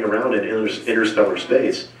floating around in interstellar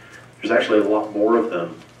space. There's actually a lot more of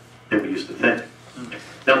them than we used to think.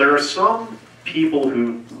 Now, there are some people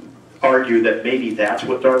who argue that maybe that's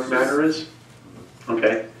what dark matter is,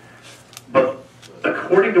 okay? But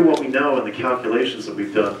according to what we know and the calculations that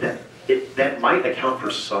we've done, that might account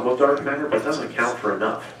for some of dark matter, but it doesn't account for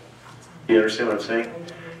enough. You understand what I'm saying?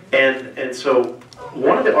 And so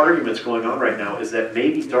one of the arguments going on right now is that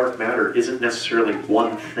maybe dark matter isn't necessarily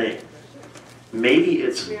one thing. Maybe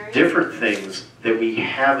it's different things that we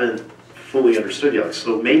haven't fully understood yet.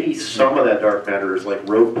 So maybe some of that dark matter is like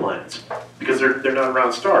rogue planets, because they're not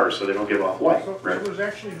around stars, so they don't give off light. So, right? so there's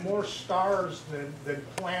actually more stars than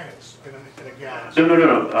planets in a galaxy.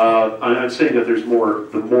 No. I'm saying that there's more.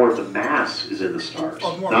 The more of the mass is in the stars.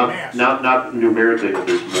 Oh, more not, mass. not numerically that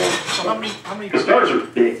there's more. So how many? The stars are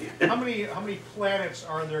big. How many planets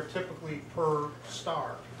are there typically per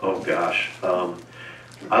star? Oh gosh. The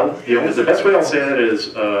best way I'll say that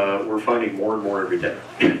is we're finding more and more every day.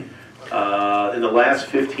 In the last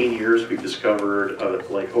 15 years, we've discovered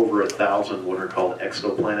like over 1,000 what are called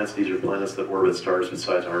exoplanets. These are planets that orbit stars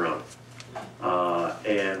besides our own.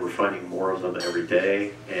 And we're finding more of them every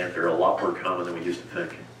day, and they're a lot more common than we used to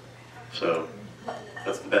think. So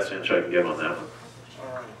that's the best answer I can give on that one.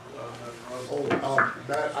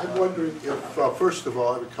 Matt, I'm wondering if, first of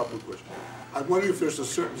all, I have a couple of questions. I'm wondering if there's a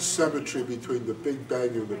certain symmetry between the Big Bang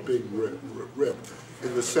and the Big Rip,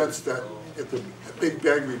 in the sense that at the Big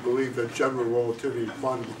Bang we believe that general relativity and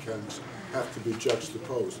quantum mechanics have to be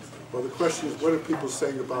juxtaposed. Well, the question is, what are people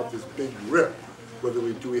saying about this Big Rip? whether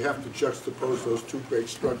do we have to juxtapose those two great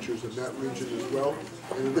structures in that region as well?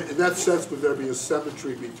 And in that sense, would there be a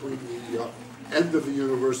symmetry between the end of the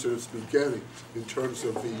universe and its beginning in terms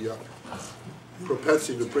of the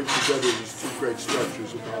propensity to bring together these two great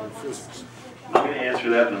structures in modern physics? I'm going to answer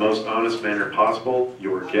that in the most honest manner possible.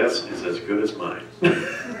 Your guess is as good as mine.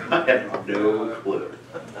 I have no clue.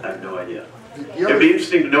 I have no idea. It'd be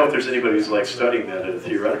interesting to know if there's anybody who's like studying that at a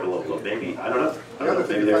theoretical level. Maybe, I don't know. The other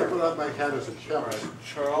thing, Maybe if I put out my hat as a chemist,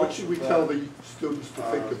 what should we tell the students to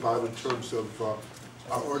think about in terms of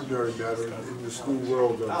our ordinary matter in the school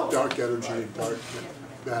world of dark energy and dark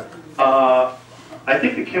matter? I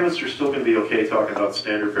think the chemists are still going to be okay talking about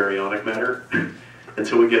standard baryonic matter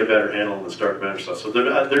until we get a better handle on this dark matter stuff. So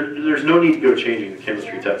there's no need to go changing the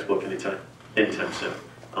chemistry textbook anytime soon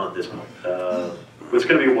on this point. But it's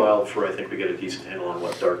going to be a while before I think we get a decent handle on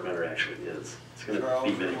what dark matter actually is. It's going to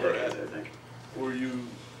be many decades, I think. Were you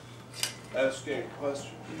asking a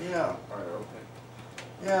question? Yeah. All right, okay.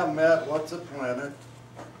 Yeah, Matt, what's a planet?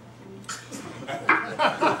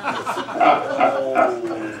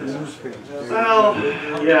 Well,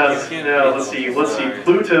 yes, no, let's see.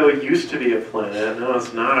 Pluto used to be a planet. No,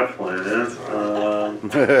 it's not a planet.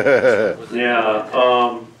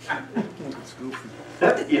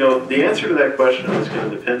 You know, the answer to that question is going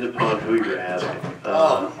to depend upon who you're asking.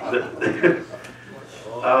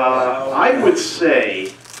 I would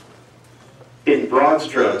say, in broad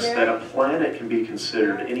strokes, that a planet can be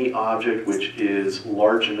considered any object which is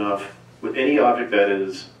large enough, with any object that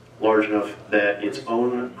is large enough that its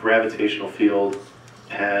own gravitational field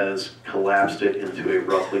has collapsed it into a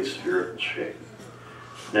roughly spherical shape.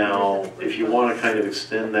 Now, if you want to kind of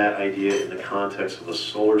extend that idea in the context of a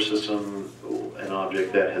solar system, an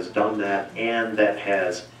object that has done that and that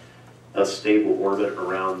has a stable orbit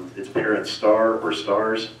around its parent star or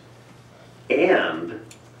stars, and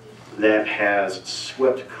that has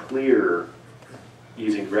swept clear,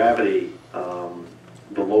 using gravity,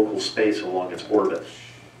 the local space along its orbit.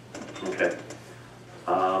 Okay.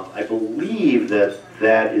 I believe that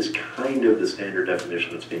that is kind of the standard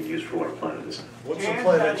definition that's being used for what a planet is. What's a And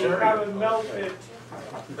planetary? they have a melted,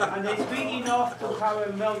 and it's big enough to have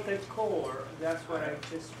a melted core. That's what I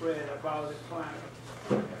just read about the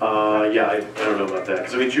planet. Yeah, I don't know about that.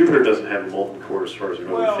 Because I mean, Jupiter doesn't have a molten core as far as we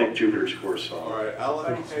know. Well, We think Jupiter's core is solid. All right,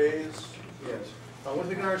 Alan Hayes. Yes. With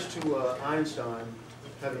regards to Einstein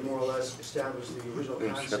having more or less established the original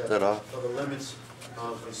concept of the limits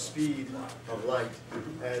of the speed of light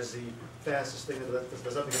as the fastest thing that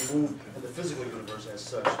there's nothing to move in the physical universe as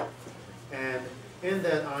such. And in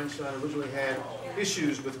that, Einstein originally had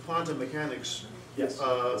issues with quantum mechanics. Yes.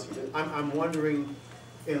 I'm wondering,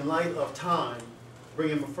 in light of time,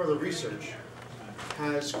 bringing further research,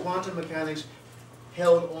 has quantum mechanics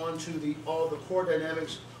held on to all the core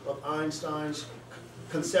dynamics of Einstein's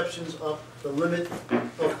conceptions of the limit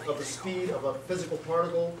of the speed of a physical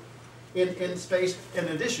particle in space? In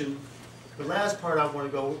addition, the last part I want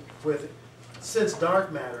to go with, since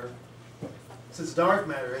dark matter,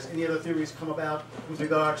 has any other theories come about with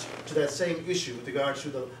regards to that same issue, with regards to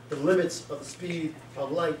the limits of the speed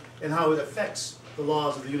of light and how it affects the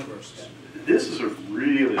laws of the universe? This is a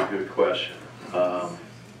really good question.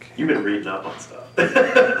 You've been reading up on stuff.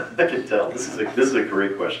 I can tell. This is a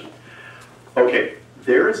great question. Okay,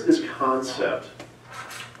 there is this concept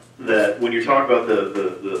that when you talk about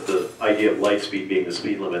the idea of light speed being the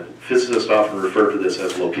speed limit, physicists often refer to this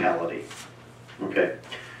as locality. Okay.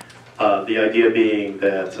 The idea being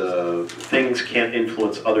that things can't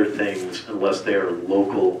influence other things unless they are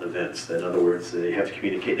local events. In other words, they have to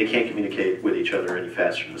communicate. They can't communicate with each other any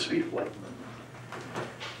faster than the speed of light.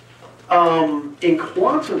 In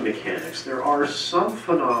quantum mechanics, there are some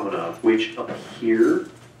phenomena which appear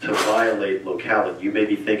to violate locality. You may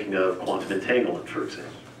be thinking of quantum entanglement, for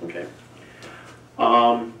example. Okay.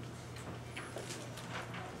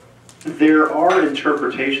 There are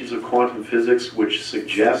interpretations of quantum physics which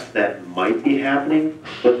suggest that might be happening,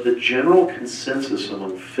 but the general consensus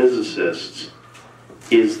among physicists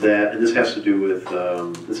is that, and this has to do with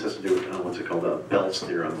what's it called, Bell's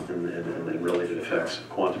theorem and related effects of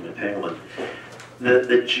quantum entanglement.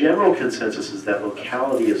 The general consensus is that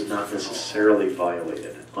locality is not necessarily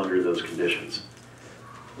violated under those conditions.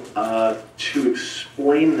 To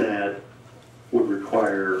explain that would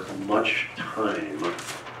require much time,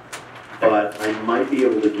 but I might be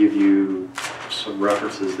able to give you some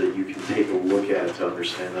references that you can take a look at to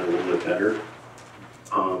understand that a little bit better.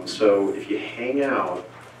 So if you hang out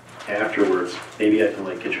afterwards, maybe I can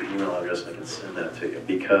get your email address and I can send that to you,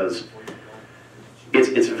 because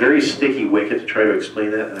it's a very sticky wicket to try to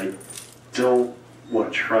explain that, and I don't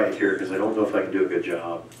want to try it here because I don't know if I can do a good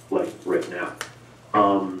job right now.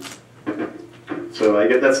 So I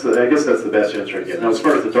guess that's the best answer I get. Now, as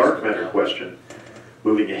far as the dark matter question,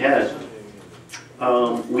 moving ahead,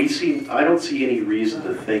 I don't see any reason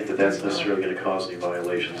to think that that's necessarily going to cause any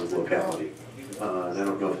violations of locality. And I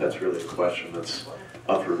don't know if that's really a question that's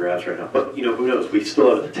up for grabs right now. But, you know, who knows? We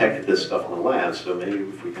still haven't detected this stuff in the lab, so maybe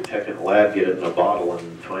if we detect it in the lab, get it in a bottle,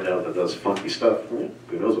 and find out that it does funky stuff, who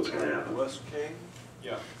knows what's going to happen. Wes King?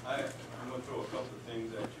 Yeah, I'm going to throw a couple of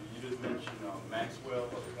things at you. You just mentioned Maxwell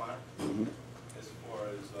of Planck. As far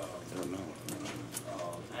as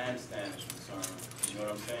Einstein is concerned, you know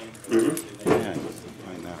what I'm saying?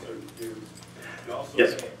 You also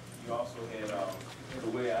Yes. You also had the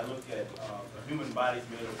way I look at the human body's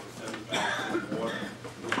made up of 75% water.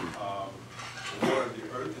 The water of the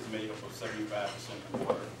earth is made up of 75%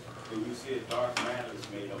 water. When you say dark matter is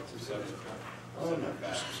made up of 75%,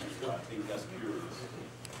 I think that's curious.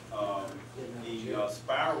 The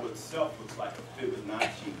spiral itself looks like a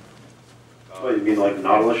Fibonacci. Oh, you mean like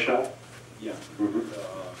Nautilus shell? Yeah. Okay.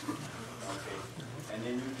 And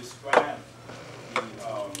then you describe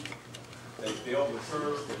the Delta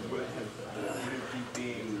curve with the energy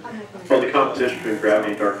being... Well, the competition between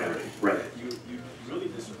gravity and dark energy, right. You really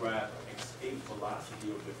describe escape velocity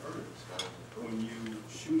of the Earth. When you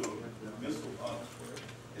shoot a missile up,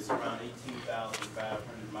 it's around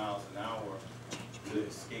 18,500 miles an hour to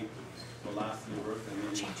escape the velocity of Earth, and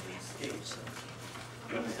then it escapes.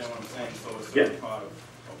 You understand what I'm saying? So it's really part of...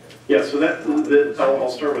 Okay. Yeah, so I'll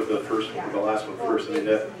start with the last one first. I mean,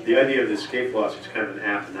 the idea of the escape velocity is kind of an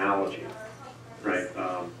apt analogy, right?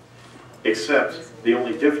 Except the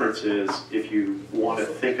only difference is if you want to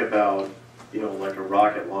think about, you know, like a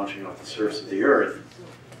rocket launching off the surface of the Earth,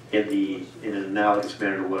 in an analogous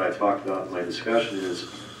manner to what I talked about in my discussion is,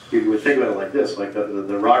 you would think about it like this, like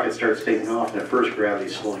the rocket starts taking off, and at first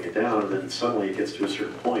gravity's slowing it down, and then suddenly it gets to a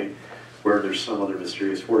certain point where there's some other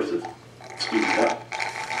mysterious force that speeds it up.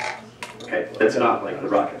 Okay, that's not like the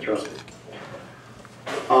rocket thrusting.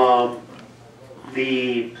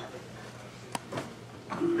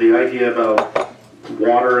 The idea about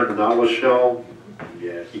water and the Nautilus shell,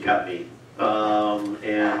 yeah, you got me.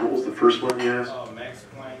 And what was the first one you asked? Max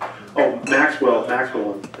Planck. Oh, Max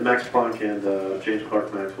Planck and James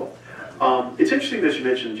Clerk Maxwell. It's interesting that you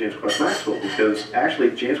mentioned James Clerk Maxwell, because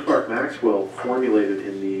actually James Clerk Maxwell formulated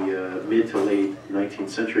in the mid to late 19th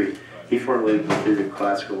century, he formulated the theory of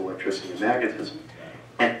classical electricity and magnetism.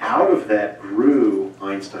 And out of that grew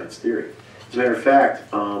Einstein's theory. As a matter of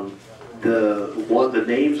fact, the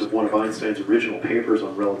names of one of Einstein's original papers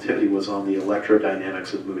on relativity was on the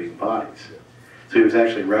electrodynamics of moving bodies. So he was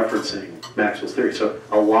actually referencing Maxwell's theory. So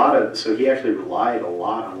he actually relied a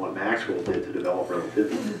lot on what Maxwell did to develop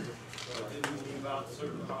relativity.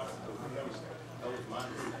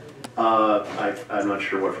 I'm not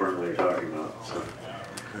sure what formula you're talking about. So.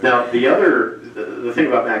 Now, the thing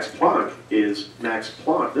about Max Planck is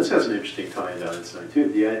this has an interesting tie into Einstein too.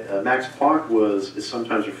 Max Planck is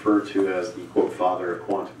sometimes referred to as the, quote, father of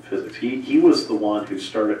quantum physics. He was the one who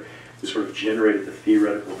sort of generated the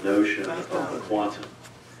theoretical notion of the quantum.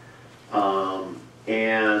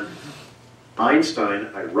 And Einstein,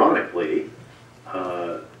 ironically,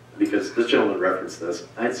 because this gentleman referenced this,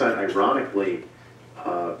 Einstein, ironically,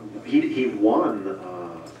 he won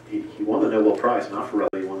the Nobel Prize, not for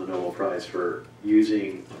relativity, he won the Nobel Prize for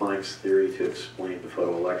using Planck's theory to explain the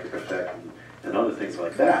photoelectric effect and other things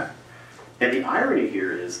like that. And the irony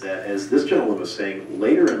here is that, as this gentleman was saying,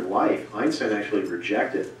 later in life, Einstein actually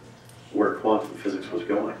rejected where quantum physics was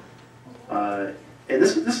going. And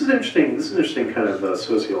this is an interesting kind of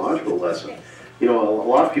sociological lesson. You know, a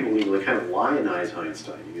lot of people they kind of lionize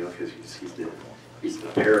Einstein, you know, because he's the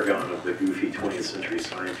paragon of the goofy 20th century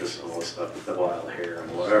scientists and all this stuff with the wild hair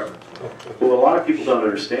and whatever. But what a lot of people don't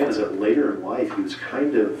understand is that later in life he was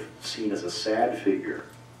kind of seen as a sad figure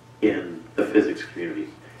in the physics community,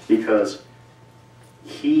 because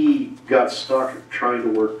he got stuck trying to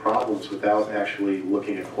work problems without actually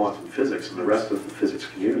looking at quantum physics, and the rest of the physics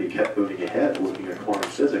community kept moving ahead looking at quantum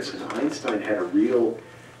physics, and Einstein had a real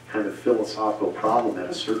kind of philosophical problem at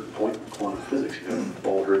a certain point in quantum physics. You know, you've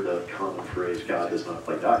all heard the common phrase, God does not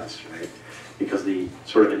play dice, right? Because the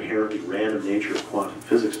sort of inherently random nature of quantum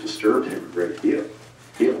physics disturbed him a great deal.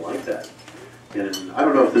 He didn't like that. And I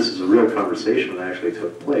don't know if this is a real conversation that actually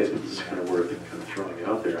took place, but this is kind of worth kind of throwing it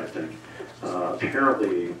out there, I think.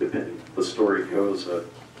 Apparently, the story goes,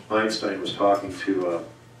 Einstein was talking to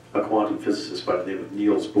a quantum physicist by the name of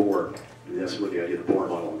Niels Bohr. And that's where the idea of the Bohr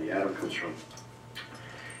model and the atom comes from.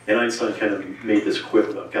 And Einstein kind of made this quip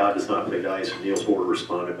about God does not play dice, and Niels Bohr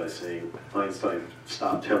responded by saying, Einstein,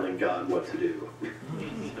 stop telling God what to do.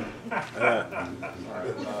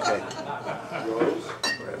 Rose?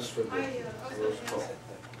 for the I was Rose going to Bowl.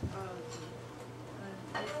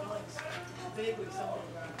 ask, Alex, vaguely something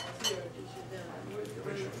about theory, then what the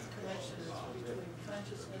connection is between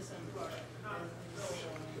consciousness and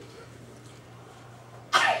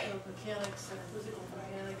mechanics and physical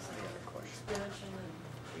mechanics and expansion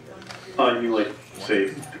and You mean like,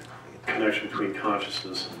 say, connection between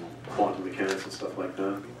consciousness and quantum mechanics and stuff like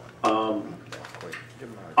that?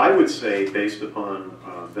 I would say, based upon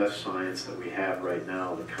best science that we have right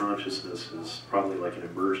now, the consciousness is probably like an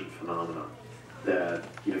emergent phenomenon. That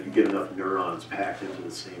you get enough neurons packed into the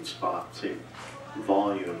same spot, same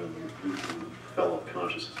volume, and you can develop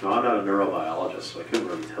consciousness. Now, I'm not a neurobiologist, so I couldn't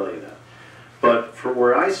really tell you that. But from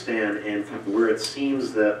where I stand, and from where it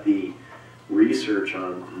seems that the research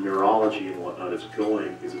on neurology and whatnot is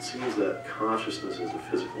going, is it seems that consciousness is a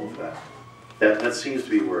physical effect. That seems to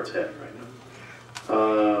be where it's heading right now.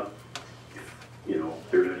 If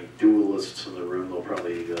there's any dualists in the room, they'll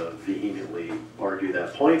probably vehemently argue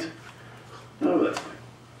that point. No, that's fine.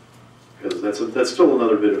 Because that's still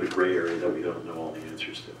another bit of a gray area that we don't know all the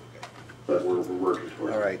answers to. But we're working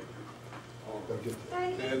towards it. All right.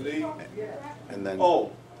 Andy? And then.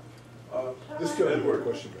 Oh. This guy had a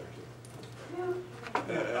question back here.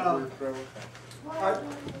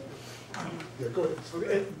 Yeah, go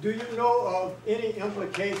ahead. Do you know of any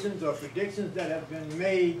implications or predictions that have been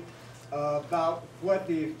made about what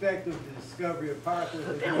the effect of the discovery of particles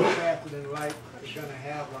that go faster than light is going to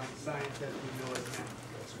have on science as we know it now?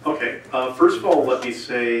 Okay. First of all, let me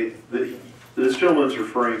say that this gentleman is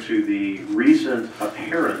referring to the recent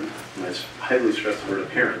apparent, and I highly stress the word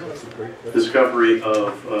apparent, discovery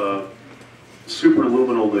of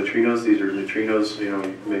superluminal neutrinos. These are neutrinos, you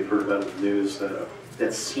may have heard about in the news,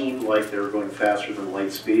 that seemed like they were going faster than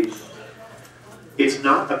light speed. It's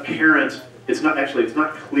not apparent, it's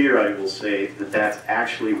not clear, I will say, that that's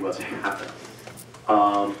actually what's happening.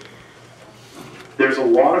 There's a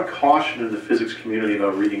lot of caution in the physics community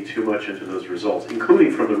about reading too much into those results,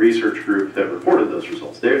 including from the research group that reported those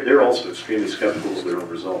results. They're also extremely skeptical of their own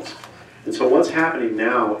results. And so what's happening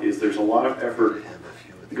now is there's a lot of effort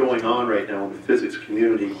going on right now in the physics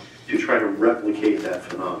community to try to replicate that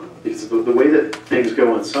phenomenon. Because the way that things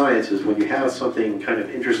go in science is when you have something kind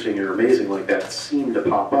of interesting or amazing like that seem to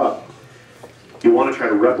pop up, you want to try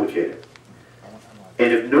to replicate it.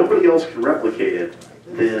 And if nobody else can replicate it,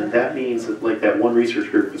 then that means that like that one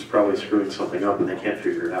research group is probably screwing something up and they can't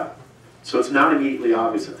figure it out. So it's not immediately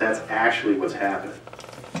obvious that that's actually what's happening.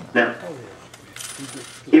 Now,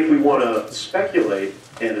 if we want to speculate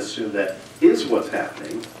and assume that is what's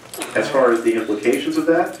happening, as far as the implications of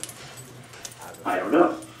that, I don't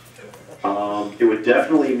know. It would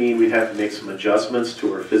definitely mean we'd have to make some adjustments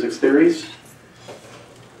to our physics theories.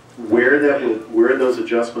 Where those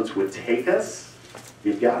adjustments would take us,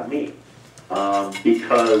 you've got me.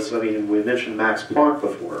 Because, I mean, we mentioned Max Planck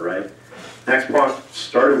before, right? Max Planck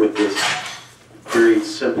started with this very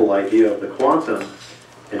simple idea of the quantum,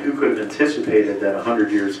 and who could have anticipated that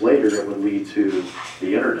 100 years later it would lead to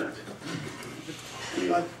the internet?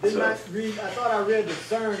 I thought I read that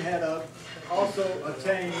CERN had also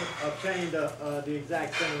obtained the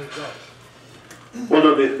exact same result. Well,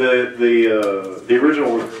 no, the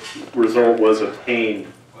original result was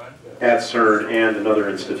obtained at CERN and another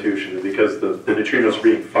institution because the neutrinos were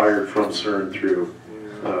being fired from CERN through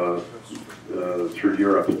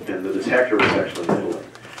Europe, and the detector was actually in Italy.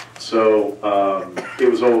 So it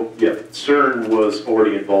was CERN was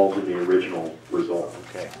already involved in the original result.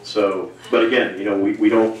 Okay. So, but again,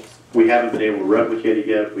 we haven't been able to replicate it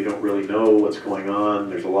yet. We don't really know what's going on.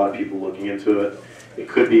 There's a lot of people looking into it. It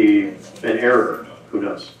could be an error. Who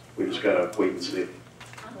knows? We just gotta wait and see.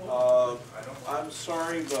 I'm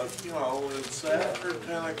sorry, but it's after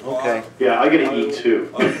 10 o'clock. Okay. Yeah, I gotta eat too.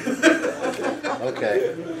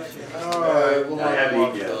 Okay. All right, I haven't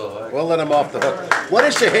eaten yet. We'll let him off the hook. What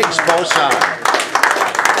is the Higgs boson?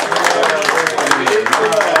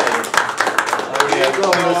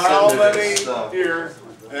 How many here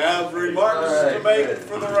have remarks to make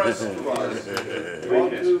for the rest of us? 1,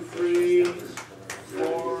 2, 3,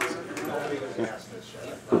 4,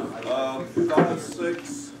 5,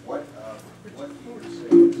 6.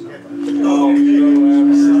 No, you don't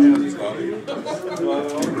have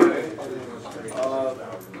okay.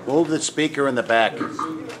 Move the speaker in the back.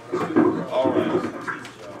 All right.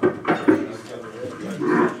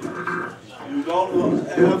 You don't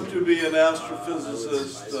have to be an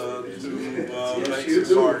astrophysicist to make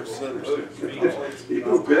remarks.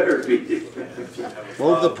 You better be.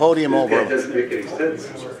 Move the podium over. That doesn't make any sense.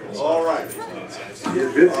 All right.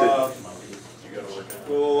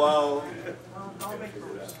 We'll allow.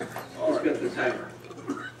 Who's got the timer?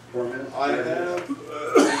 4 minutes? I have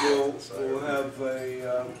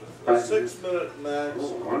 6 minutes max.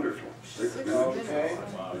 Oh, wonderful. 6 minutes. Okay.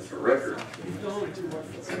 That's a record.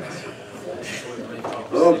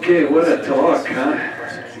 Okay, what a talk, huh?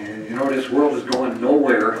 You know, this world is going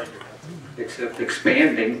nowhere except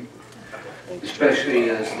expanding,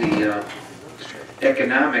 especially as the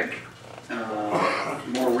economic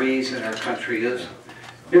mores in our country is.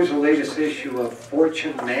 Here's the latest issue of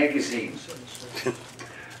Fortune magazine.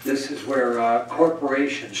 This is where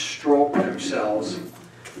corporations stroke themselves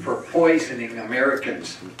for poisoning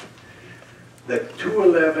Americans. The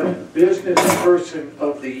 211 Business Person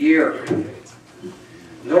of the Year,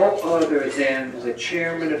 no other than the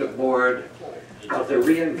chairman of the board of the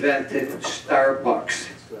reinvented Starbucks.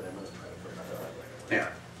 Yeah,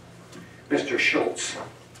 Mr. Schultz,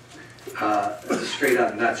 straight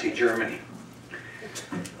out of Nazi Germany.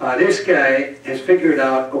 This guy has figured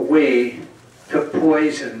out a way to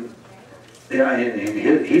poison,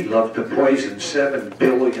 and he'd love to poison 7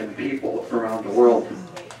 billion people around the world.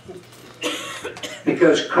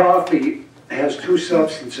 Because coffee has 2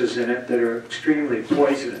 substances in it that are extremely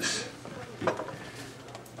poisonous.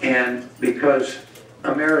 And because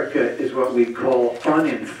America is what we call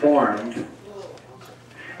uninformed,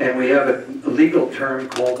 and we have a legal term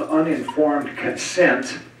called uninformed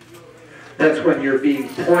consent, that's when you're being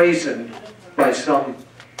poisoned by some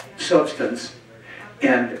substance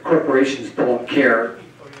and corporations don't care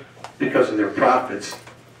because of their profits.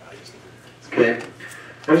 Okay?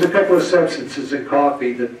 There's a couple of substances in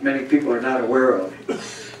coffee that many people are not aware of.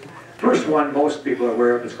 First one most people are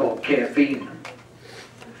aware of is called caffeine.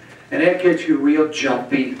 And that gets you real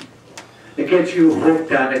jumpy. It gets you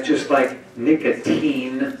hooked on it just like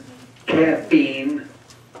nicotine, caffeine,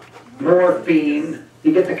 morphine.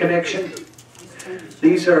 You get the connection?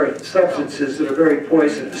 These are substances that are very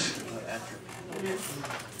poisonous.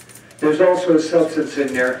 There's also a substance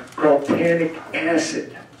in there called tannic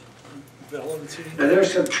acid. Now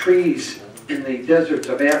there's some trees in the deserts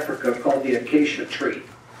of Africa called the acacia tree.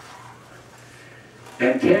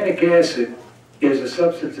 And tannic acid is a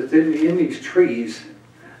substance that's in these trees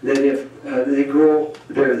that if they grow,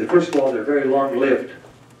 first of all, they're very long-lived,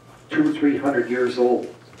 200-300 years old,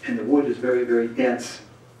 and the wood is very, very dense.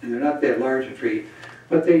 And they're not that large a tree,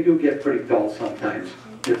 but they do get pretty tall sometimes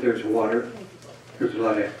if there's water. There's a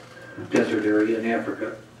lot of desert area in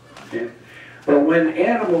Africa. Okay? But when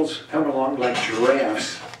animals come along, like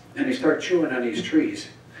giraffes, and they start chewing on these trees,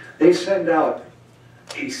 they send out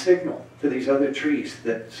a signal to these other trees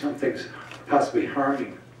that something's possibly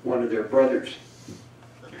harming one of their brothers.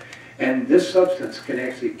 And this substance can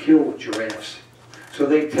actually kill giraffes. So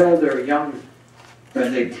they tell their young,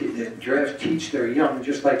 and the giraffes teach their young,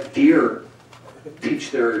 just like deer teach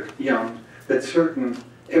their young, that certain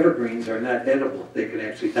evergreens are not edible. They can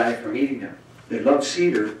actually die from eating them. They love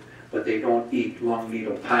cedar, but they don't eat long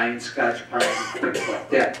needle pine, Scotch pine, things like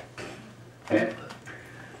that. Okay?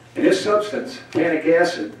 And this substance, tannic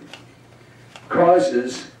acid,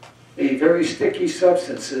 causes a very sticky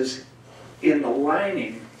substances in the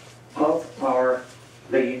lining of our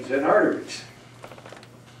veins and arteries.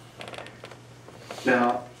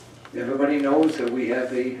 Now, everybody knows that we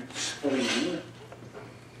have a spleen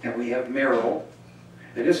and we have marrow,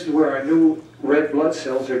 and this is where our new red blood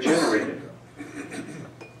cells are generated.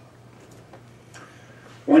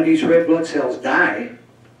 When these red blood cells die,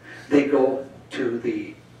 they go to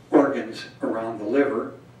the organs around the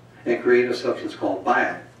liver and create a substance called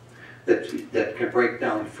bile that can break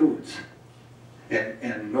down foods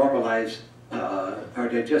and normalize our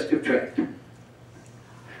digestive tract.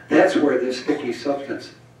 That's where this sticky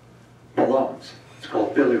substance belongs. It's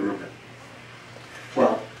called bilirubin.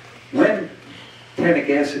 Well, when tannic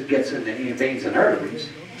acid gets in the veins and arteries,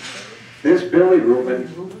 this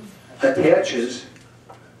bilirubin attaches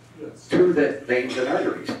to the veins and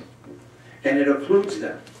arteries, and it occludes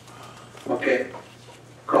them, okay,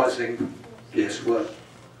 causing, guess what?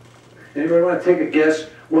 Anybody want to take a guess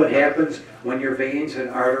what happens when your veins and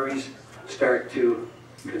arteries start to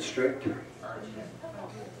constrict?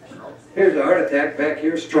 Here's a heart attack back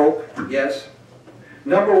here, stroke, yes.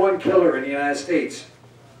 #1 killer in the United States,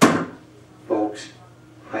 folks,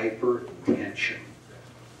 hypertension.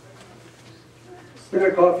 Look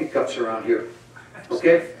at coffee cups around here,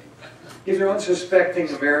 okay? These are unsuspecting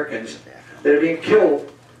Americans that are being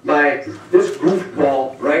killed by this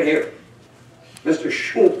goofball right here, Mr.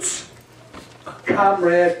 Schultz,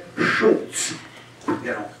 Comrade Schultz, you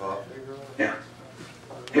know. Yeah,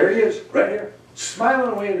 here he is, right here,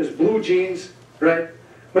 smiling away in his blue jeans, right?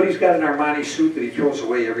 But he's got an Armani suit that he throws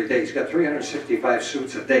away every day. He's got 365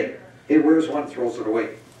 suits a day. He wears one, throws it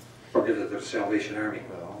away because of the Salvation Army.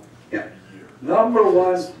 Yeah.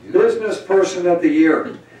 #1 business person of the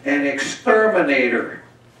year. an exterminator.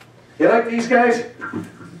 You like these guys?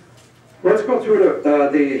 Let's go through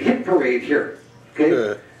the hit parade here.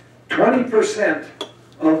 Okay, 20%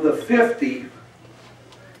 of the 50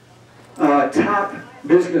 top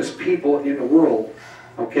business people in the world,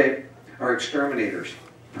 okay, are exterminators.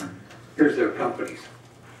 Here's their companies.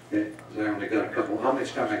 Okay, so I only got a couple. How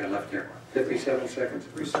much time I got left here? 57 seconds?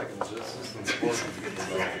 3 seconds.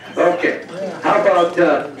 Okay. How about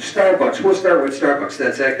Starbucks? We'll start with Starbucks.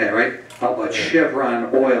 That's that guy, right? How about Chevron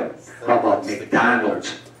Oil? How about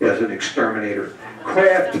McDonald's as an exterminator?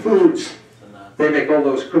 Kraft Foods. They make all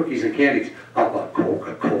those cookies and candies. How about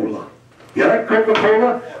Coca-Cola? You like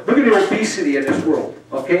Coca-Cola? Look at the obesity in this world.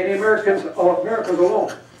 Okay, and the Americans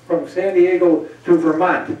alone, from San Diego to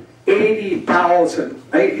Vermont, 80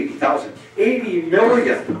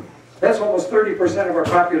 million. That's almost 30% of our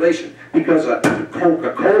population because of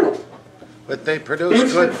Coca-Cola. But they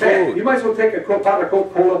produce good food. You might as well take a pot of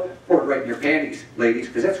Coca-Cola, pour it right in your panties, ladies,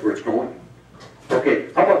 because that's where it's going. Okay,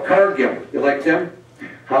 how about Cargill? You like them?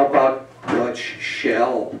 How about Dutch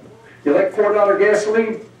Shell? You like $4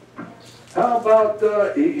 gasoline? How about,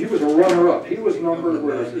 he was a runner-up. He was number,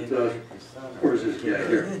 where is it? Where's this guy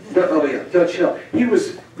here? Oh yeah, Dutch Shell. He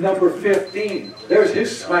was number 15. There's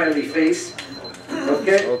his smiley face.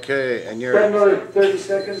 Okay? Okay, and you're... Got another 30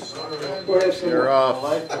 seconds? You're off.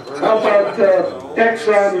 How about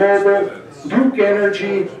ExxonMobil, Duke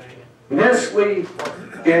Energy, Nestle,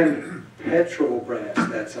 and Petrobras?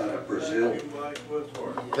 That's out of Brazil.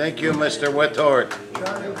 Thank you, Mr. Whithort.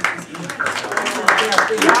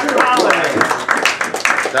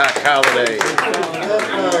 Doc Holliday.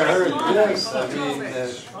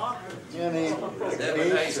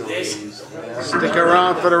 Stick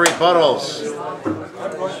around for the rebuttals.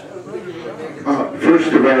 First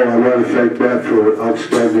of all, I want to thank Matt for an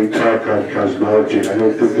outstanding talk on cosmology. I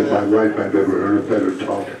don't think in my life I've ever heard a better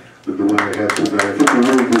talk than the one I had tonight. I think he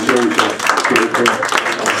really deserves that.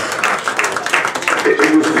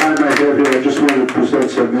 In this time I have here, I just want to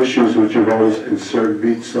present some issues which have always concerned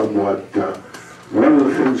me somewhat. One of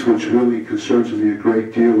the things which really concerns me a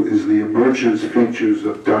great deal is the emergence features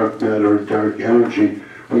of dark matter and dark energy.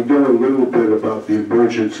 We know a little bit about the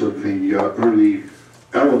emergence of the early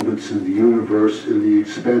elements in the universe, in the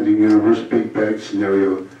expanding universe, Big Bang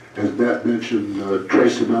scenario. As Matt mentioned,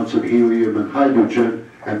 trace amounts of helium and hydrogen,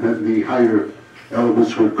 and then the higher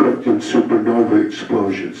elements were cooked in supernova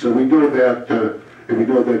explosions. So we know that, and we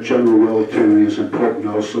know that general relativity is important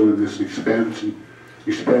also in this expanding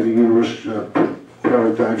universe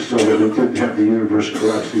paradigm, so that it didn't have the universe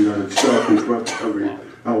collapsing on itself before every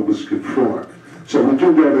elements could form. So we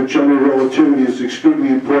do know that general relativity is extremely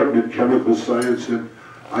important in chemical science, and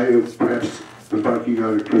I have perhaps embarking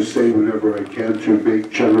on a crusade whenever I can to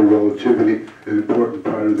make general relativity an important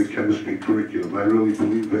part of the chemistry curriculum. I really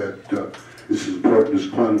believe that it's as important as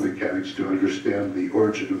quantum mechanics to understand the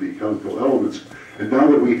origin of the chemical elements. And now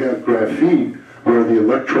that we have graphene, where the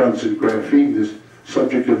electrons in graphene, this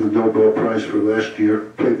subject of the Nobel Prize for last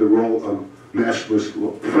year, play the role of massless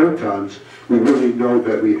photons, we really know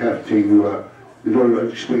that we have to, in order to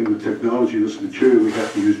explain the technology of this material, we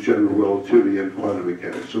have to use general relativity and quantum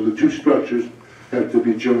mechanics. So the two structures have to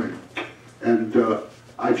be joined. And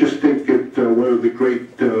I just think that one of the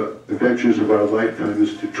great adventures of our lifetime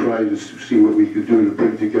is to try to see what we can do to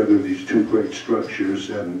bring together these two great structures.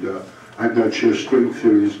 And I'm not sure string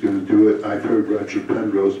theory is going to do it. I've heard Roger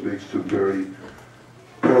Penrose make some very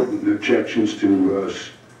potent objections to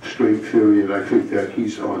string theory, and I think that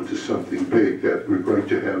he's on to something big, that we're going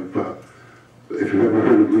to have, if you've ever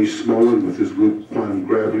heard of Lee Smolin with his loop quantum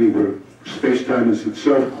gravity, where space-time is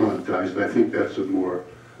itself quantized, I think that's a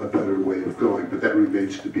better way of going, but that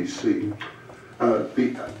remains to be seen. But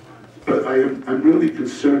I'm really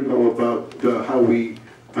concerned, though, about how we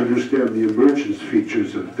understand the emergence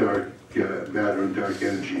features of dark matter and dark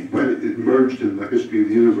energy, when it emerged in the history of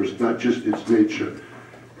the universe, not just its nature.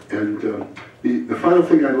 And the final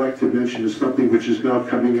thing I'd like to mention is something which is now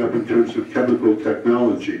coming up in terms of chemical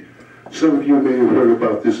technology. Some of you may have heard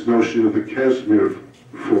about this notion of the Casimir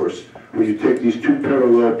force, where you take these two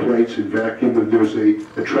parallel plates in vacuum and there's an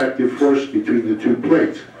attractive force between the two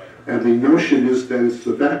plates. And the notion is that it's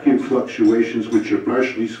the vacuum fluctuations which are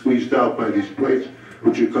partially squeezed out by these plates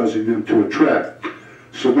which are causing them to attract.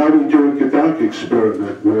 So now we do a Gedank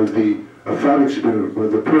experiment, where a thought experiment, where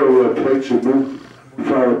the parallel plates are moved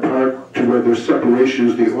far apart to where their separation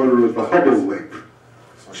is the order of the Hubble length.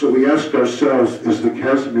 So we ask ourselves, is the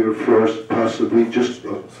Casimir force possibly just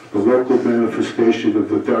a local manifestation of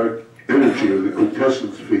the dark energy or the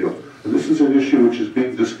quintessence field? And this is an issue which is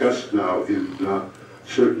being discussed now in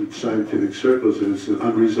certain scientific circles, and it's an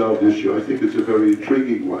unresolved issue. I think it's a very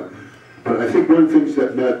intriguing one. But I think one of the things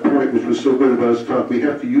that Matt pointed, which was so good about his talk, we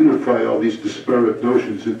have to unify all these disparate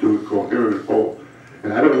notions into a coherent whole.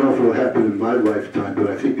 And I don't know if it'll happen in my lifetime, but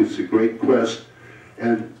I think it's a great quest.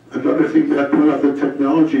 And another thing Matt pointed out, the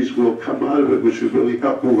technologies will come out of it, which will really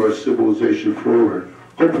help move our civilization forward.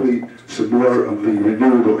 Hopefully some more of the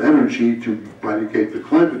renewable energy to mitigate the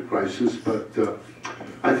climate crisis, but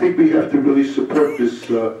I think we have to really support this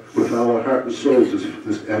with all our heart and souls,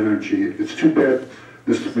 this energy. It's too bad,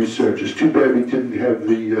 this research, it's too bad we didn't have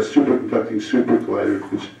the superconducting super collider,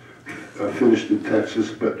 which finished in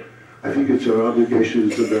Texas, but I think it's our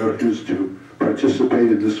obligation as Americans to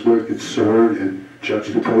participate in this work at CERN and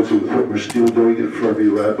juxtapose it with what we're still doing at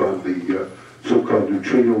Fermilab on the so-called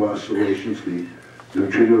neutrino oscillations, the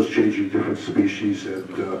neutrinos changing different species, and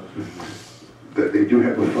that they do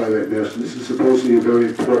have a finite mass. And this is supposedly a very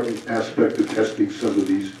important aspect of testing some of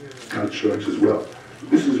these constructs as well.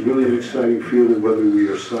 This is really an exciting field, and whether we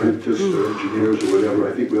are scientists or engineers or whatever,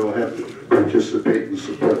 I think we all have to participate and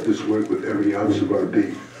support this work with every ounce of our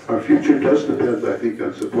being. Our future does depend, I think,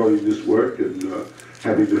 on supporting this work and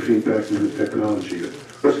having the feedback and the technology.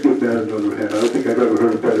 Let's give that another hand. I don't think I've ever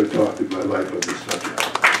heard a better talk in my life on this subject.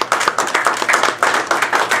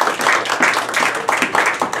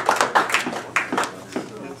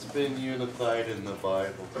 It's been unified in the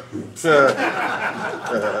Bible. You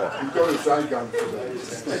go to Saigon today.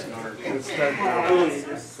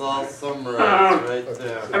 It's all summarized right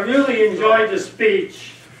there. I really enjoyed the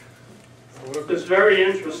speech. It was very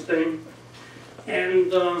interesting.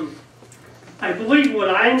 And I believe what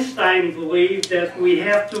Einstein believed, that we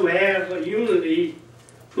have to have a unity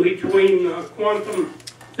between quantum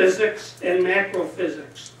physics and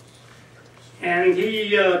macrophysics. And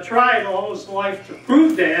he tried all his life to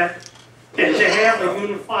prove that and to have a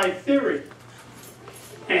unified theory.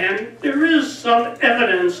 And there is some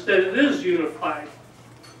evidence that it is unified.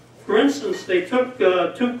 For instance, they took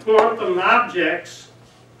two quantum objects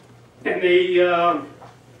and they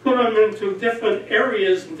put them into different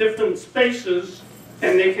areas, different spaces,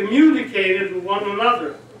 and they communicated with one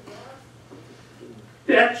another.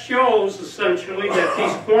 That shows essentially that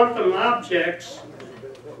these quantum objects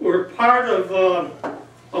were part of a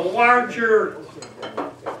larger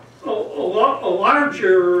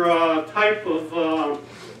type of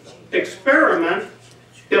experiment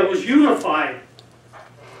that was unified.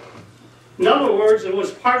 In other words, it was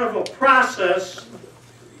part of a process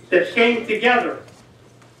that came together.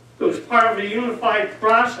 It was part of a unified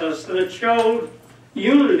process, and it showed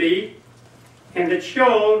unity, and it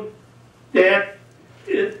showed that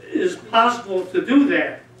it is possible to do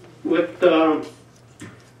that with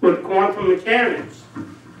quantum mechanics.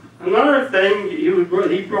 Another thing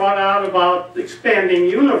he brought out about the expanding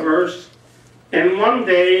universe, and one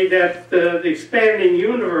day that the expanding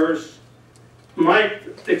universe might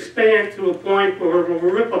expand to a point where it will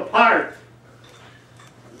rip apart.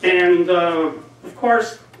 And of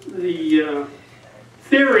course, the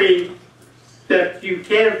theory that you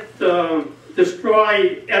can't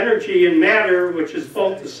destroy energy and matter, which is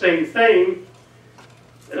both the same thing,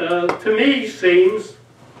 to me seems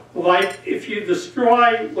like if you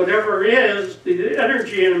destroy whatever is, the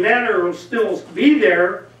energy and matter will still be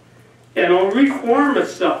there and it'll reform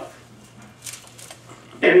itself.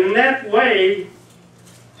 And in that way,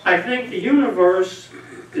 I think the universe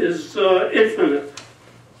is infinite.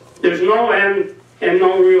 There's no end and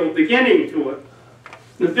no real beginning to it.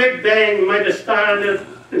 The Big Bang might have started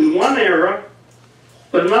in one era,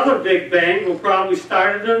 but another Big Bang will probably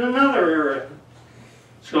start in another era.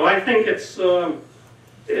 So I think it's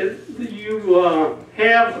you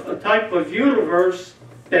have a type of universe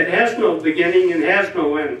that has no beginning and has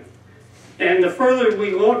no end. And the further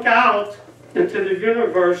we look out into the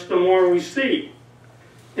universe, the more we see.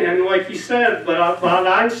 And like he said about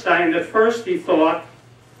Einstein, at first he thought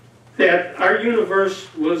that our universe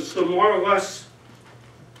was more or less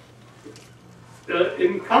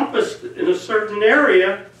encompassed in a certain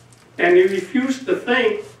area, and he refused to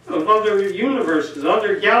think of other universes,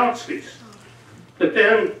 other galaxies. But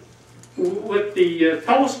then, with the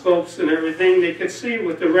telescopes and everything, they could see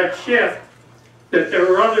with the red shift that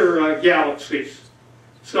there are other galaxies.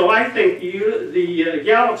 So I think the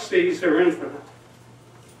galaxies are infinite.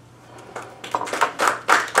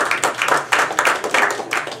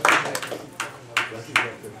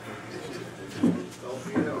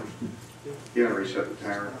 You gonna reset the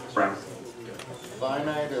timer, Brown?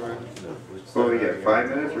 Finite or? What do we get, 5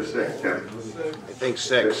 minutes or 6, Tim? I think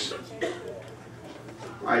 6.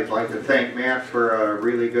 I'd like to thank Matt for a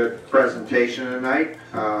really good presentation tonight.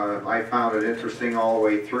 I found it interesting all the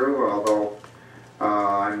way through, although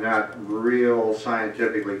I'm not real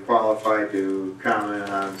scientifically qualified to comment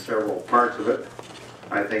on several parts of it.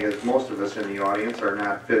 I think as most of us in the audience are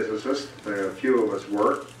not physicists. There are a few of us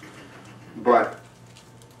were. But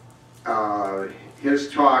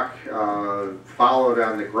his talk followed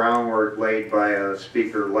on the groundwork laid by a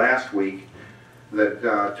speaker last week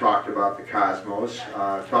that talked about the cosmos,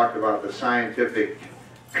 talked about the scientific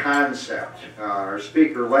concept. Our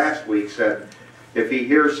speaker last week said if he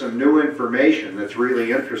hears some new information that's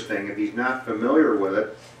really interesting, if he's not familiar with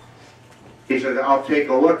it, he said, I'll take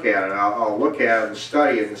a look at it. I'll look at it and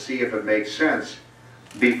study it and see if it makes sense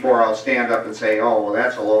before I'll stand up and say, oh, well,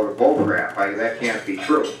 that's a load of bullcrap. That can't be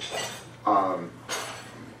true.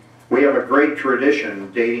 We have a great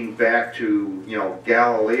tradition dating back to,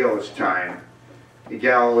 Galileo's time.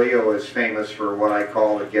 Galileo is famous for what I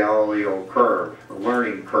call the Galileo curve, the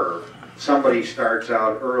learning curve. Somebody starts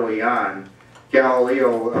out early on.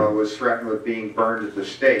 Galileo was threatened with being burned at the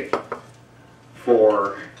stake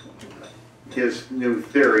for his new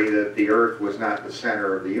theory that the Earth was not the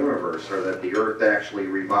center of the universe, or that the Earth actually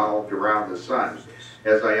revolved around the sun.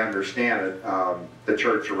 As I understand it, the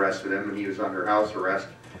church arrested him and he was under house arrest,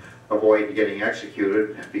 avoiding getting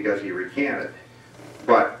executed because he recanted.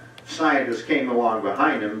 But scientists came along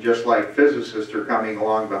behind him, just like physicists are coming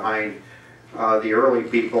along behind the early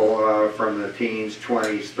people from the teens,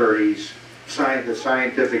 20s, 30s. The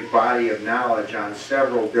scientific body of knowledge on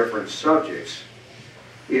several different subjects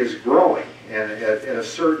is growing. And at a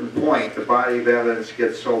certain point, the body of evidence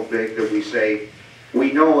gets so big that we say,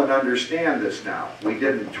 we know and understand this now. We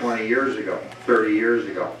didn't 20 years ago, 30 years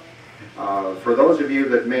ago. For those of you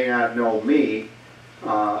that may not know me,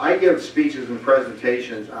 I give speeches and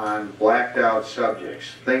presentations on blacked out subjects,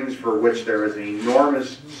 things for which there is an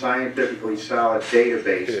enormous scientifically solid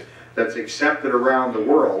database that's accepted around the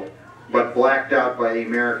world, but blacked out by the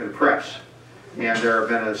American press. And there have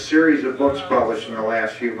been a series of books published in the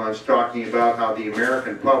last few months talking about how the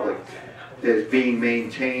American public is being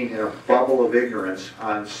maintained in a bubble of ignorance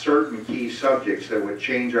on certain key subjects that would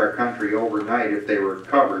change our country overnight if they were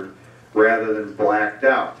covered rather than blacked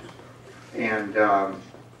out. And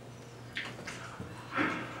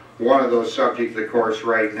one of those subjects, of course,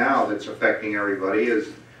 right now that's affecting everybody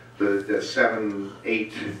is the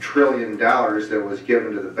 $7-8 trillion that was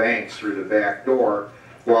given to the banks through the back door,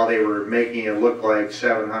 while they were making it look like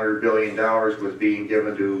 $700 billion was being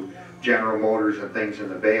given to General Motors and things in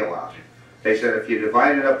the bailout. They said if you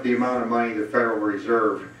divided up the amount of money the Federal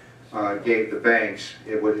Reserve gave the banks,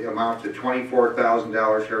 it would amount to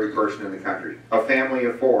 $24,000 for every person in the country. A family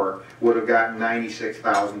of 4 would have gotten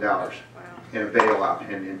 $96,000 in a bailout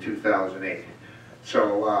in 2008.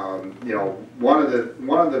 So one of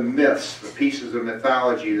the myths, the pieces of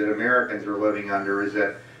mythology that Americans are living under is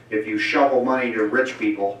that if you shovel money to rich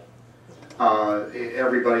people,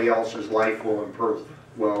 everybody else's life will improve.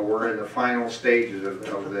 Well, we're in the final stages of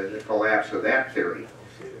the collapse of that theory.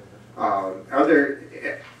 I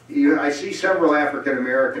see several African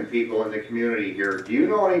American people in the community here. Do you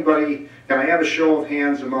know anybody, can I have a show of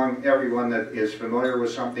hands among everyone that is familiar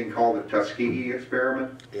with something called the Tuskegee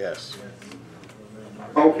experiment? Yes.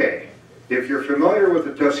 Okay. If you're familiar with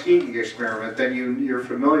the Tuskegee experiment, then you're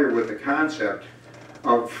familiar with the concept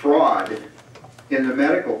of fraud in the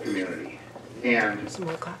medical community. And Let's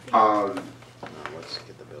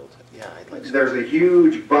get the bill. Yeah, I'd like there's a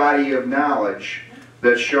huge body of knowledge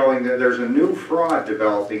that's showing that there's a new fraud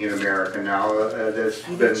developing in America now that's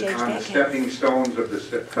been on the stepping stones of the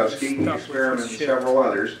Tuskegee experiment and several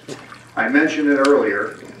others. I mentioned it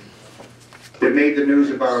earlier. It made the news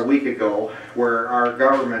about a week ago where our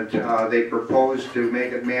government, they proposed to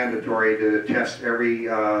make it mandatory to test every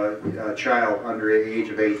child under the age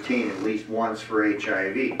of 18 at least once for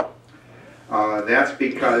HIV. That's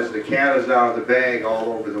because the cat is out of the bag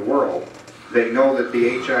all over the world. They know that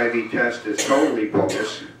the HIV test is totally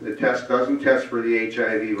bogus. The test doesn't test for the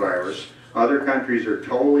HIV virus. Other countries are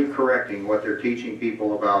totally correcting what they're teaching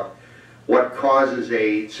people about what causes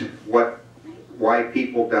AIDS, why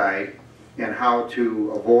people died, and how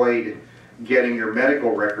to avoid getting your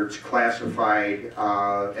medical records classified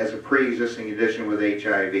as a pre-existing condition with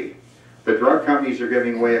HIV. The drug companies are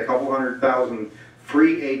giving away a couple 100,000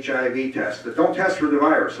 free HIV tests that don't test for the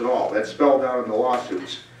virus at all. That's spelled out in the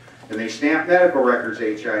lawsuits. And they stamp medical records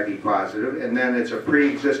HIV positive, and then it's a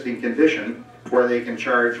pre-existing condition where they can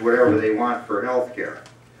charge whatever they want for health care.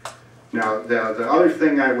 Now, the other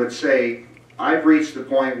thing I would say, I've reached the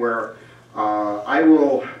point where I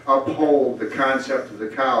will uphold the concept of the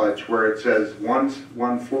college where it says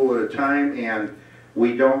one fool at a time, and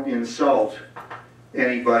we don't insult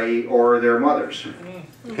anybody or their mothers.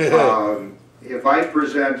 If I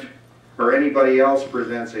present or anybody else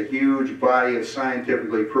presents a huge body of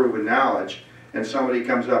scientifically proven knowledge, and somebody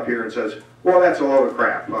comes up here and says, well, that's a load of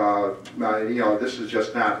crap, you know, this is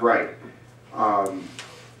just not right.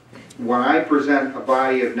 When I present a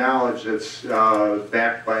body of knowledge that's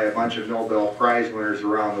backed by a bunch of Nobel Prize winners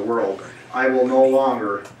around the world, I will no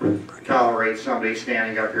longer tolerate somebody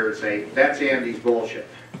standing up here and say, that's Andy's bullshit.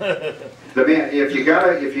 The man, if you got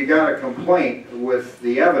a complaint with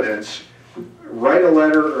the evidence, write a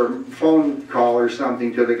letter or phone call or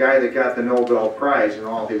something to the guy that got the Nobel Prize and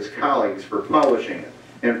all his colleagues for publishing it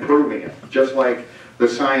and proving it. Just like the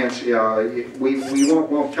science, we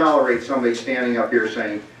won't tolerate somebody standing up here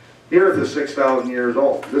saying, the Earth is 6,000 years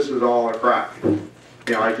old. This is all a crock.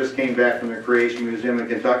 You know, I just came back from the Creation Museum in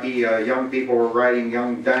Kentucky. Young people were riding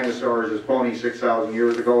young dinosaurs as ponies 6,000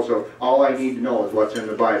 years ago, so all I need to know is what's in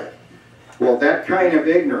the Bible. Well, that kind of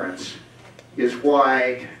ignorance is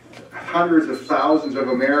why hundreds of thousands of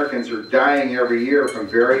Americans are dying every year from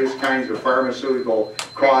various kinds of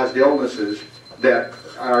pharmaceutical-caused illnesses that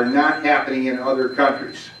are not happening in other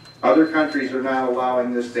countries. Other countries are not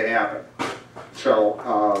allowing this to happen.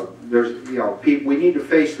 So there's, you know, we need to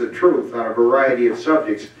face the truth on a variety of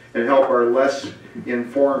subjects and help our less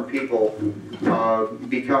informed people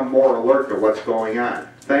become more alert to what's going on.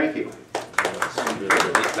 Thank you.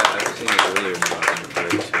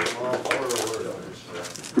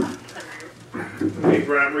 Hey,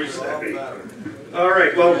 Ron, all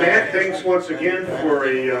right, well, Matt, thanks once again for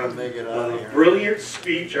a brilliant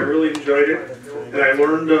speech. I really enjoyed it, and I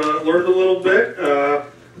learned a little bit.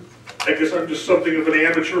 I guess I'm just something of an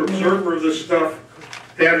amateur observer of this stuff,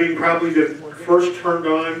 having probably been first turned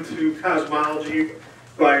on to cosmology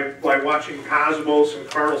by watching Cosmos and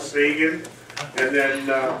Carl Sagan, and then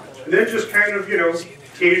just kind of, you know,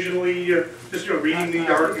 occasionally just, you know, reading the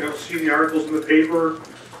art, you know, seeing the articles in the paper,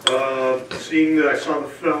 seeing that I saw the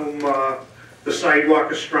film The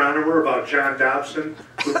Sidewalk Astronomer about John Dobson,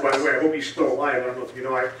 who, by the way, I hope he's still alive. I don't know if you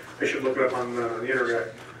know, I should look it up on the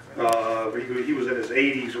internet. But he was in his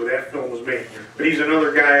 80s when that film was made. But he's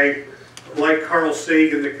another guy like Carl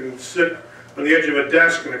Sagan that can sit on the edge of a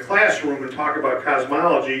desk in a classroom and talk about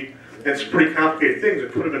cosmology and some pretty complicated things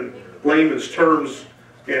and put them in layman's terms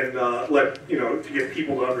and let, you know, to get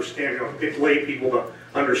people to understand, you know, get lay people to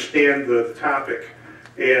understand the topic.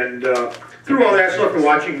 And through all that stuff and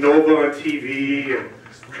watching Nova on TV and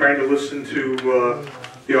trying to listen to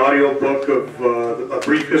the audio book of A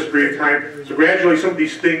Brief History of Time. So gradually some of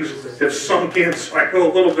these things have sunk in, so I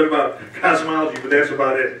know a little bit about cosmology, but that's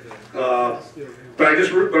about it. But I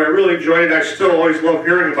really enjoyed it. I still always love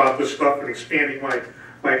hearing about this stuff and expanding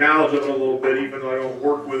my knowledge of it a little bit, even though I don't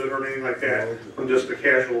work with it or anything like that. I'm just a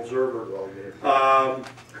casual observer.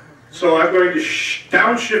 So I'm going to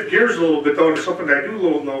downshift gears a little bit, though, into something that I do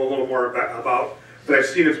know a little more about, that I've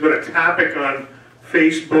seen it's been a topic on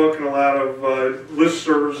Facebook and a lot of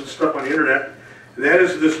listservs and stuff on the internet. And that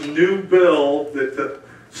is this new bill that the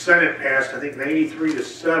Senate passed, I think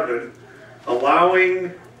 93-7,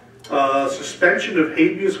 allowing suspension of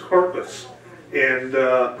habeas corpus and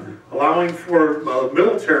allowing for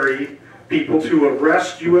military people to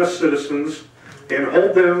arrest U.S. citizens and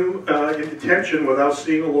hold them in detention without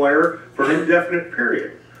seeing a lawyer for an indefinite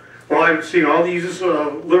period. Well, I've seen all these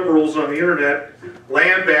liberals on the internet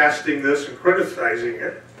lambasting this and criticizing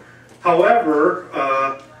it. However,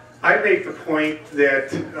 I make the point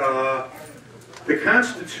that the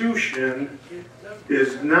Constitution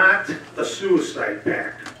is not a suicide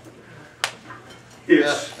pact.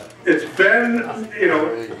 It's been, you know,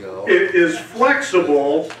 it is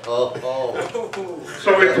flexible.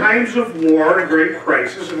 So in times of war and great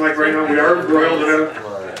crisis, and like right now we are embroiled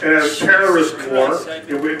in a terrorist war.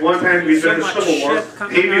 And one time we've been in a civil war.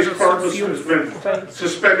 Habeas corpus has been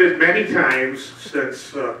suspended many times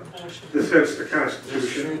since the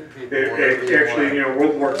Constitution. Actually, you know,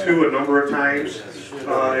 World War II a number of times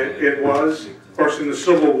it was, of course, in the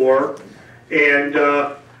Civil War. And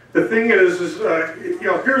the thing is you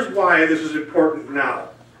know, here's why this is important now.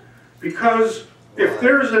 Because if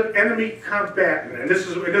there's an enemy combatant, and this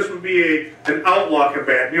would be an outlaw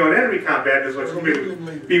combatant, you know, an enemy combatant is like somebody who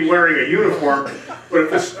would be wearing a uniform, but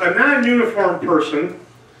if it's a non-uniformed person,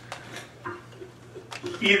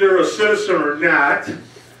 either a citizen or not,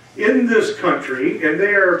 in this country, and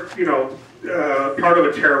they are, you know, part of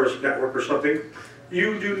a terrorist network or something,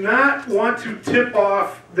 you do not want to tip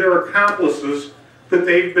off their accomplices that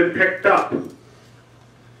they've been picked up.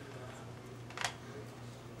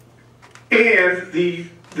 And the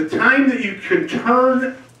time that you can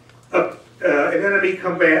turn an enemy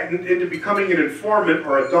combatant into becoming an informant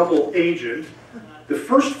or a double agent, the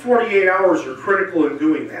first 48 hours are critical in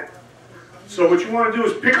doing that. So what you want to do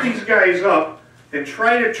is pick these guys up and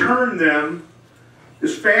try to turn them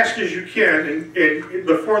as fast as you can, and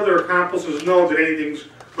before their accomplices know that anything's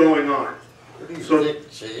going on. So,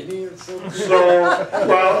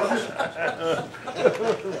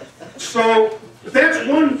 so that's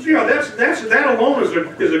one. You know, that alone is a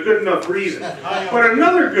good enough reason. But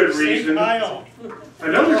another good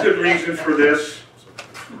reason for this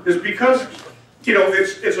is because, you know,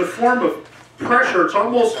 it's a form of pressure. It's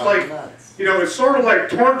almost like, you know, it's sort of like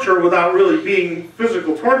torture without really being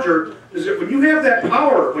physical torture. Is that when you have that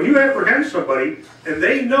power, when you apprehend somebody, and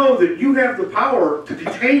they know that you have the power to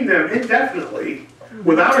detain them indefinitely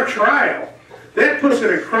without a trial, that puts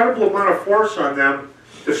an incredible amount of force on them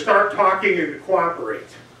to start talking and to cooperate.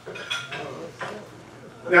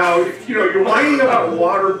 Now, you know, you're whining about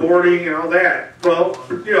waterboarding and all that. Well,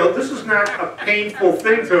 you know, this is not a painful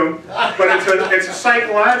thing to them, but it's a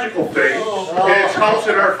psychological thing, and it helps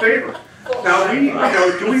in our favor. Now, do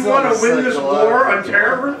we want to win this war on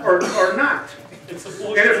terror or not? And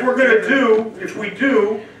if we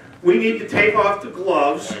do, we need to take off the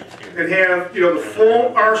gloves and have, you know, the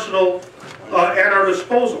full arsenal at our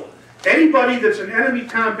disposal. Anybody that's an enemy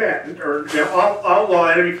combatant or, you know, outlaw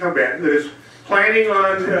enemy combatant that is planning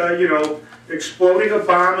on, you know, exploding a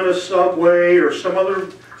bomb in a subway or some other,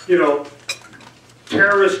 you know,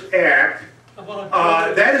 terrorist act,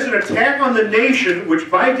 that is an attack on the nation, which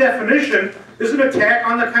by definition is an attack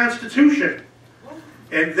on the Constitution.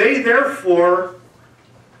 And they therefore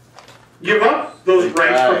give up those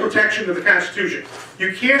rights for protection of the Constitution.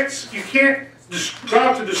 You can't go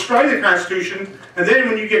out to destroy the Constitution and then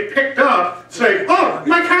when you get picked up say, oh,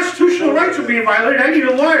 my constitutional rights are being violated, I need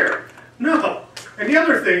a lawyer. No. And the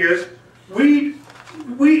other thing is,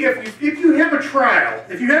 if you have a trial,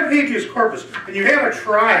 if you have habeas corpus, and you have a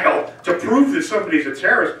trial to prove that somebody's a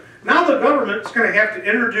terrorist, now the government's going to have to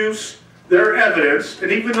introduce their evidence,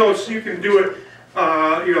 and even though you can do it,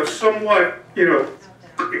 you know, somewhat, you know,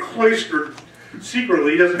 cloistered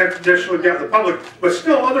secretly, doesn't have to necessarily get out in the public, but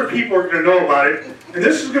still other people are going to know about it, and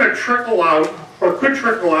this is going to trickle out, or could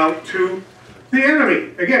trickle out to the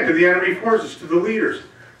enemy, again, to the enemy forces, to the leaders.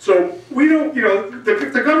 So we don't, you know,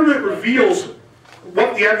 if the government reveals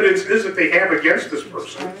what the evidence is that they have against this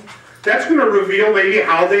person, that's going to reveal maybe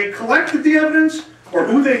how they collected the evidence, or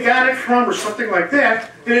who they got it from, or something like that,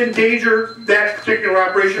 and endanger that particular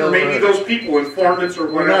operation, or maybe those people, informants, or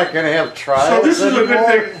whatever. We're not going to have trials. So this is a anymore?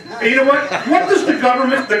 good thing. And you know what? What does the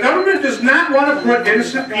government does not want to put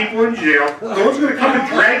innocent people in jail. No one's going to come and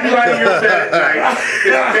drag you out of your bed at night.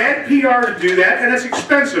 It's bad PR to do that, and it's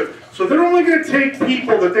expensive. So they're only going to take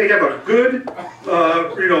people that they have a good,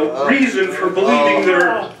 you know, reason for believing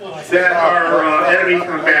that are enemy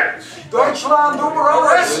combatants. Deutschland,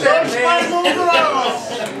 arrest him!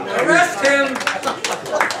 Arrest him!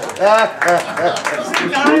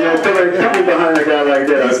 Coming behind a guy like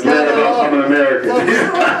that, I'm an American.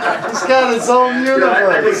 He's got his own universe. I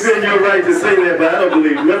understand your right to say that, but I don't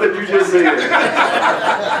believe nothing you just said.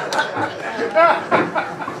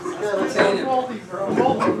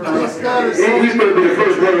 He's going to be the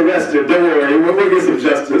first one arrested. Don't worry, we'll get some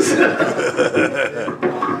justice.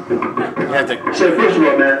 So first of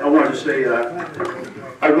all, man, I wanted to say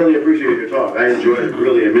I really appreciate your talk. I enjoyed it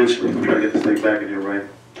really immensely. I'm trying to get this thing back in here right.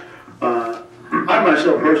 I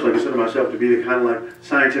myself personally consider myself to be the kind of like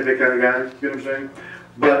scientific kind of guy. You know what I'm saying?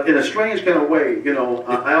 But in a strange kind of way, you know,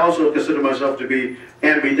 I also consider myself to be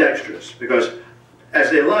ambidextrous because,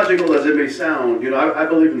 as illogical as it may sound, you know, I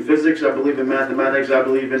believe in physics, I believe in mathematics, I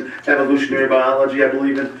believe in evolutionary biology, I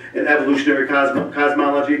believe in evolutionary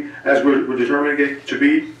cosmology, as we're determining it to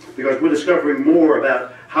be, because we're discovering more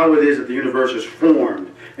about how it is that the universe is formed,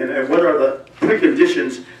 and what are the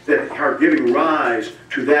preconditions that are giving rise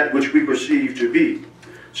to that which we perceive to be.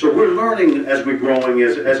 So we're learning as we're growing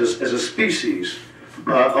as a species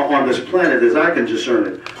on this planet, as I can discern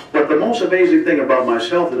it. But the most amazing thing about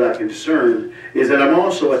myself that I can discern is that I'm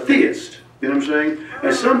also a theist. You know what I'm saying?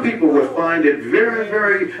 And some people will find it very,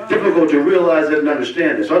 very difficult to realize it and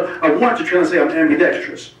understand it. So I want to try and say I'm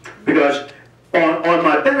ambidextrous. Because on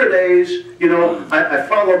my better days, you know, I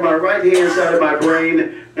follow my right-hand side of my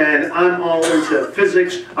brain, and I'm all into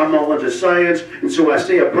physics, I'm all into science, and so I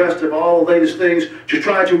stay abreast of all the latest things to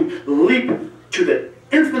try to leap to the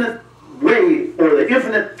infinite way, or the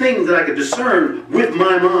infinite things that I can discern with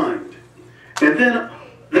my mind. And then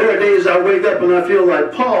there are days I wake up and I feel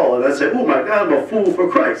like Paul, and I say, oh my God, I'm a fool for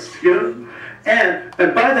Christ, you know? And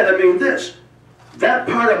by that I mean this, that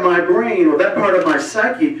part of my brain, or that part of my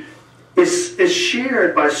psyche, is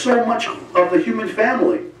shared by so much of the human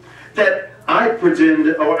family that I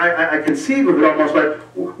pretend, or I conceive of it almost like,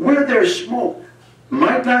 where there's smoke,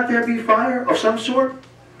 might not there be fire of some sort?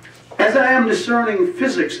 As I am discerning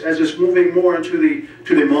physics as it's moving more into the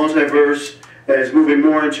multiverse, as moving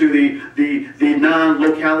more into the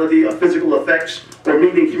non-locality of physical effects, or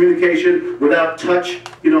meaning communication without touch,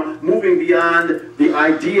 moving beyond the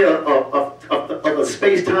idea of a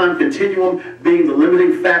space-time continuum being the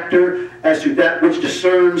limiting factor as to that which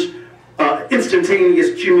discerns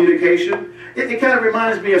instantaneous communication. It kind of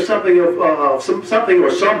reminds me of something something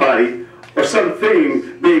or somebody or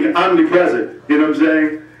something being omnipresent. You know what I'm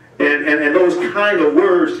saying? And those kind of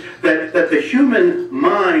words that the human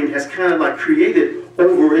mind has kind of like created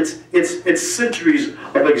over its centuries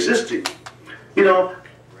of existing. In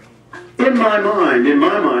my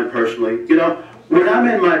mind personally, when I'm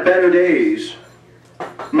in my better days,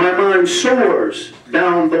 my mind soars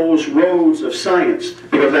down those roads of science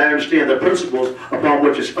because I understand the principles upon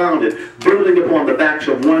which it's founded, building upon the backs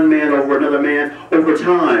of one man over another man over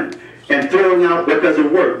time, and throwing out what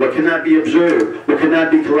doesn't work, what cannot be observed, what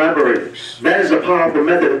cannot be collaborated. That is a powerful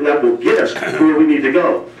method that will get us where we need to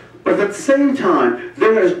go. But at the same time,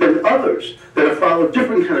 there has been others that have followed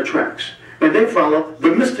different kind of tracks, and they follow the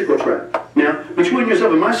mystical track. Now, between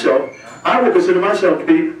yourself and myself, I will consider myself to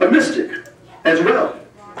be a mystic as well.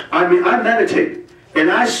 I mean, I meditate,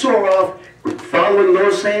 and I soar off following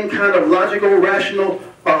those same kind of logical, rational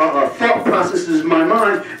thought processes in my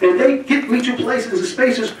mind, and they get me to places and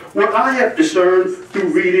spaces where I have discerned through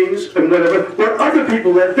readings and whatever, where other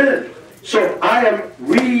people have been. So I am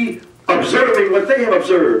re-observing what they have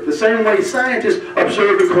observed, the same way scientists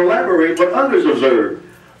observe and collaborate what others observe,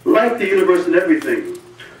 like the universe and everything.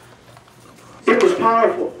 It was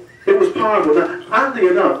powerful. It was powerful. Now, oddly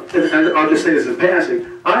enough, and I'll just say this in passing,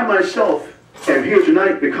 I myself am here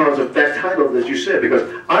tonight because of that title that you said, because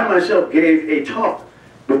I myself gave a talk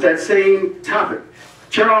with that same topic.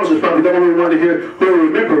 Charles is probably the only one here who will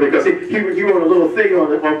remember, because he wrote a little thing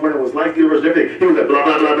on it when it was like the universe and everything. He was like blah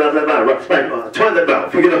blah blah blah blah blah, like toilet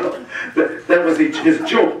valve. That was his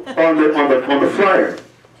joke on the flyer.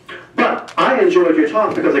 But I enjoyed your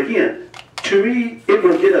talk because, again, to me, it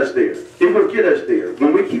will get us there. It will get us there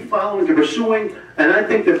when we keep following and pursuing. And I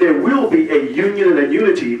think that there will be a union and a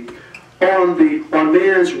unity on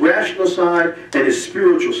man's rational side and his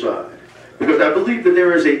spiritual side. Because I believe that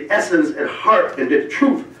there is an essence at heart and the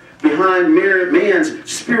truth behind man's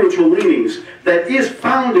spiritual leanings that is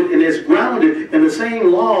founded and is grounded in the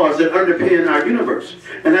same laws that underpin our universe.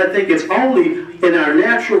 And I think it's only in our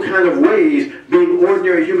natural kind of ways, being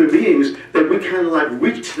ordinary human beings, that we kind of like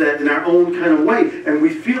reach that in our own kind of way, and we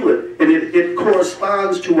feel it, and it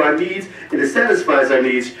corresponds to our needs, and it satisfies our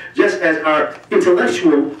needs, just as our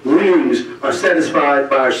intellectual leanings are satisfied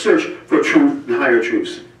by our search for truth and higher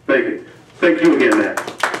truths. Thank you. Thank you again, Matt.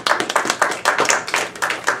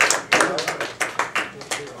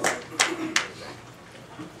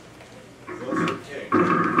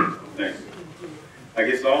 Thanks. I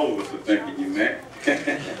guess all of us are thanking you, Matt.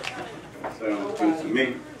 Sounds good to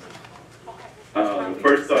me. The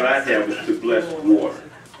first thought I had was to bless water,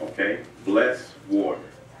 okay? Bless water.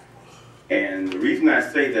 And the reason I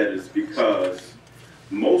say that is because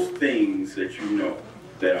most things that you know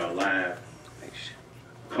that are alive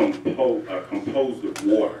are composed of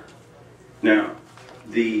water. Now,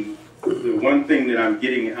 the one thing that I'm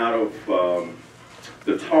getting out of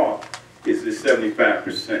the talk is this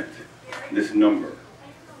 75%, this number.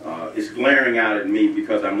 It's glaring out at me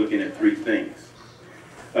because I'm looking at three things.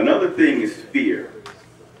 Another thing is fear.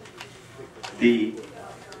 The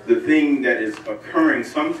thing that is occurring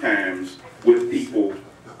sometimes with people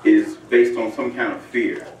is based on some kind of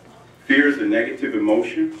fear. Fear is a negative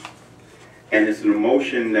emotion, and it's an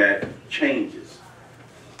emotion that changes.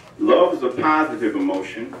 Love is a positive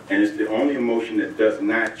emotion, and it's the only emotion that does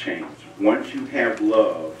not change. Once you have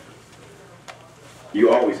love,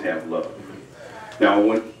 you always have love. Now,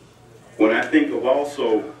 when I think of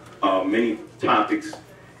also many topics,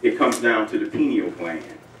 it comes down to the pineal gland.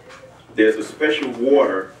 There's a special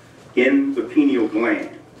water in the pineal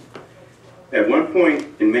gland. At one point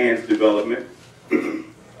in man's development,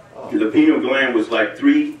 the pineal gland was like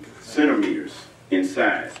 3 centimeters in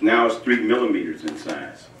size. Now it's 3 millimeters in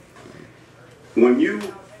size. When you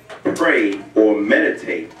pray or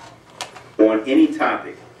meditate on any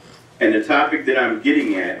topic, and the topic that I'm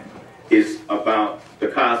getting at is about the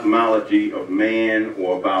cosmology of man,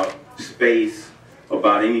 or about space,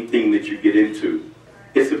 about anything that you get into,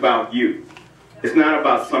 it's about you. It's not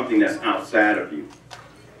about something that's outside of you.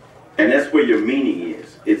 And that's where your meaning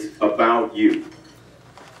is. It's about you.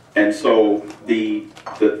 And so the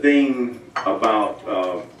thing about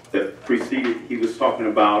that preceded, he was talking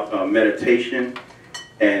about meditation.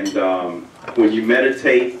 And when you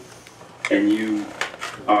meditate and you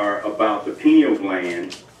are about the pineal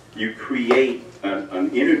gland, you create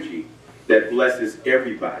an energy that blesses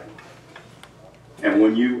everybody. And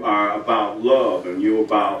when you are about love and you're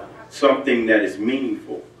about something that is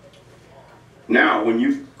meaningful. Now, when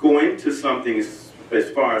you go into something as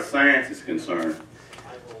far as science is concerned,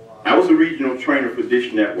 I was a regional trainer for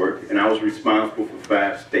Dish Network, and I was responsible for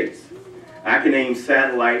 5 states. I can aim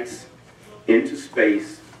satellites into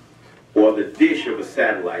space or the dish of a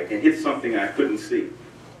satellite and hit something I couldn't see.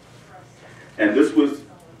 And this was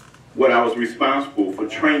what I was responsible for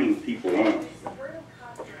training people on.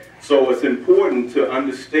 So it's important to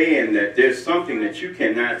understand that there's something that you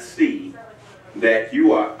cannot see that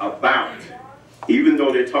you are about. Even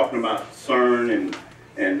though they're talking about CERN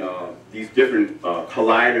and these different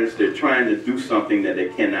colliders, they're trying to do something that they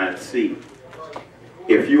cannot see.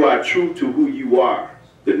 If you are true to who you are,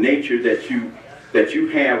 the nature that you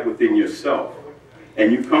have within yourself,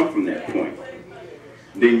 and you come from that point,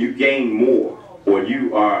 then you gain more, or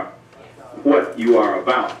you are what you are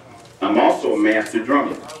about. I'm also a master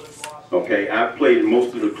drummer. Okay, I've played in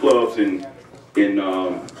most of the clubs in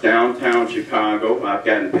downtown Chicago. I've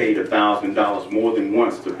gotten paid $1,000 more than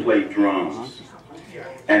once to play drums.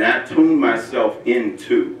 And I tune myself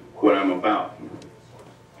into what I'm about.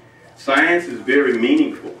 Science is very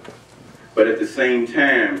meaningful, but at the same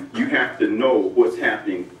time, you have to know what's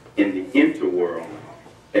happening in the interworld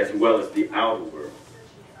as well as the outer world.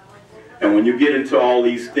 And when you get into all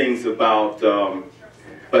these things about,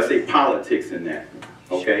 let's say, politics and that,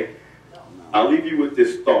 okay? I'll leave you with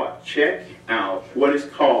this thought. Check out what is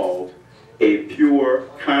called a pure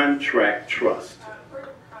contract trust.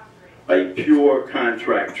 A pure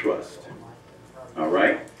contract trust. All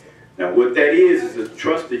right? Now what that is a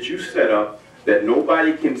trust that you set up that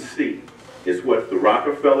nobody can see. It's what the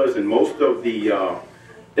Rockefellers and most of the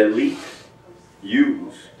elite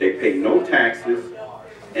use. They pay no taxes,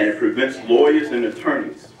 and it prevents lawyers and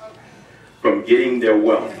attorneys from getting their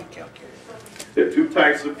wealth. There are 2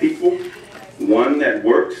 types of people. One that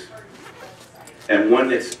works, and one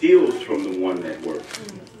that steals from the one that works.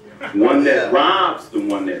 One that robs the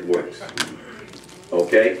one that works.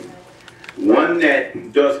 Okay? One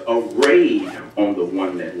that does a raid on the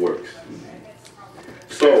one that works.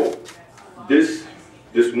 So, this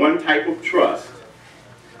one type of trust,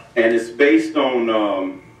 and it's based on,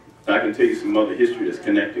 I can tell you some other history that's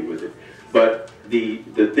connected with it, but the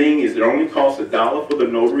thing is it only costs $1 for the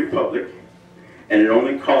notary public, and it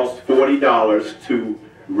only costs $40 to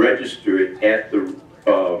register it at the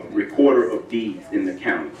recorder of deeds in the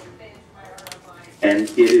county. And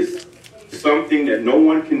it is something that no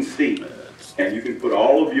one can see, and you can put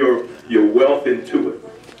all of your wealth into it.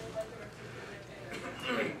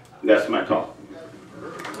 That's my talk.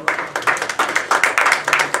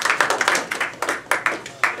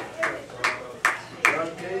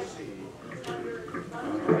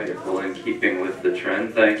 Well, in keeping with the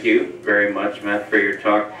trend, thank you very much, Matt, for your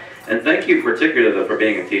talk. And thank you particularly for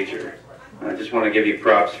being a teacher. I just want to give you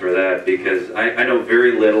props for that because I know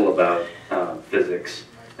very little about physics.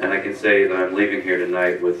 And I can say that I'm leaving here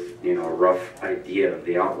tonight with, a rough idea of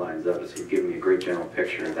the outlines of it. So you've given me a great general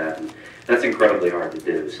picture of that. And that's incredibly hard to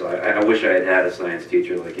do. So I wish I had had a science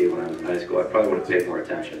teacher like you when I was in high school. I probably would have paid more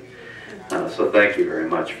attention. So thank you very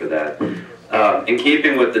much for that. In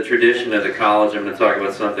keeping with the tradition of the college, I'm going to talk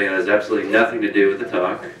about something that has absolutely nothing to do with the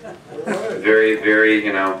talk. Very, very,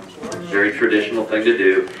 very traditional thing to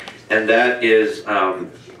do. And that is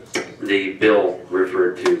the bill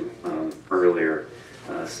referred to earlier,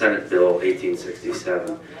 Senate Bill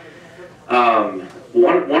 1867.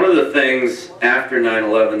 One of the things after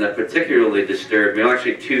 9/11 that particularly disturbed me, well,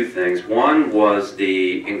 actually 2 things. One was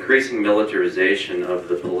the increasing militarization of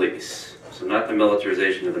the police. So not the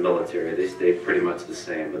militarization of the military, they stayed pretty much the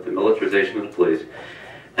same, but the militarization of the police.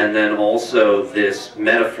 And then also this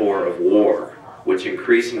metaphor of war, which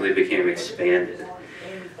increasingly became expanded.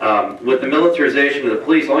 With the militarization of the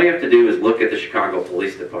police, all you have to do is look at the Chicago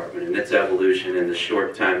Police Department, and its evolution in the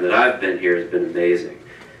short time that I've been here has been amazing.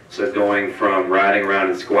 So going from riding around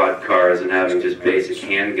in squad cars and having just basic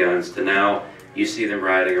handguns to now you see them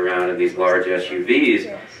riding around in these large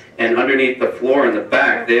SUVs, and underneath the floor in the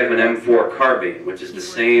back they have an M4 carbine, which is the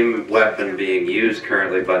same weapon being used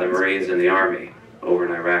currently by the Marines and the Army over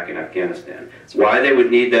in Iraq and Afghanistan. Why they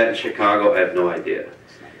would need that in Chicago, I have no idea.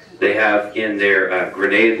 They have in their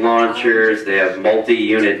grenade launchers, they have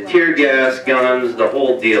multi-unit tear gas guns, the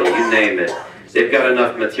whole deal, you name it. They've got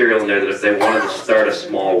enough material in there that if they wanted to start a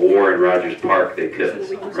small war in Rogers Park, they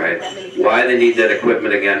could, right? Why they need that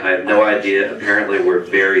equipment again, I have no idea. Apparently we're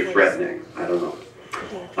very threatening. I don't know.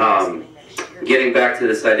 Getting back to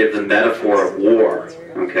this idea of the metaphor of war,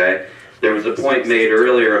 okay? There was a point made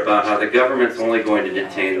earlier about how the government's only going to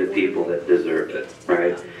detain the people that deserve it,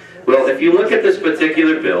 right? Well, if you look at this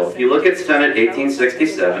particular bill, if you look at Senate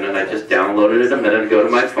 1867, and I just downloaded it a minute ago to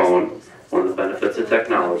my phone, one of the benefits of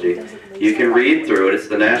technology, you can read through it. It's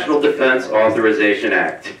the National Defense Authorization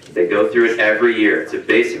Act. They go through it every year. It's a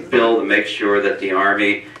basic bill to make sure that the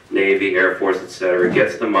Army, Navy, Air Force, etc.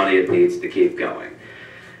 gets the money it needs to keep going.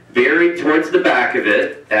 Buried towards the back of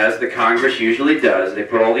it, as the Congress usually does, they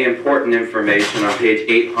put all the important information on page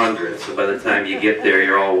 800, so by the time you get there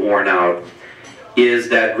you're all worn out, is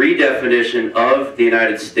that redefinition of the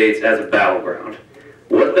United States as a battleground.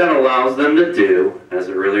 What that allows them to do, as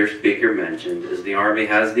an earlier speaker mentioned, is the Army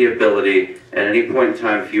has the ability, at any point in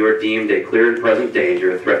time, if you are deemed a clear and present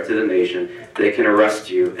danger, a threat to the nation, they can arrest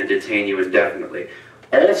you and detain you indefinitely.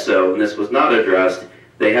 Also, and this was not addressed,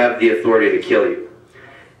 they have the authority to kill you.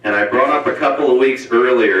 And I brought up a couple of weeks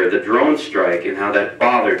earlier the drone strike and how that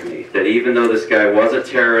bothered me, that even though this guy was a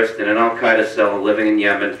terrorist in an al-Qaeda cell living in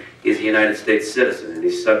Yemen, he's a United States citizen, and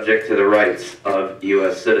he's subject to the rights of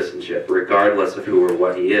U.S. citizenship, regardless of who or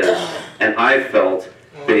what he is. And I felt,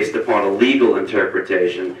 based upon a legal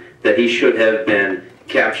interpretation, that he should have been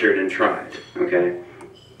captured and tried, okay?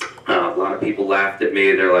 A lot of people laughed at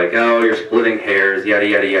me. They're like, oh, you're splitting hairs, yada,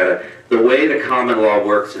 yada, yada. The way the common law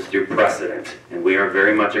works is through precedent, and we are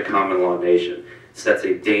very much a common law nation. It sets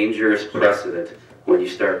a dangerous precedent when you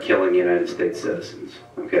start killing United States citizens,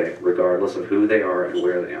 okay, regardless of who they are and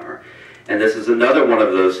where they are. And this is another one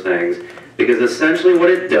of those things, because essentially what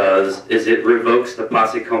it does is it revokes the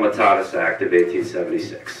Posse Comitatus Act of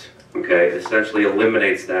 1876, okay? It essentially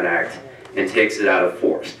eliminates that act and takes it out of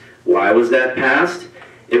force. Why was that passed?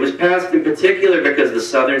 It was passed in particular because the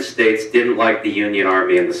southern states didn't like the Union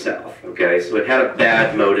Army in the South, okay? So it had a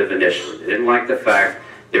bad motive initially. They didn't like the fact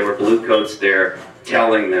there were bluecoats there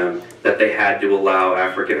telling them that they had to allow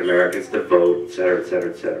African Americans to vote, et cetera, et cetera,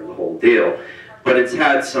 et cetera, the whole deal. But it's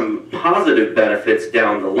had some positive benefits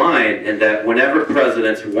down the line in that whenever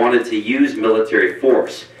presidents wanted to use military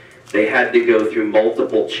force, they had to go through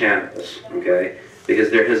multiple channels, okay? Because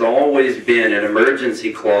there has always been an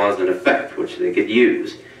emergency clause in effect, which they could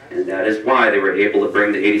use. And that is why they were able to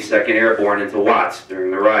bring the 82nd Airborne into Watts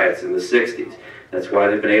during the riots in the 60s. That's why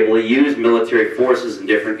they've been able to use military forces in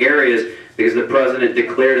different areas, because the president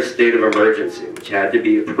declared a state of emergency, which had to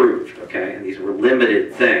be approved, okay? And these were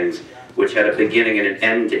limited things, which had a beginning and an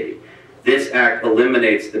end date. This act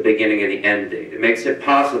eliminates the beginning and the end date. It makes it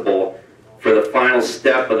possible for the final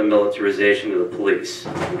step of the militarization of the police,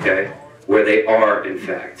 okay? Where they are, in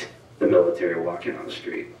fact, the military walking on the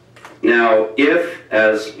street. Now, if,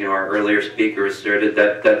 as you know, our earlier speaker asserted,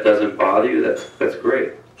 that doesn't bother you, that's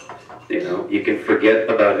great. You know, you can forget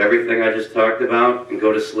about everything I just talked about and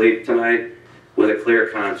go to sleep tonight with a clear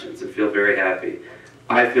conscience and feel very happy.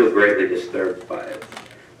 I feel greatly disturbed by it.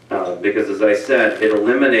 Because, as I said, it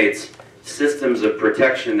eliminates systems of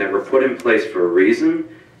protection that were put in place for a reason,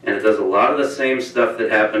 and it does a lot of the same stuff that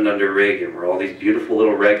happened under Reagan, where all these beautiful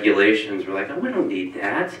little regulations were like, oh, we don't need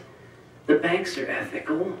that. The banks are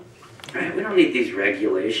ethical, right? We don't need these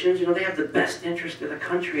regulations. You know, they have the best interest of the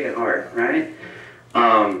country at heart, right?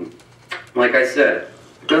 Like I said,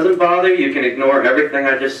 it doesn't bother you. You can ignore everything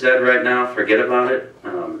I just said right now. Forget about it.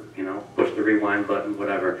 You know, push the rewind button,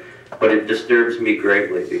 whatever. But it disturbs me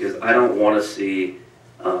greatly because I don't want to see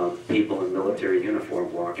people in military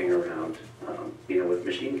uniform walking around, you know, with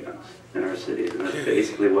machine guns in our cities. And that's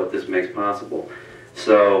basically what this makes possible.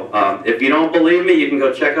 So if you don't believe me, you can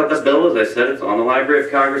go check out the bill. As I said, it's on the Library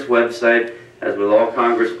of Congress website. As with all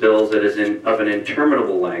Congress bills, it is of an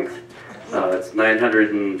interminable length. It's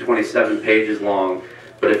 927 pages long.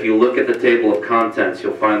 But if you look at the table of contents,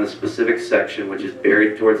 you'll find the specific section, which is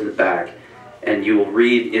buried towards the back. And you will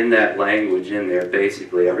read in that language in there,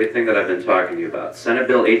 basically, everything that I've been talking to you about. Senate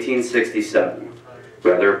Bill 1867,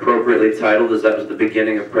 rather appropriately titled, as that was the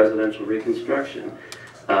beginning of presidential Reconstruction.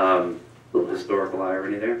 Little historical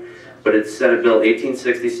irony there. But it's Senate Bill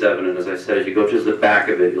 1867, and as I said, as you go to the back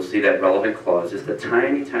of it, you'll see that relevant clause. Just a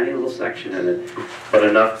tiny, tiny little section in it, but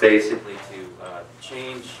enough basically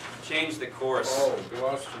to change the course. Oh, you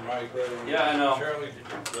lost your mic. Yeah, I know. Charlie,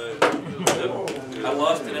 did you I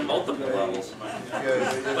lost it in multiple levels.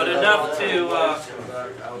 But enough to,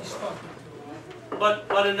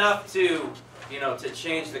 but enough to, you know, to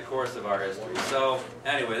change the course of our history. So,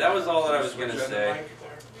 anyway, that was all that I was going to say.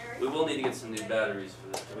 We will need to get some new batteries for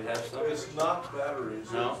this. Do we have some? It's not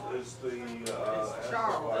batteries. No? It's the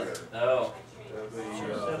amplifier. Oh.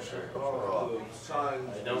 The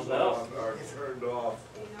signs I don't know. are turned off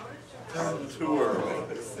too early.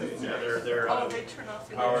 Yeah, they're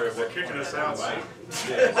They're kicking us out.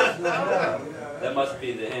 That must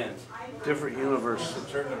be the end. different universe.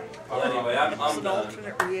 Well, anyway, I'm It's an done.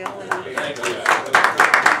 alternate reality. Thank you.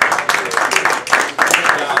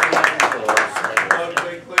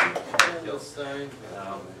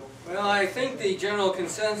 Well, I think the general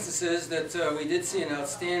consensus is that we did see an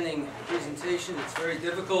outstanding presentation. It's very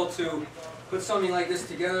difficult to put something like this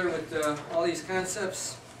together with all these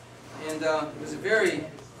concepts. And it was a very,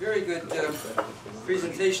 very good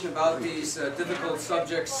presentation about these difficult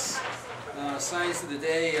subjects, science of the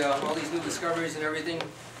day, all these new discoveries and everything.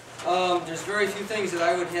 There's very few things that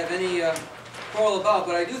I would have any quarrel about,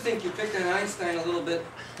 but I do think you picked on Einstein a little bit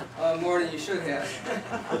more than you should have.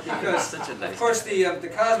 Because, of course, the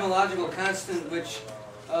cosmological constant which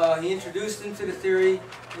he introduced into the theory,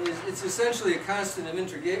 it's essentially a constant of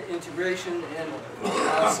integration, and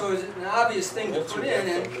so it's an obvious thing to put in,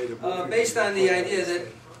 and based on the idea that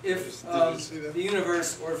if the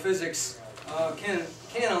universe or physics can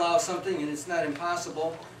allow something and it's not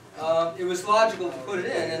impossible, it was logical to put it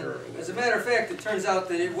in. And as a matter of fact, it turns out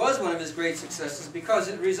that it was one of his great successes because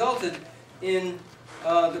it resulted in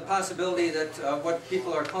the possibility that what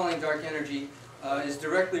people are calling dark energy is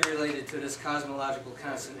directly related to this cosmological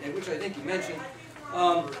constant, and which I think you mentioned.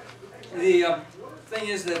 The thing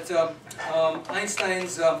is that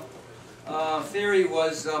Einstein's theory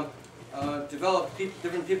was developed.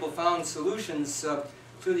 Different people found solutions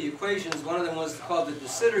to the equations. One of them was called the de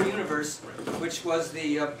Sitter universe, which was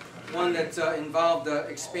the one that involved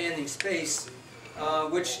expanding space,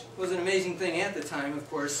 which was an amazing thing at the time, of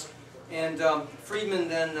course. And Friedman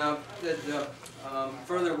then did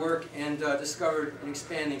further work and discovered an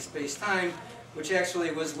expanding space-time, which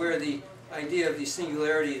actually was where the idea of the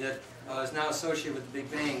singularity that is now associated with the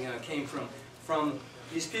Big Bang came from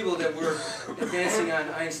these people that were advancing on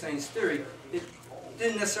Einstein's theory. It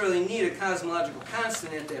didn't necessarily need a cosmological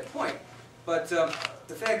constant at that point, but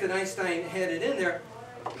the fact that Einstein had it in there,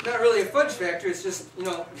 not really a fudge factor, it's just, you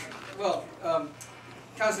know, well,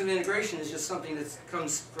 constant integration is just something that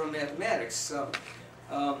comes from mathematics.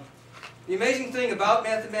 The amazing thing about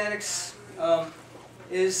mathematics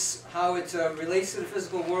is how it relates to the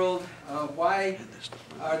physical world. Why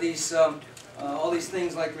are these all these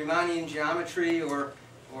things like Riemannian geometry or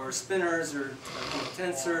spinors or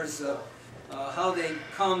tensors, how they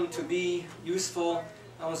come to be useful?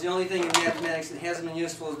 Almost the only thing in mathematics that hasn't been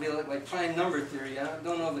useful is like prime number theory. I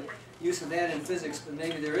don't know the use of that in physics, but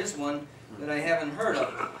maybe there is one that I haven't heard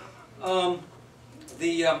of.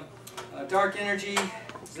 Dark energy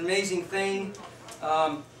is an amazing thing.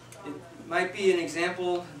 It might be an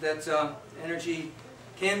example that energy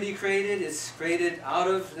can be created. It's created out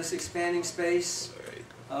of this expanding space.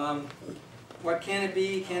 What can it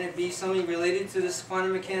be? Can it be something related to this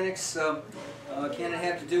quantum mechanics? Can it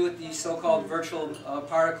have to do with these so-called virtual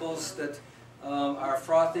particles that are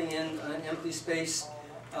frothing in an empty space?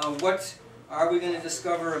 What are we going to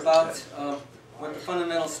discover about what the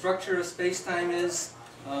fundamental structure of space-time is?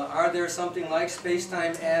 Are there something like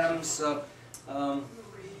space-time atoms?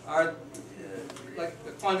 Like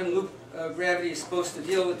the quantum loop gravity is supposed to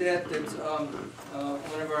deal with that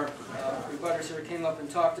one of our rebutters here came up and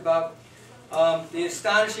talked about. The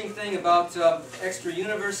astonishing thing about extra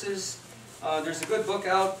universes, there's a good book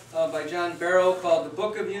out by John Barrow called The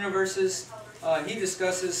Book of Universes. He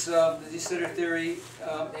discusses the de Sitter theory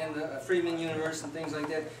and the Friedman universe and things like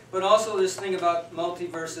that, but also this thing about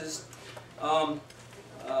multiverses.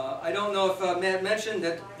 I don't know if Matt mentioned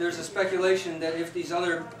that there's a speculation that if these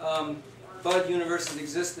other bud universes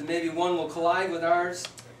exist, then maybe one will collide with ours.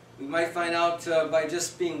 We might find out by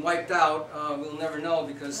just being wiped out. We'll never know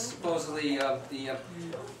because supposedly the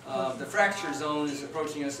fracture zone is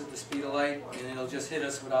approaching us at the speed of light, and it'll just hit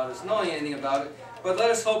us without us knowing anything about it. But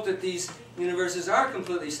let us hope that these universes are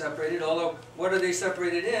completely separated, although what are they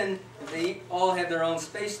separated in if they all have their own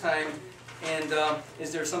space-time? And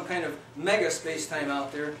is there some kind of mega space-time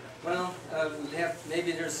out there? Well,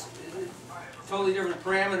 maybe there's totally different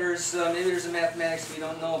parameters. Maybe there's a mathematics we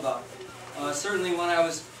don't know about. Certainly when I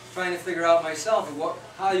was trying to figure out myself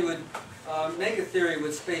how you would make a theory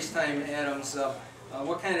with space-time atoms,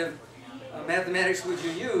 what kind of mathematics would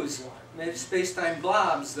you use? Maybe space-time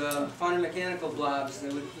blobs, quantum mechanical blobs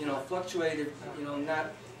that would, fluctuate if,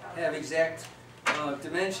 not have exact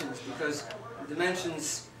dimensions, because the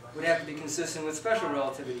dimensions would have to be consistent with special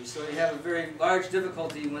relativity. So you have a very large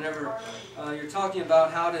difficulty whenever you're talking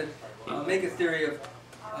about how to make a theory of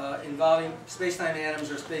involving space-time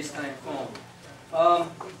atoms or space-time foam.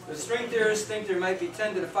 The string theorists think there might be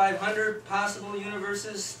 10 to the 500 possible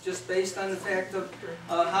universes, just based on the fact of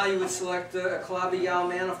how you would select a Calabi-Yau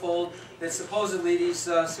manifold that supposedly these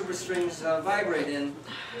superstrings vibrate in.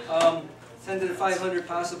 10 to the 500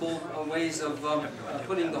 possible ways of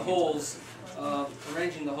putting the holes,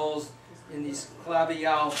 arranging the holes in these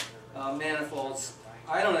Calabi-Yau manifolds.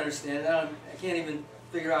 I don't understand that. I can't even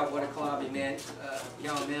figure out what a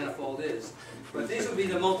Calabi-Yau manifold is. But these would be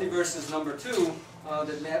the multiverses number 2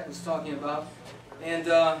 that Matt was talking about. And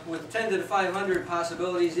with 10 to the 500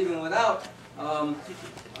 possibilities, even without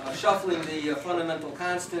shuffling the fundamental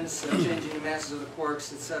constants, changing the masses of the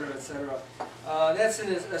quarks, etc., etc. That's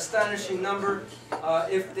an astonishing number.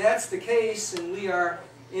 If that's the case, and we are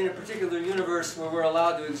in a particular universe where we're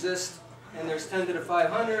allowed to exist, and there's 10 to the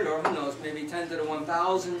 500, or who knows, maybe 10 to the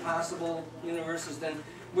 1,000 possible universes, then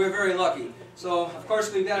we're very lucky. So, of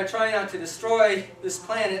course, we've got to try not to destroy this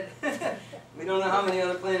planet. We don't know how many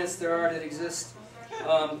other planets there are that exist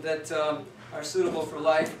that are suitable for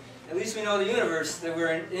life. At least we know the universe that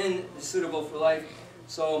we're in is suitable for life.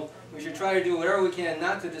 So we should try to do whatever we can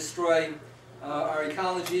not to destroy our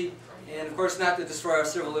ecology, and of course not to destroy our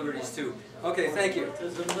civil liberties too. Okay, thank you.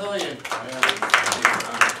 There's a million planets.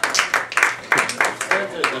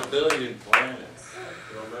 There's a billion planets.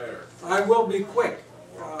 No matter. I will be quick.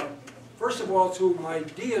 First of all, to my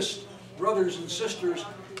deist brothers and sisters,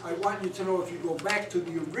 I want you to know if you go back to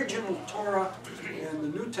the original Torah and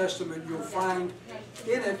the New Testament, you'll find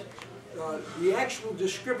in it the actual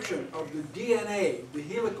description of the DNA, the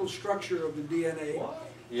helical structure of the DNA.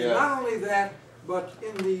 Yeah. And not only that, but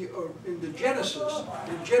in the Genesis.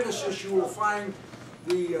 In Genesis, you will find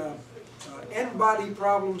the n-body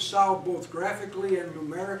problem solved both graphically and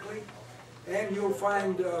numerically, and you'll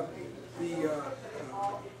find the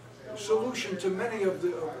solution to many of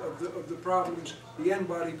the problems, the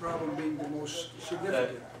n-body problem being the most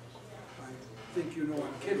significant. I think you know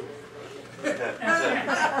I'm kidding.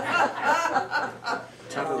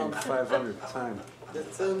 500 times.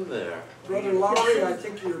 It's in there. Brother Lowry, I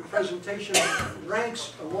think your presentation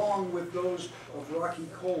ranks along with those of Rocky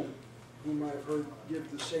Cole, whom I've heard give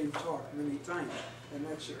the same talk many times, and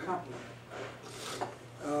that's a compliment.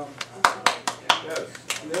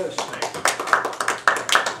 Yes.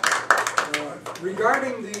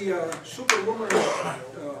 Regarding the superluminous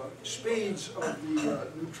speeds of the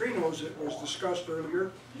neutrinos that was discussed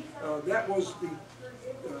earlier, that was the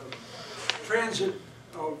transit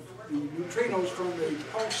of the neutrinos from the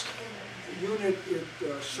pulsed unit at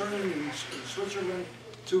CERN in Switzerland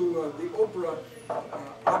to the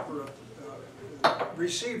opera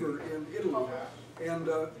receiver in Italy. And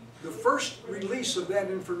the first release of that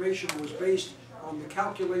information was based on the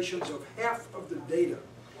calculations of half of the data.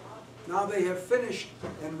 Now they have finished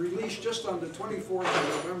and released just on the 24th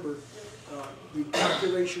of November the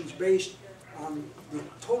calculations based on the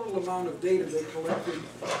total amount of data they collected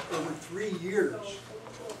over 3 years.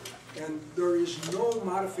 And there is no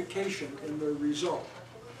modification in their result.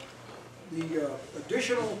 The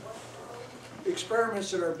additional experiments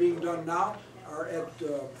that are being done now are at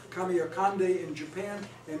Kamiokande in Japan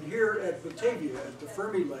and here at Batavia at the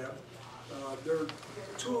Fermi Lab. There are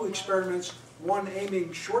 2 experiments, one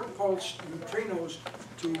aiming short-pulsed neutrinos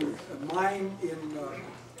to a mine in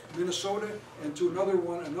Minnesota and to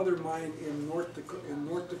another mine in North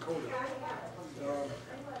Dakota.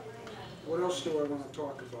 What else do I want to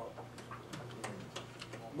talk about?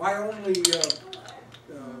 My only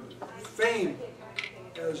fame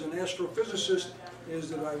as an astrophysicist is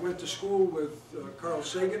that I went to school with Carl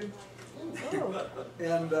Sagan,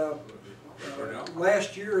 and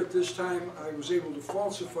last year at this time I was able to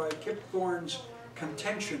falsify Kip Thorne's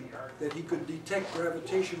contention that he could detect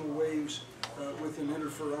gravitational waves with an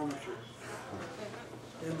interferometer.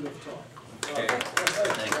 End of talk.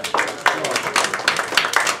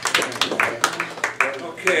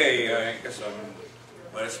 Okay, I guess I'm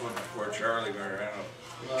last one before Charlie, but I don't know.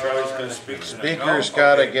 Charlie's going to speak tonight. Speaker's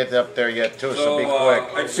got to get up there yet too, so be quick.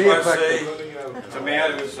 I just want to say to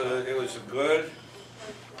Matt, it was a good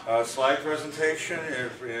slide presentation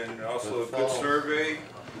and also a good survey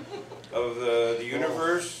of the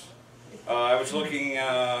universe. I was looking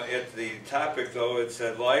at the topic though. It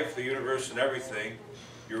said life, the universe, and everything.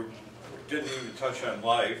 You didn't even touch on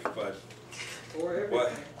life, but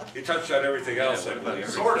what you touched on everything else, I believe.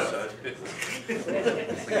 Sort of.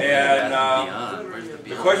 And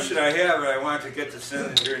the question I have, and I wanted to get this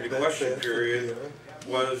in during the question period,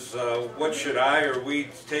 was what should I or we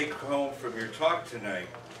take home from your talk tonight?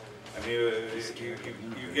 I mean, you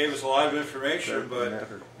gave us a lot of information, but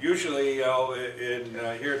usually, you know,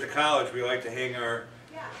 here at the college, we like to hang our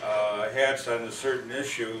hats on a certain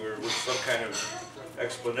issue or with some kind of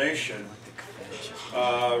explanation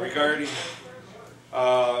regarding.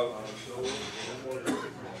 I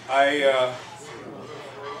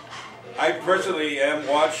personally am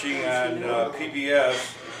watching on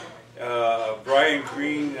PBS Brian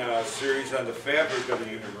Greene series on the fabric of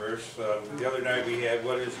the universe. The other night we had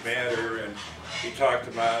What is Matter, and he talked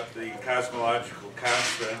about the cosmological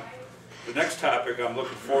constant. The next topic I'm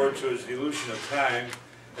looking forward to is the illusion of time,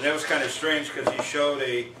 and that was kind of strange because he showed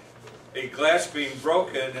a glass being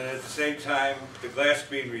broken and at the same time the glass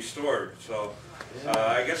being restored. So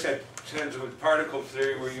I guess that tends with particle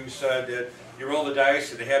theory, where you said that you roll the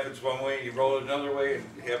dice and it happens one way, and you roll it another way and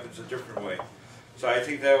it happens a different way. So I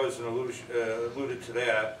think that was an allusion, alluded to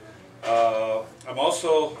that. I'm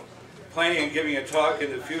also planning on giving a talk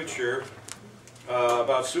in the future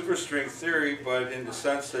about superstring theory, but in the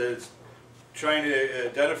sense that it's trying to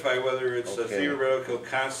identify whether it's a theoretical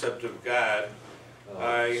concept of God.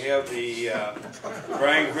 I have the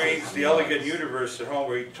Brian Greene's The Elegant Universe at home,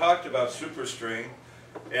 where he talked about superstring,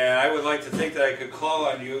 and I would like to think that I could call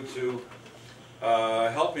on you to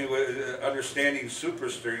help me with understanding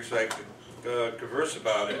superstring so I could converse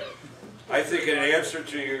about it. I think in answer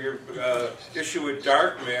to your issue with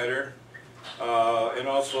dark matter and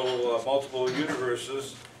also multiple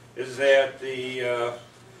universes is that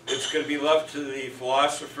it's going to be left to the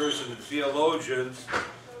philosophers and the theologians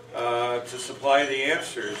to supply the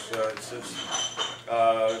answers, since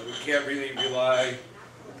we can't really rely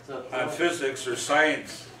on physics or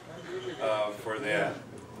science for that.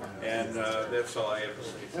 And that's all I have to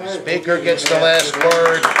say. Speaker gets the last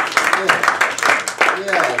word.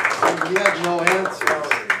 Yeah, he had no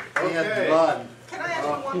answers. He had to run. Can I ask you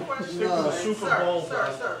one question?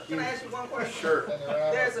 Sir, can I ask you one question? Sure.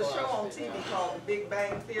 There's a show on TV called The Big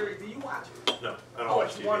Bang Theory. Do you watch it? No, I don't Oh, watch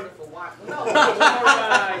it's TV. wonderful. Watch. No,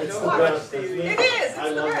 It's the best. It is. It's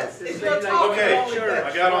the best. It's your talk. Okay,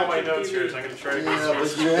 I got all my notes here, so I'm going to try to be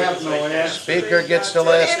as you have no answer. Speaker gets the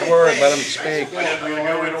last word. Let him speak. I'm going to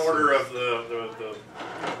go in order of the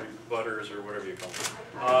butters or whatever you call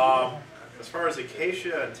them. As far as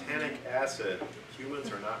acacia and tannic acid,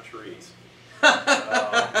 humans are not trees. But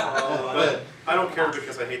I don't care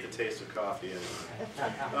because I hate the taste of coffee anyway.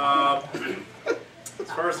 As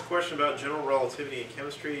far as the question about general relativity in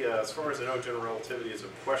chemistry, as far as I know, general relativity is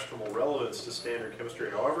of questionable relevance to standard chemistry.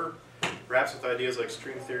 However, perhaps with ideas like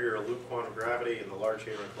string theory or loop quantum gravity and the Large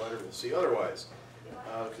Hadron Collider, we'll see otherwise.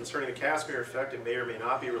 Concerning the Casimir effect, it may or may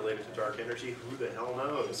not be related to dark energy. Who the hell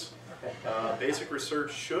knows? Basic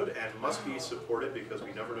research should and must be supported because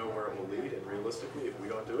we never know where it will lead, and realistically, if we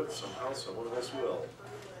don't do it, somehow someone else will.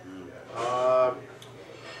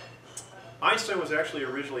 Einstein was actually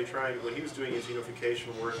originally trying, when he was doing his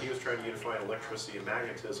unification work, he was trying to unify electricity and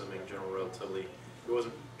magnetism in general relativity. He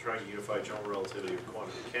wasn't trying to unify general relativity with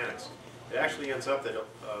quantum mechanics. It actually ends up that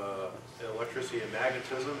electricity and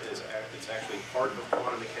magnetism it's actually part of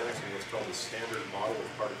quantum mechanics and what's called the standard model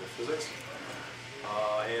of particle physics.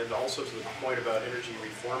 And also to the point about energy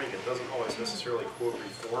reforming, it doesn't always necessarily quote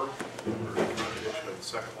reform or in contradiction of the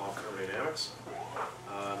second law of thermodynamics.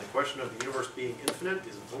 The question of the universe being infinite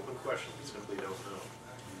is an open question. We simply don't know.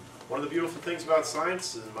 One of the beautiful things about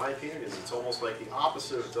science, in my opinion, is it's almost like the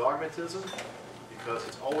opposite of dogmatism because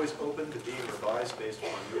it's always open to being revised based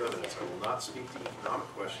upon new evidence. I will not speak to economic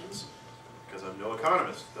questions because I'm no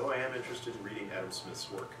economist, though I am interested in reading Adam Smith's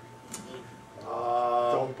work.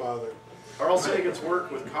 Don't bother. Carl Sagan's work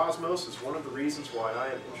with Cosmos is one of the reasons why I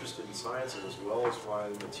am interested in science and as well as why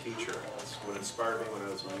I'm a teacher. That's what inspired me when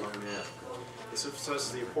I was a young man. This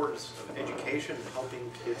emphasizes the importance of education and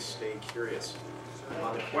helping kids stay curious.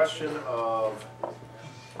 On the question of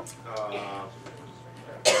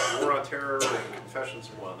war on terror and confessions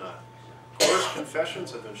and whatnot, coerced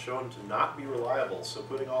confessions have been shown to not be reliable, so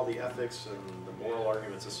putting all the ethics and the moral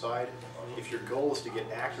arguments aside, if your goal is to get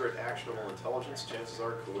accurate, actionable intelligence, chances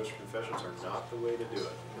are coerced confessions are not the way to do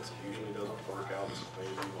it, because it usually doesn't work out as the way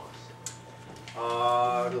you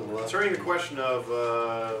want. Concerning the question of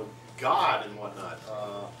God and whatnot,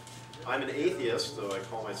 I'm an atheist, though I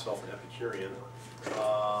call myself an Epicurean.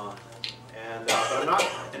 But I'm not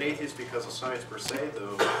an atheist because of science per se,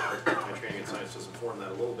 though my training in science does inform that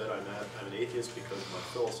a little bit. I'm an atheist because of my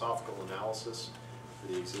philosophical analysis for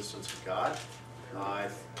the existence of God. I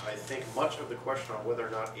think much of the question on whether or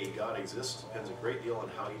not a God exists depends a great deal on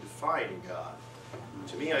how you define God.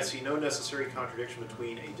 To me, I see no necessary contradiction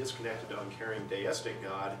between a disconnected, uncaring, deistic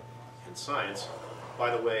God and science. By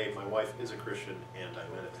the way, my wife is a Christian and I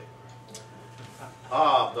meditate.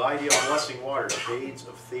 The idea of blessing water, shades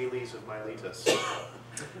of Thales of Miletus.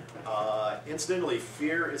 Incidentally,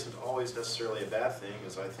 fear isn't always necessarily a bad thing,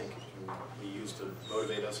 as I think it can be used to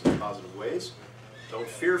motivate us in positive ways. Don't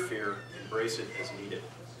fear fear, embrace it as needed.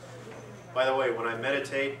 By the way, when I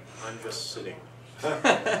meditate, I'm just sitting.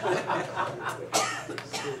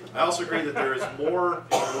 I also agree that there is more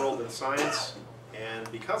in the world than science.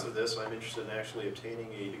 And because of this, I'm interested in actually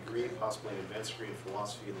obtaining a degree, possibly an advanced degree in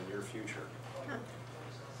philosophy in the near future.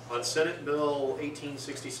 On Senate Bill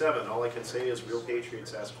 1867, all I can say is real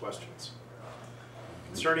patriots ask questions.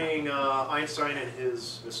 Concerning Einstein and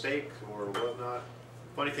his mistake or whatnot,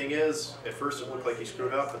 funny thing is, at first it looked like he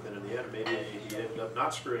screwed up, but then in the end, maybe he ended up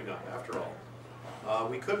not screwing up after all.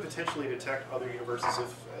 We could potentially detect other universes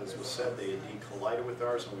if, as was said, they indeed collided with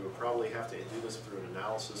ours, and we would probably have to do this through an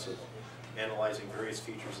analysis of analyzing various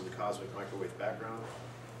features of the cosmic microwave background.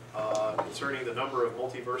 Concerning the number of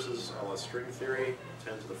multiverses a la string theory,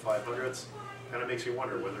 10 to the 500ths, kind of makes you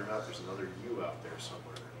wonder whether or not there's another you out there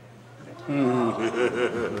somewhere.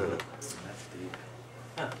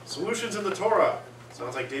 Solutions in the Torah.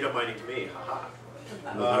 Sounds like data mining to me. Haha.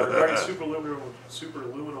 Regarding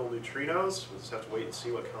superluminal neutrinos, we'll just have to wait and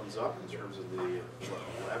see what comes up in terms of the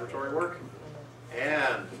laboratory work.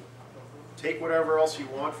 And take whatever else you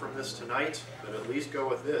want from this tonight, but at least go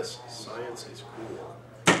with this. Science is cool.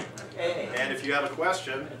 And if you have a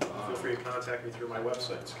question, feel free to contact me through my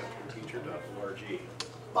website, skepticalteacher.org.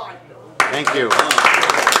 Bye. Thank you.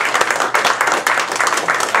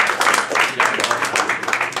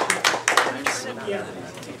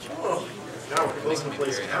 Now we're closing the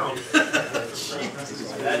place down.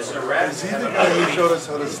 That's a wrap. Is he the guy who showed us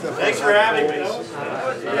how to step Thanks for having me.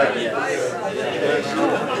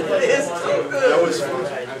 That was fun.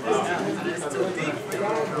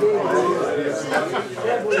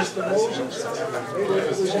 That was the Moses. It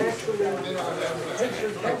was actually